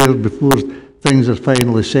year before things are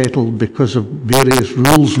finally settled because of various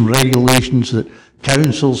rules and regulations that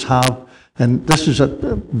councils have. And this is a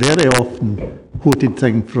very often quoted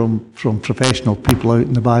thing from professional people out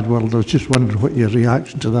in the bad world. I was just wondering what your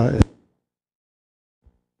reaction to that is.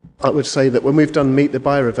 I would say that when we've done Meet the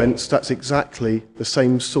Buyer events, that's exactly the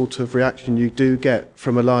same sort of reaction you do get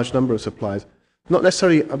from a large number of suppliers. Not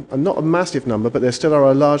necessarily, not a massive number, but there still are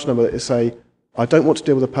a large number that say, I don't want to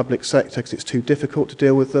deal with the public sector because it's too difficult to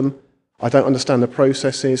deal with them. I don't understand the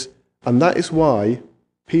processes. And that is why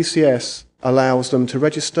PCS allows them to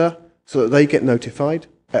register so that they get notified.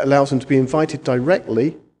 It allows them to be invited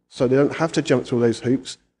directly so they don't have to jump through those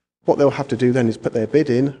hoops. What they'll have to do then is put their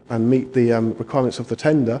bid in and meet the requirements of the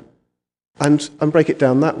tender and break it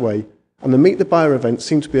down that way. And the Meet the Buyer events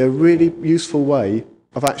seem to be a really useful way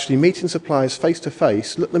of actually meeting suppliers face to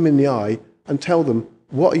face, look them in the eye and tell them,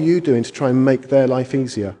 what are you doing to try and make their life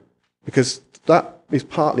easier? Because that is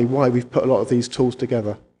partly why we've put a lot of these tools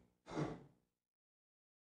together.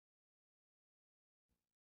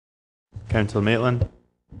 Councillor Maitland.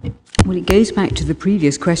 Well, it goes back to the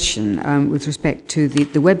previous question with respect to the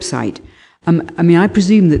website. I mean, I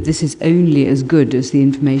presume that this is only as good as the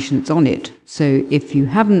information that's on it. So if you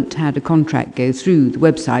haven't had a contract go through the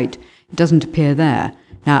website, it doesn't appear there.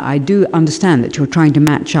 Now, I do understand that you're trying to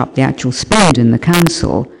match up the actual spend in the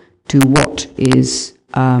council to what is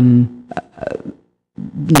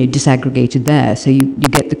disaggregated there. So you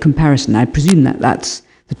get the comparison. I presume that that's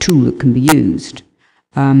the tool that can be used.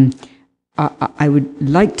 I would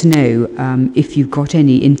like to know if you've got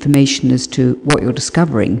any information as to what you're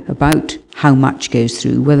discovering about how much goes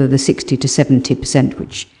through, whether the 60 to 70%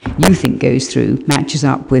 which you think goes through matches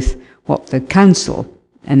up with what the council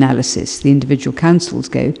analysis, the individual councils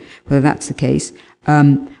go, whether that's the case.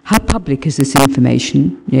 How public is this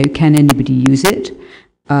information? You know, can anybody use it?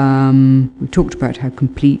 We talked about how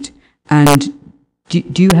complete, and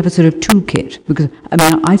do you have a sort of toolkit? Because, I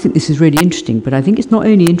mean, I think this is really interesting, but I think it's not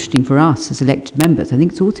only interesting for us as elected members, I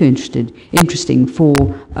think it's also interesting for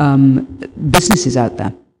businesses out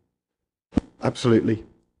there. Absolutely.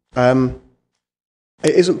 It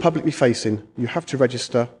isn't publicly facing. You have to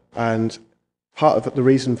register, and part of the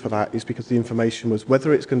reason for that is because the information was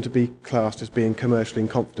whether it's going to be classed as being commercially in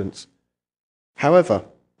confidence. However,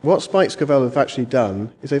 what Spikes Cavell have actually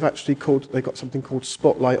done is they've got something called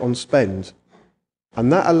Spotlight on Spend. And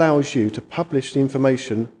that allows you to publish the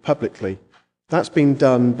information publicly. That's been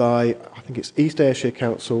done by, I think it's East Ayrshire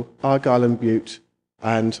Council, Argyll and Bute,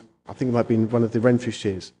 and I think it might have been one of the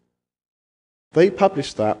Renfrewshires. They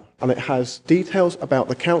publish that, and it has details about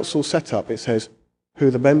the council setup. It says who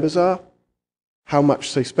the members are, how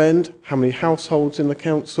much they spend, how many households in the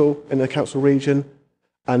council region,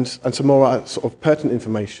 and some more sort of pertinent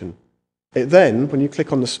information. It then, when you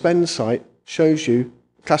click on the spend site, shows you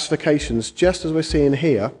classifications, just as we're seeing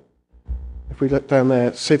here. If we look down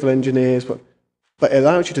there, civil engineers, but it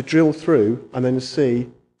allows you to drill through and then see,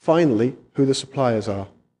 finally, who the suppliers are.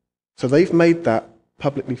 So they've made that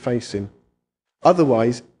publicly facing.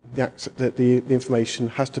 Otherwise, the information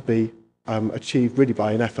has to be achieved really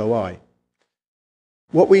by an FOI.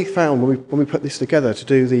 What we found when we put this together to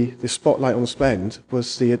do the spotlight on spend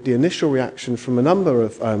was the initial reaction from a number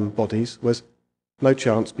of bodies was, no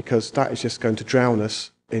chance, because that is just going to drown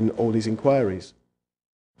us in all these inquiries.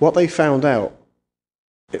 What they found out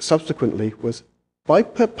subsequently was by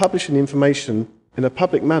publishing the information in a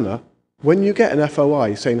public manner, when you get an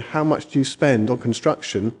FOI saying how much do you spend on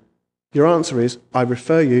construction, your answer is, I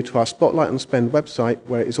refer you to our Spotlight on Spend website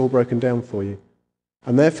where it is all broken down for you.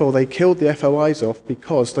 And therefore they killed the FOIs off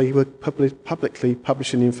because they were publicly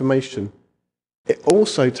publishing the information. It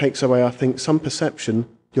also takes away, I think, some perception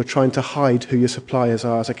you're trying to hide who your suppliers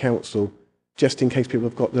are as a council. just in case people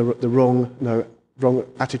have got the wrong, wrong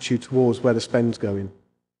attitude towards where the spend's going.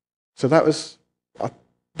 So that was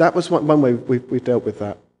one way we've dealt with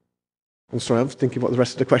that. I'm sorry, I was thinking what the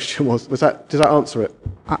rest of the question was. Does that answer it?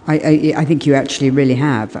 I think you actually really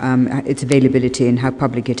have. Its availability and how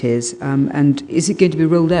public it is. And is it going to be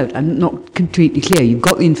rolled out? I'm not completely clear. You've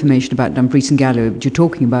got the information about Dumfries and Galloway, but you're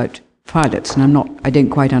talking about pilots, and I don't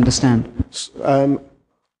quite understand.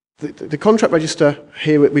 The contract register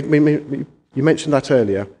here, you mentioned that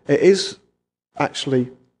earlier. It is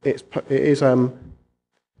actually, it is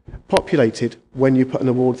populated when you put an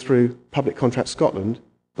award through Public Contract Scotland,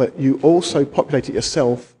 but you also populate it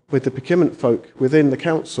yourself with the procurement folk within the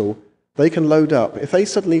council. They can load up. If they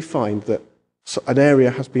suddenly find that an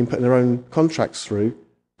area has been putting their own contracts through,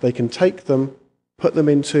 they can take them, put them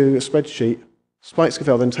into a spreadsheet,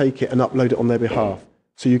 Spikescovell then take it and upload it on their behalf.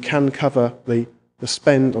 So you can cover the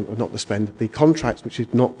spend, or not the spend, the contracts which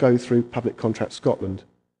did not go through Public Contract Scotland.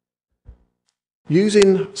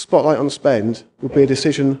 Using Spotlight on Spend would be a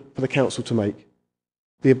decision for the council to make.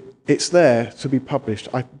 It's there to be published.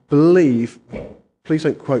 I believe, please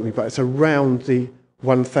don't quote me, but it's around the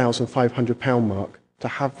 £1,500 mark to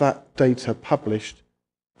have that data published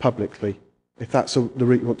publicly, if that's the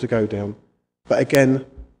route you want to go down. But again,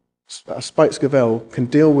 Spikescovell can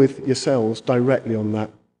deal with yourselves directly on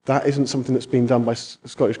that. That isn't something that's been done by the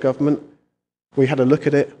Scottish Government. We had a look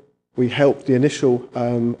at it. We helped the initial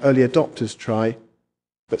early adopters try,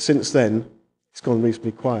 but since then, it's gone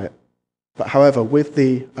reasonably quiet. But however, with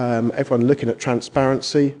the everyone looking at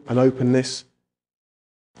transparency and openness,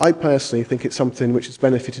 I personally think it's something which has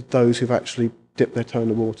benefited those who've actually dipped their toe in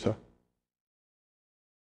the water.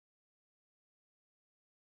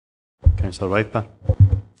 Councillor Riper.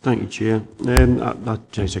 Thank you, Chair.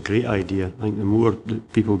 That's a great idea. I think the more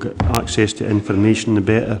that people get access to information, the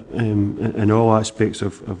better in all aspects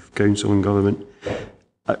of council and government.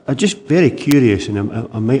 I'm just very curious, and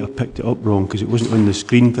I might have picked it up wrong because it wasn't on the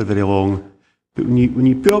screen for very long, but when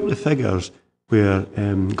you put up the figures where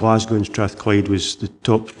Glasgow and Strathclyde was the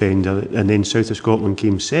top spender and then South of Scotland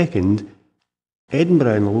came second,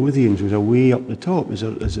 Edinburgh and Lothians was way up the top.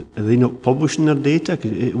 Are they not publishing their data?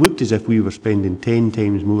 Because it looked as if we were spending 10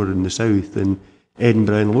 times more in the south than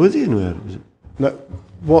Edinburgh and Lothian were. No,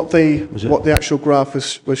 what the actual graph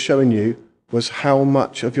was showing you was how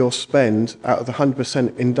much of your spend out of the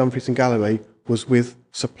 100% in Dumfries and Galloway was with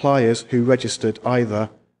suppliers who registered either,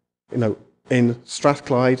 in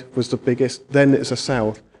Strathclyde was the biggest, then it's the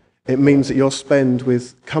south. It means that your spend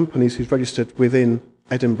with companies who's registered within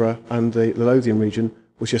Edinburgh and the Lothian region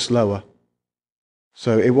was just lower.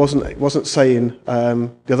 So it wasn't saying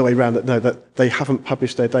the other way around that they haven't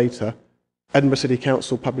published their data. Edinburgh City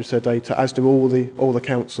Council published their data, as do all the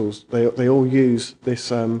councils. They all use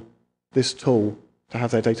this tool to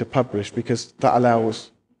have their data published because that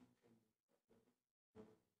allows.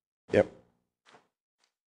 Yep.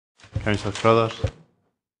 Councillor Crothers.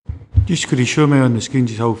 Just could you show me on the screen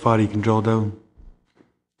just how far you can draw down?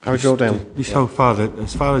 How we draw down? Just how far,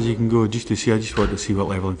 as far as you can go, just to see. I just want to see what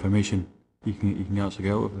level of information you can actually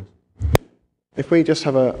get out of this. If we just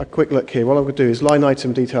have a quick look here, what I'm going to do is line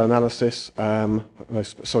item detail analysis.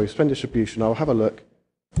 Spend distribution. I'll have a look.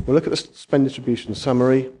 We'll look at the spend distribution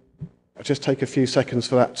summary. I'll just take a few seconds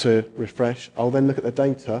for that to refresh. I'll then look at the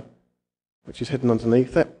data, which is hidden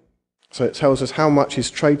underneath it. So it tells us how much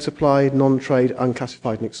is trade supplied, non-trade,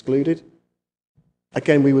 unclassified and excluded.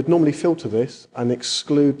 Again, we would normally filter this and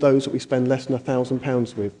exclude those that we spend less than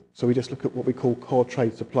 £1,000 with. So we just look at what we call core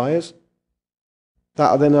trade suppliers.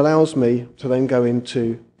 That then allows me to then go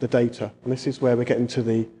into the data. And this is where we're getting to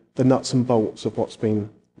the nuts and bolts of what's been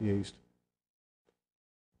used.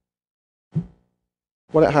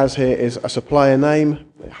 What it has here is a supplier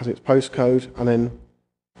name, it has its postcode, and then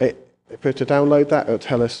if we were to download that, it will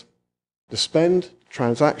tell us the spend,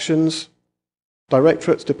 transactions,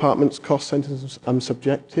 directorates, departments, cost centres and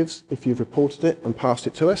subjectives, if you've reported it and passed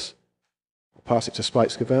it to us. I'll pass it to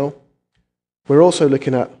Spikescovell. We're also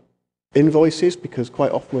looking at invoices, because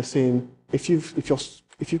quite often we're seeing, if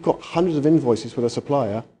you've got hundreds of invoices with a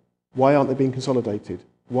supplier, why aren't they being consolidated?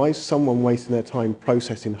 Why is someone wasting their time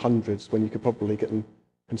processing hundreds when you could probably get them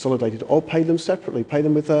consolidated, or pay them separately, pay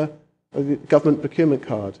them with a government procurement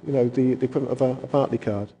card, the equivalent of a Bartley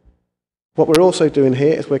card. What we're also doing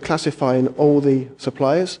here is we're classifying all the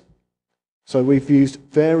suppliers. So we've used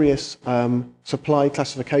various supply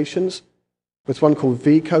classifications. There's one called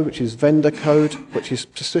V code, which is vendor code, which is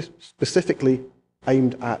specifically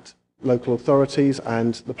aimed at local authorities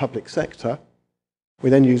and the public sector. We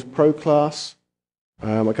then use ProClass.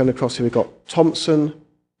 We're going across here, we've got Thompson.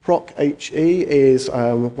 Proc HE is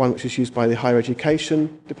one which is used by the Higher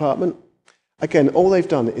Education Department. Again, all they've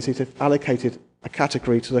done is they've allocated a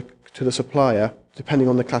category to the supplier, depending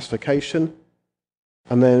on the classification.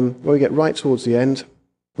 And then when we get right towards the end,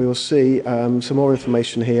 we will see some more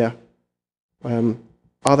information here.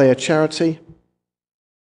 Are they a charity?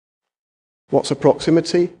 What's the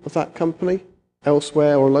proximity of that company,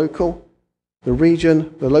 elsewhere or local? The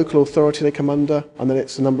region, the local authority they come under, and then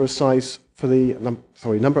it's the number of size for the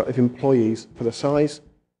number of employees for the size.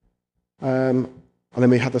 And then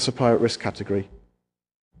we have the supplier at risk category.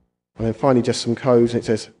 And then finally just some codes, and it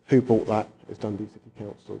says who bought that. It's Dundee City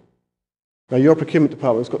Council. Now your procurement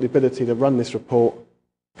department has got the ability to run this report,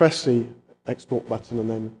 press the export button, and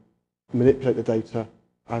then manipulate the data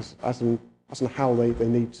as and how they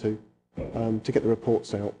need to get the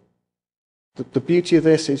reports out. The beauty of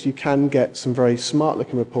this is you can get some very smart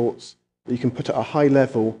looking reports that you can put at a high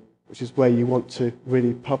level, which is where you want to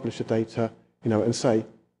really publish the data, and say,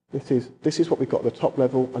 this is what we've got at the top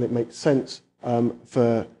level, and it makes sense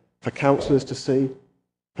for councillors to see,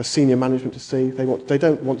 for senior management to see. They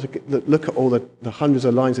don't want to look at all the hundreds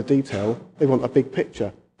of lines of detail. They want a big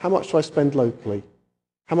picture. How much do I spend locally?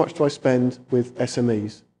 How much do I spend with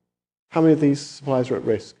SMEs? How many of these suppliers are at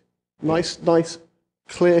risk? Nice,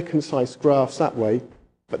 clear, concise graphs that way,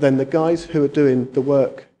 but then the guys who are doing the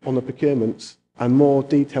work on the procurements and more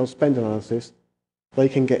detailed spend analysis, they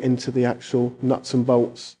can get into the actual nuts and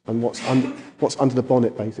bolts and what's under the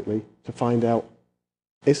bonnet, basically, to find out,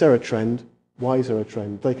 is there a trend? Why is there a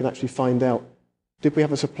trend? They can actually find out, did we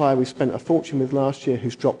have a supplier we spent a fortune with last year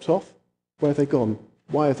who's dropped off? Where have they gone?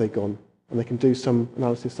 Why have they gone? And they can do some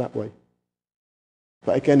analysis that way.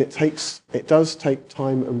 But again, it does take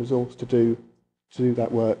time and resource to do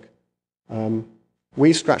that work.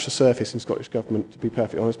 We scratch the surface in Scottish Government, to be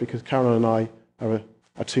perfectly honest, because Caroline and I are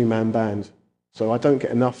a two-man band. So I don't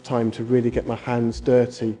get enough time to really get my hands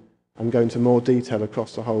dirty and go into more detail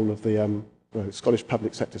across the whole of the Scottish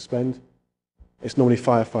public sector spend. It's normally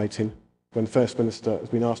firefighting when the First Minister has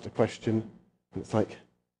been asked a question, and it's like,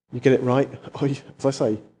 you get it right, or as I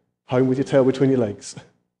say, home with your tail between your legs.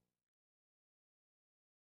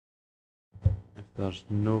 If there's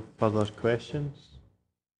no further questions,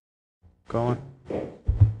 Colin?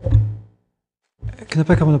 Can I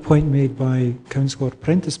pick up on a point made by Councillor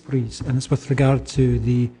Prentice, please? And it's with regard to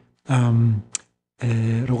the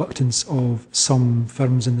reluctance of some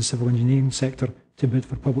firms in the civil engineering sector to bid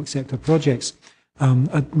for public sector projects.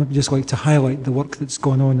 I'd just like to highlight the work that's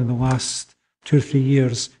gone on in the last 2 or 3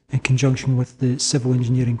 years in conjunction with the Civil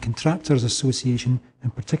Engineering Contractors Association,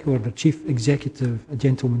 in particular the Chief Executive, a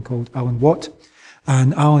gentleman called Alan Watt.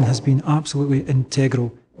 And Alan has been absolutely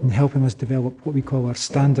integral in helping us develop what we call our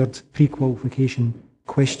standard pre-qualification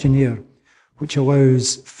questionnaire, which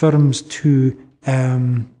allows firms to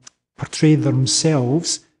portray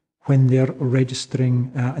themselves when they're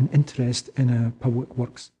registering an interest in a public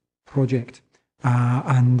works project.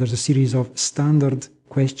 And there's a series of standard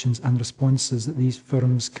questions and responses that these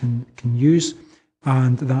firms can use,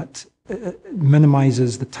 and that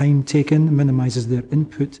minimises the time taken, minimises their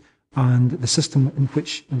input, and the system in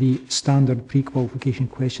which the standard pre-qualification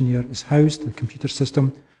questionnaire is housed, the computer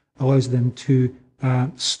system, allows them to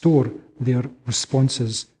store their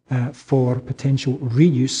responses for potential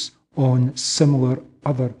reuse on similar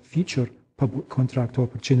other future public contract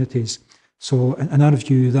opportunities. So in our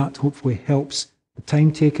view, that hopefully helps the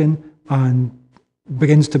time taken and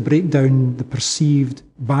begins to break down the perceived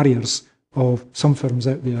barriers of some firms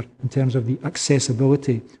out there in terms of the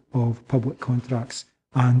accessibility of public contracts.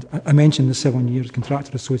 And I mentioned the Civil Engineers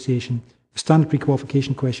Contractor Association. The standard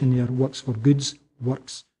pre-qualification questionnaire works for goods,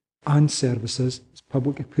 works and services. It's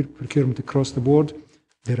public procurement across the board.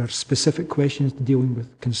 There are specific questions dealing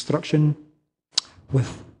with construction,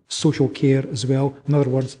 with social care as well. In other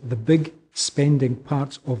words, the big spending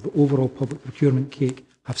parts of the overall public procurement cake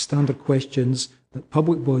have standard questions that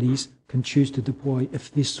public bodies can choose to deploy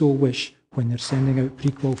if they so wish when they're sending out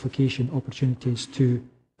pre-qualification opportunities to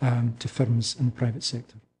firms in the private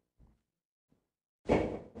sector.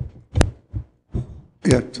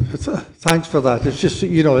 Yeah, thanks for that. It's just,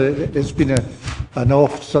 it's been an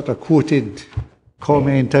oft sort of quoted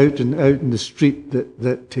comment out in the street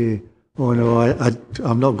that oh no,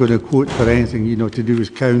 I'm not going to quote for anything, to do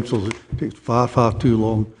with councils. It takes far, far too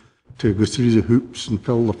long to go through the hoops and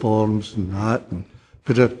fill the forms and that.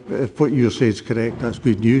 But if what you say is correct, that's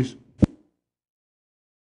good news.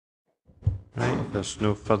 Right, if there's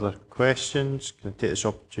no further questions, can I take this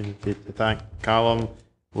opportunity to thank Callum,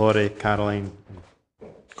 Laurie, Caroline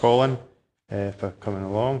and Colin for coming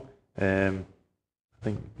along. I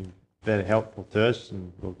think it's been very helpful to us,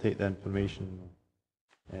 and we'll take the information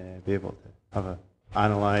and be able to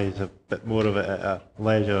analyse a bit more of it at our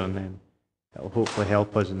leisure, and then It will hopefully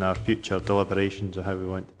help us in our future deliberations of how we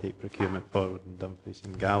want to take procurement forward in Dumfries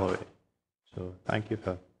and Galloway. So thank you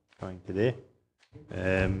for coming today.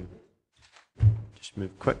 Just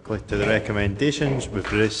move quickly to the recommendations.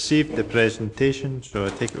 We've received the presentation, so I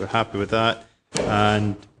take it we're happy with that.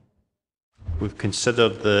 And we've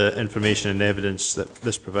considered the information and evidence that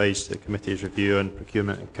this provides to the committee's review on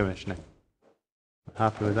procurement and commissioning.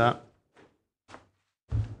 Happy with that?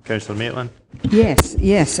 Councillor Maitland? Yes.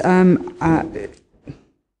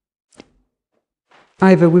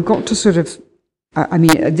 Ivor, we've got to sort of, I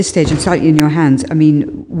mean, at this stage, it's slightly in your hands. I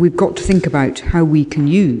mean, we've got to think about how we can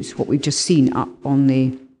use what we've just seen up on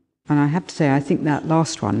the, and I have to say, I think that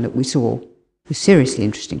last one that we saw was seriously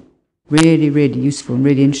interesting. Really, really useful and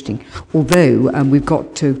really interesting. Although we've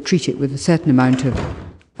got to treat it with a certain amount of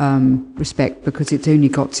respect, because it's only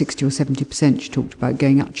got 60 or 70%. She talked about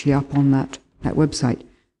going actually up on that website.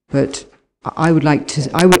 But I would like to.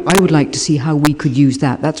 I would like to see how we could use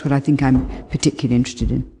that. That's what I think I'm particularly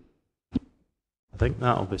interested in. I think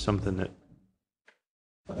that'll be something that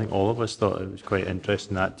I think all of us thought it was quite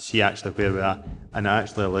interesting, that to see actually where we are, and it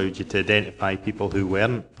actually allowed you to identify people who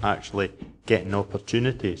weren't actually getting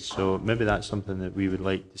opportunities. So maybe that's something that we would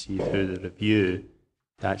like to see through the review,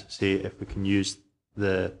 to actually see if we can use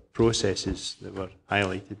the processes that were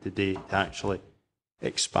highlighted today to actually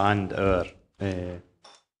expand our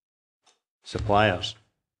suppliers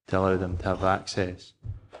to allow them to have access.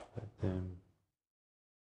 But,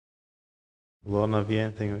 Lorna, have you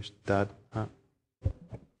anything else to add?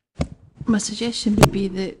 My suggestion would be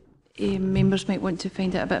that members might want to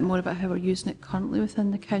find out a bit more about how we're using it currently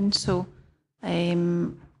within the council.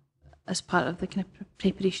 As part of the kind of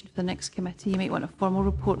preparation for the next committee, you might want a formal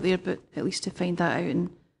report there, but at least to find that out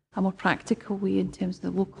in a more practical way in terms of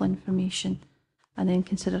the local information, and then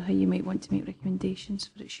consider how you might want to make recommendations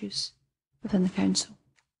for its use within the council.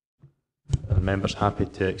 Are members happy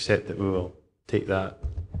to accept that we will take that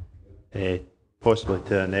possibly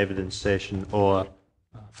to an evidence session or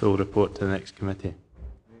a full report to the next committee?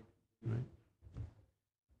 Right.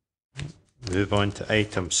 Move on to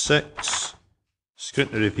item 6.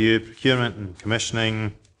 Scrutiny review, procurement and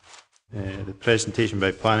commissioning, the presentation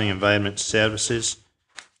by Planning Environment Services.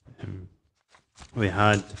 We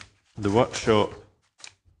had the workshop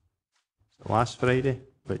last Friday,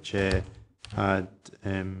 which had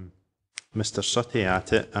Mr. Sutty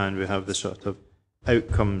at it, and we have the sort of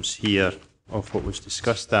outcomes here of what was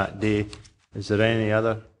discussed that day. Is there any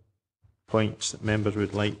other points that members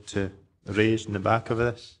would like to raise in the back of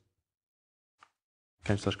this?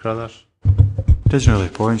 Councillor Crothers? It isn't really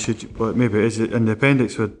points, but maybe it is in the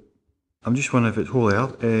appendix. I'm just wondering if it's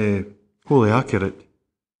wholly accurate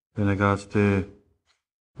in regards to,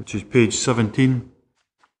 which is page 17.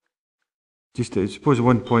 Just, I suppose,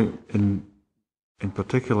 one point in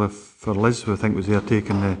particular for Liz, who I think was there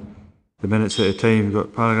taking the minutes at a time. You've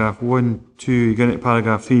got paragraph 1, 2, you get into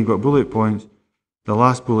paragraph 3, you've got bullet points. The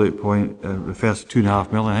last bullet point refers to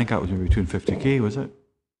 2.5 million. I think that was maybe 250k, was it?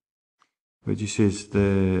 Which he says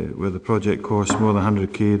where the project costs more than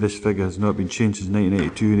 100k, this figure has not been changed since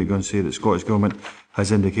 1982, and it's going to say that the Scottish Government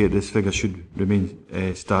has indicated this figure should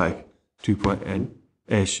remain static.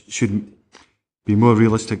 Should be more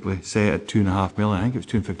realistically set at 2.5 million. I think it was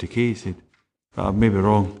 250k, he said. But I may be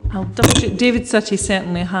wrong. I'll double check. David Sutty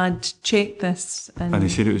certainly had checked this and he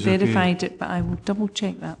said it was verified okay. it, but I will double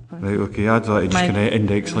check that for Right, okay. I'd like to just kind of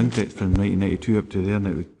index linked it from 1992 up to there, and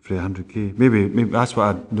it was for 100k. Maybe that's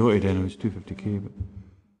what I noted in, it was 250k, but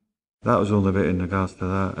that was the only bit in regards to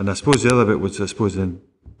that. And I suppose the other bit was, I suppose, in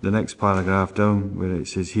the next paragraph down, where it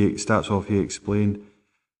says, he explained,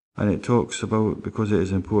 and it talks about, because it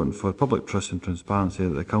is important for public trust and transparency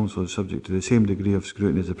that the council is subject to the same degree of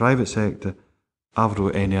scrutiny as the private sector, I've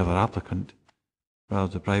wrote any other applicant rather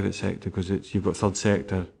than the private sector, because you've got third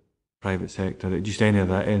sector, private sector, just any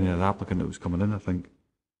other applicant that was coming in, I think,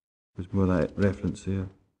 was more that reference there.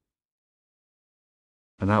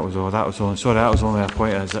 And that was only a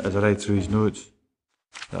point as I read through his notes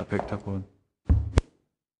that I picked up on.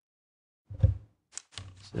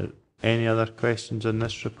 Is there any other questions on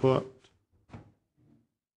this report?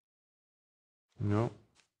 No.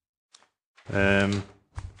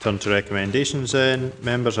 Turn to recommendations then.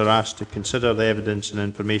 Members are asked to consider the evidence and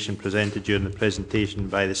information presented during the presentation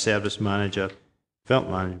by the Service Manager,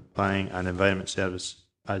 Development Planning and Environment Service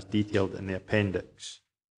as detailed in the appendix.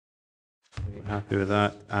 We're happy with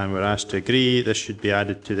that, and we're asked to agree this should be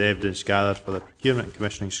added to the evidence gathered for the Procurement and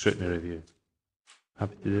Commissioning Scrutiny Review.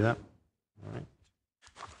 Happy to do that? All right.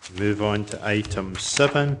 Move on to item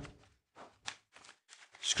 7.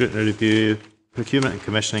 Scrutiny Review, Procurement and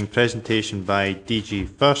Commissioning, presentation by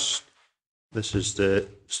DGFirst. This is the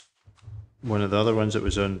one of the other ones that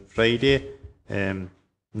was on Friday.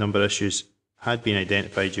 Number of issues had been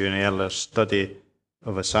identified during an earlier study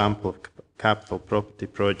of a sample of capital property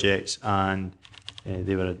projects, and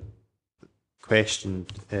they were questioned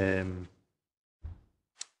Mr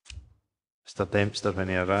Dempster when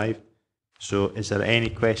he arrived. So is there any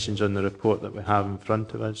questions on the report that we have in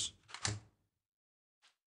front of us?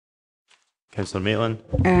 Councillor Maitland?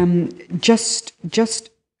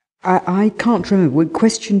 I can't remember.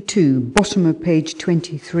 Question 2, bottom of page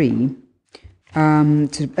 23,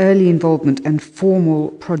 sort of early involvement and formal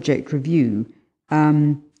project review.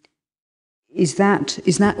 Is that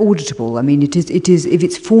auditable? I mean, it is. If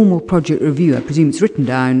it's formal project review, I presume it's written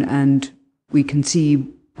down and we can see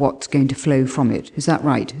what's going to flow from it. Is that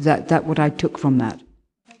right? Is that what I took from that?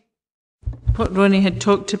 What Ronnie had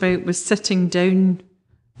talked about was sitting down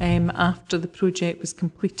after the project was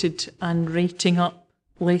completed and writing up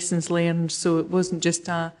lessons learned. So it wasn't just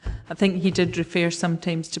I think he did refer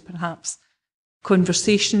sometimes to perhaps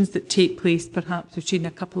conversations that take place perhaps between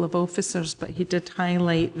a couple of officers, but he did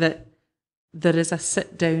highlight that there is a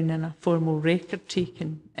sit down and a formal record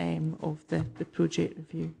taken of the project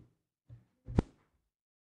review.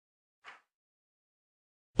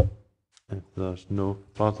 If there's no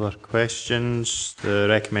further questions, the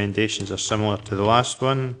recommendations are similar to the last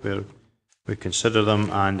one, where we consider them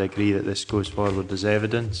and agree that this goes forward as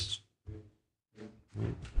evidence.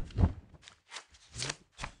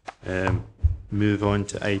 Move on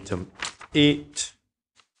to item 8,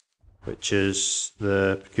 which is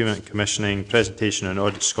the Procurement Commissioning Presentation on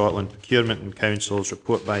Audit Scotland Procurement and Council's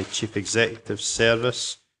report by Chief Executive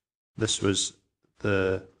Service. This was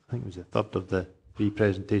I think it was the third of the 3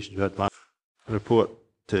 presentations we had last. Report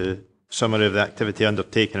to summary of the activity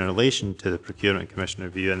undertaken in relation to the Procurement Commission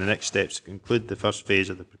review and the next steps to conclude the first phase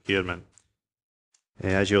of the procurement.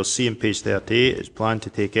 As you'll see on page 38, it's planned to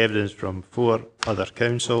take evidence from 4 other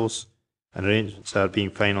councils, and arrangements are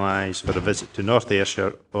being finalised for a visit to North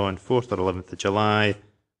Ayrshire on 4th or 11th of July,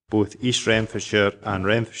 both East Renfrewshire and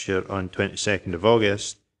Renfrewshire on 22nd of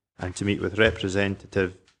August, and to meet with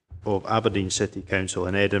representative of Aberdeen City Council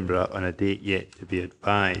in Edinburgh on a date yet to be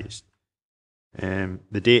advised.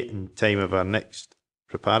 The date and time of our next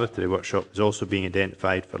preparatory workshop is also being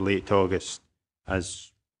identified for late August,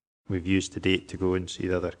 as we've used to date to go and see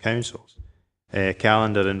the other councils.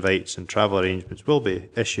 Calendar invites and travel arrangements will be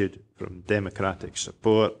issued from Democratic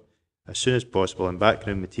Support as soon as possible, and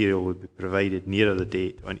background material will be provided nearer the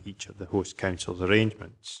date on each of the host councils'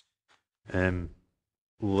 arrangements.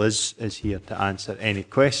 Liz is here to answer any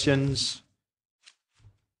questions.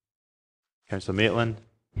 Councillor Maitland?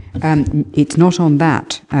 It's not on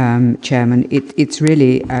that, Chairman. It's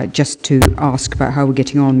really just to ask about how we're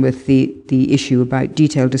getting on with the issue about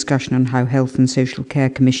detailed discussion on how health and social care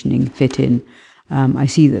commissioning fit in. I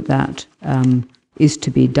see that is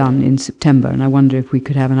to be done in September, and I wonder if we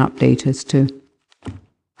could have an update as to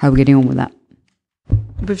how we're getting on with that.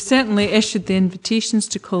 We've certainly issued the invitations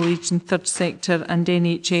to college and third sector and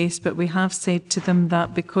NHS, but we have said to them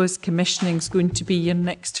that because commissioning is going to be your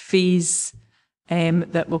next phase,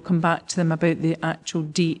 that we'll come back to them about the actual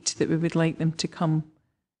date that we would like them to come.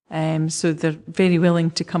 So they're very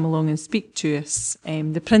willing to come along and speak to us.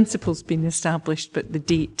 The principle's been established, but the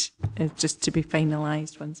date is just to be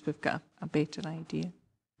finalised once we've got a better idea.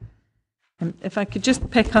 If I could just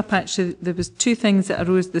pick up, actually, there was 2 things that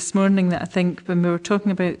arose this morning that I think when we were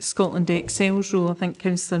talking about Scotland Excel's role, I think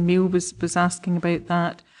Councillor Mail was asking about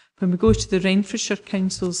that. When we go to the Renfrewshire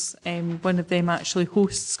councils, one of them actually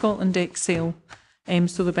hosts Scotland Excel.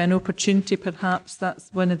 So there'll be an opportunity, perhaps that's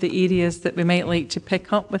one of the areas that we might like to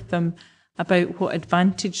pick up with them about what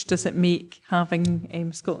advantage does it make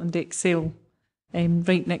having Scotland Excel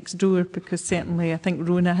right next door, because certainly I think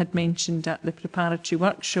Rona had mentioned at the preparatory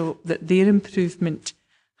workshop that their improvement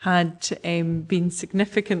had been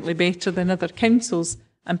significantly better than other councils,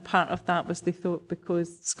 and part of that was they thought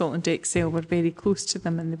because Scotland Excel were very close to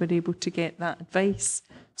them and they were able to get that advice.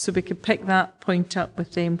 So we could pick that point up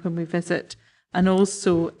with them when we visit. And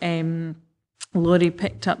also Laurie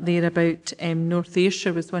picked up there about North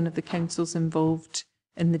Ayrshire was one of the councils involved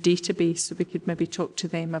in the database, so we could maybe talk to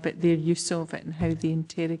them about their use of it and how they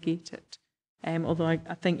interrogate it. Although I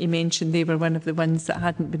think you mentioned they were one of the ones that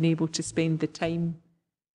hadn't been able to spend the time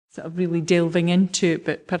sort of really delving into it,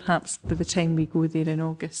 but perhaps by the time we go there in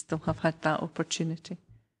August, they'll have had that opportunity.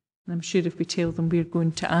 And I'm sure if we tell them we're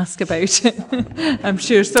going to ask about it, I'm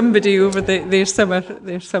sure somebody over their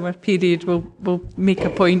summer period will make a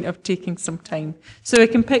point of taking some time. So we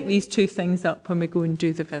can pick these 2 things up when we go and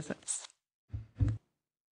do the visits.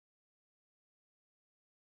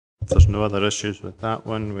 If there's no other issues with that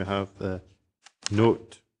one, we have the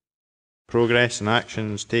note progress and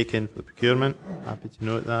actions taken for the procurement. Happy to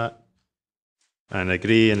note that. And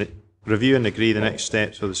agree and review and agree the next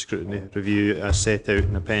steps for the scrutiny review as set out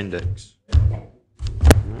in appendix.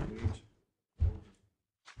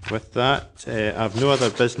 With that, I have no other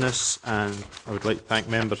business, and I would like to thank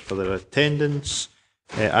members for their attendance.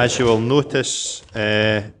 As you will notice,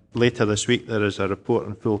 later this week there is a report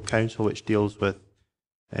on full council which deals with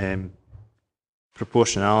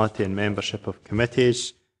proportionality and membership of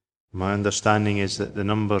committees. My understanding is that the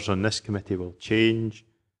numbers on this committee will change.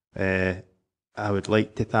 I would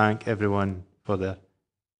like to thank everyone for their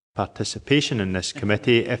participation in this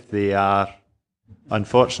committee. If they are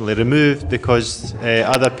unfortunately removed because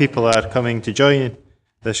other people are coming to join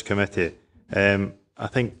this committee, I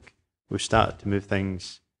think we've started to move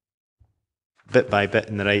things bit by bit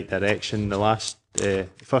in the right direction. The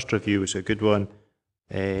first review was a good one.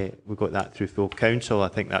 We got that through full council. I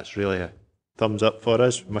think that's really a thumbs up for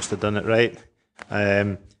us. We must have done it right.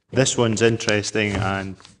 This one's interesting,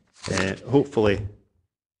 and hopefully,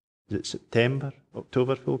 is it September,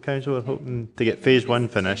 October full council? We're hoping to get phase 1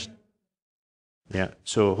 finished. Yeah,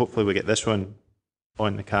 so hopefully we get this one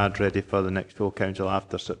on the card ready for the next full council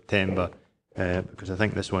after September, because I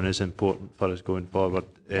think this one is important for us going forward,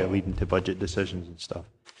 leading to budget decisions and stuff.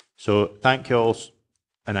 So thank you all,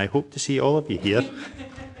 and I hope to see all of you here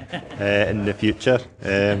in the future.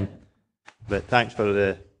 But thanks for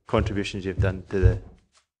the contributions you've done to the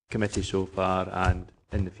committee so far and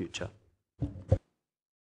in the future.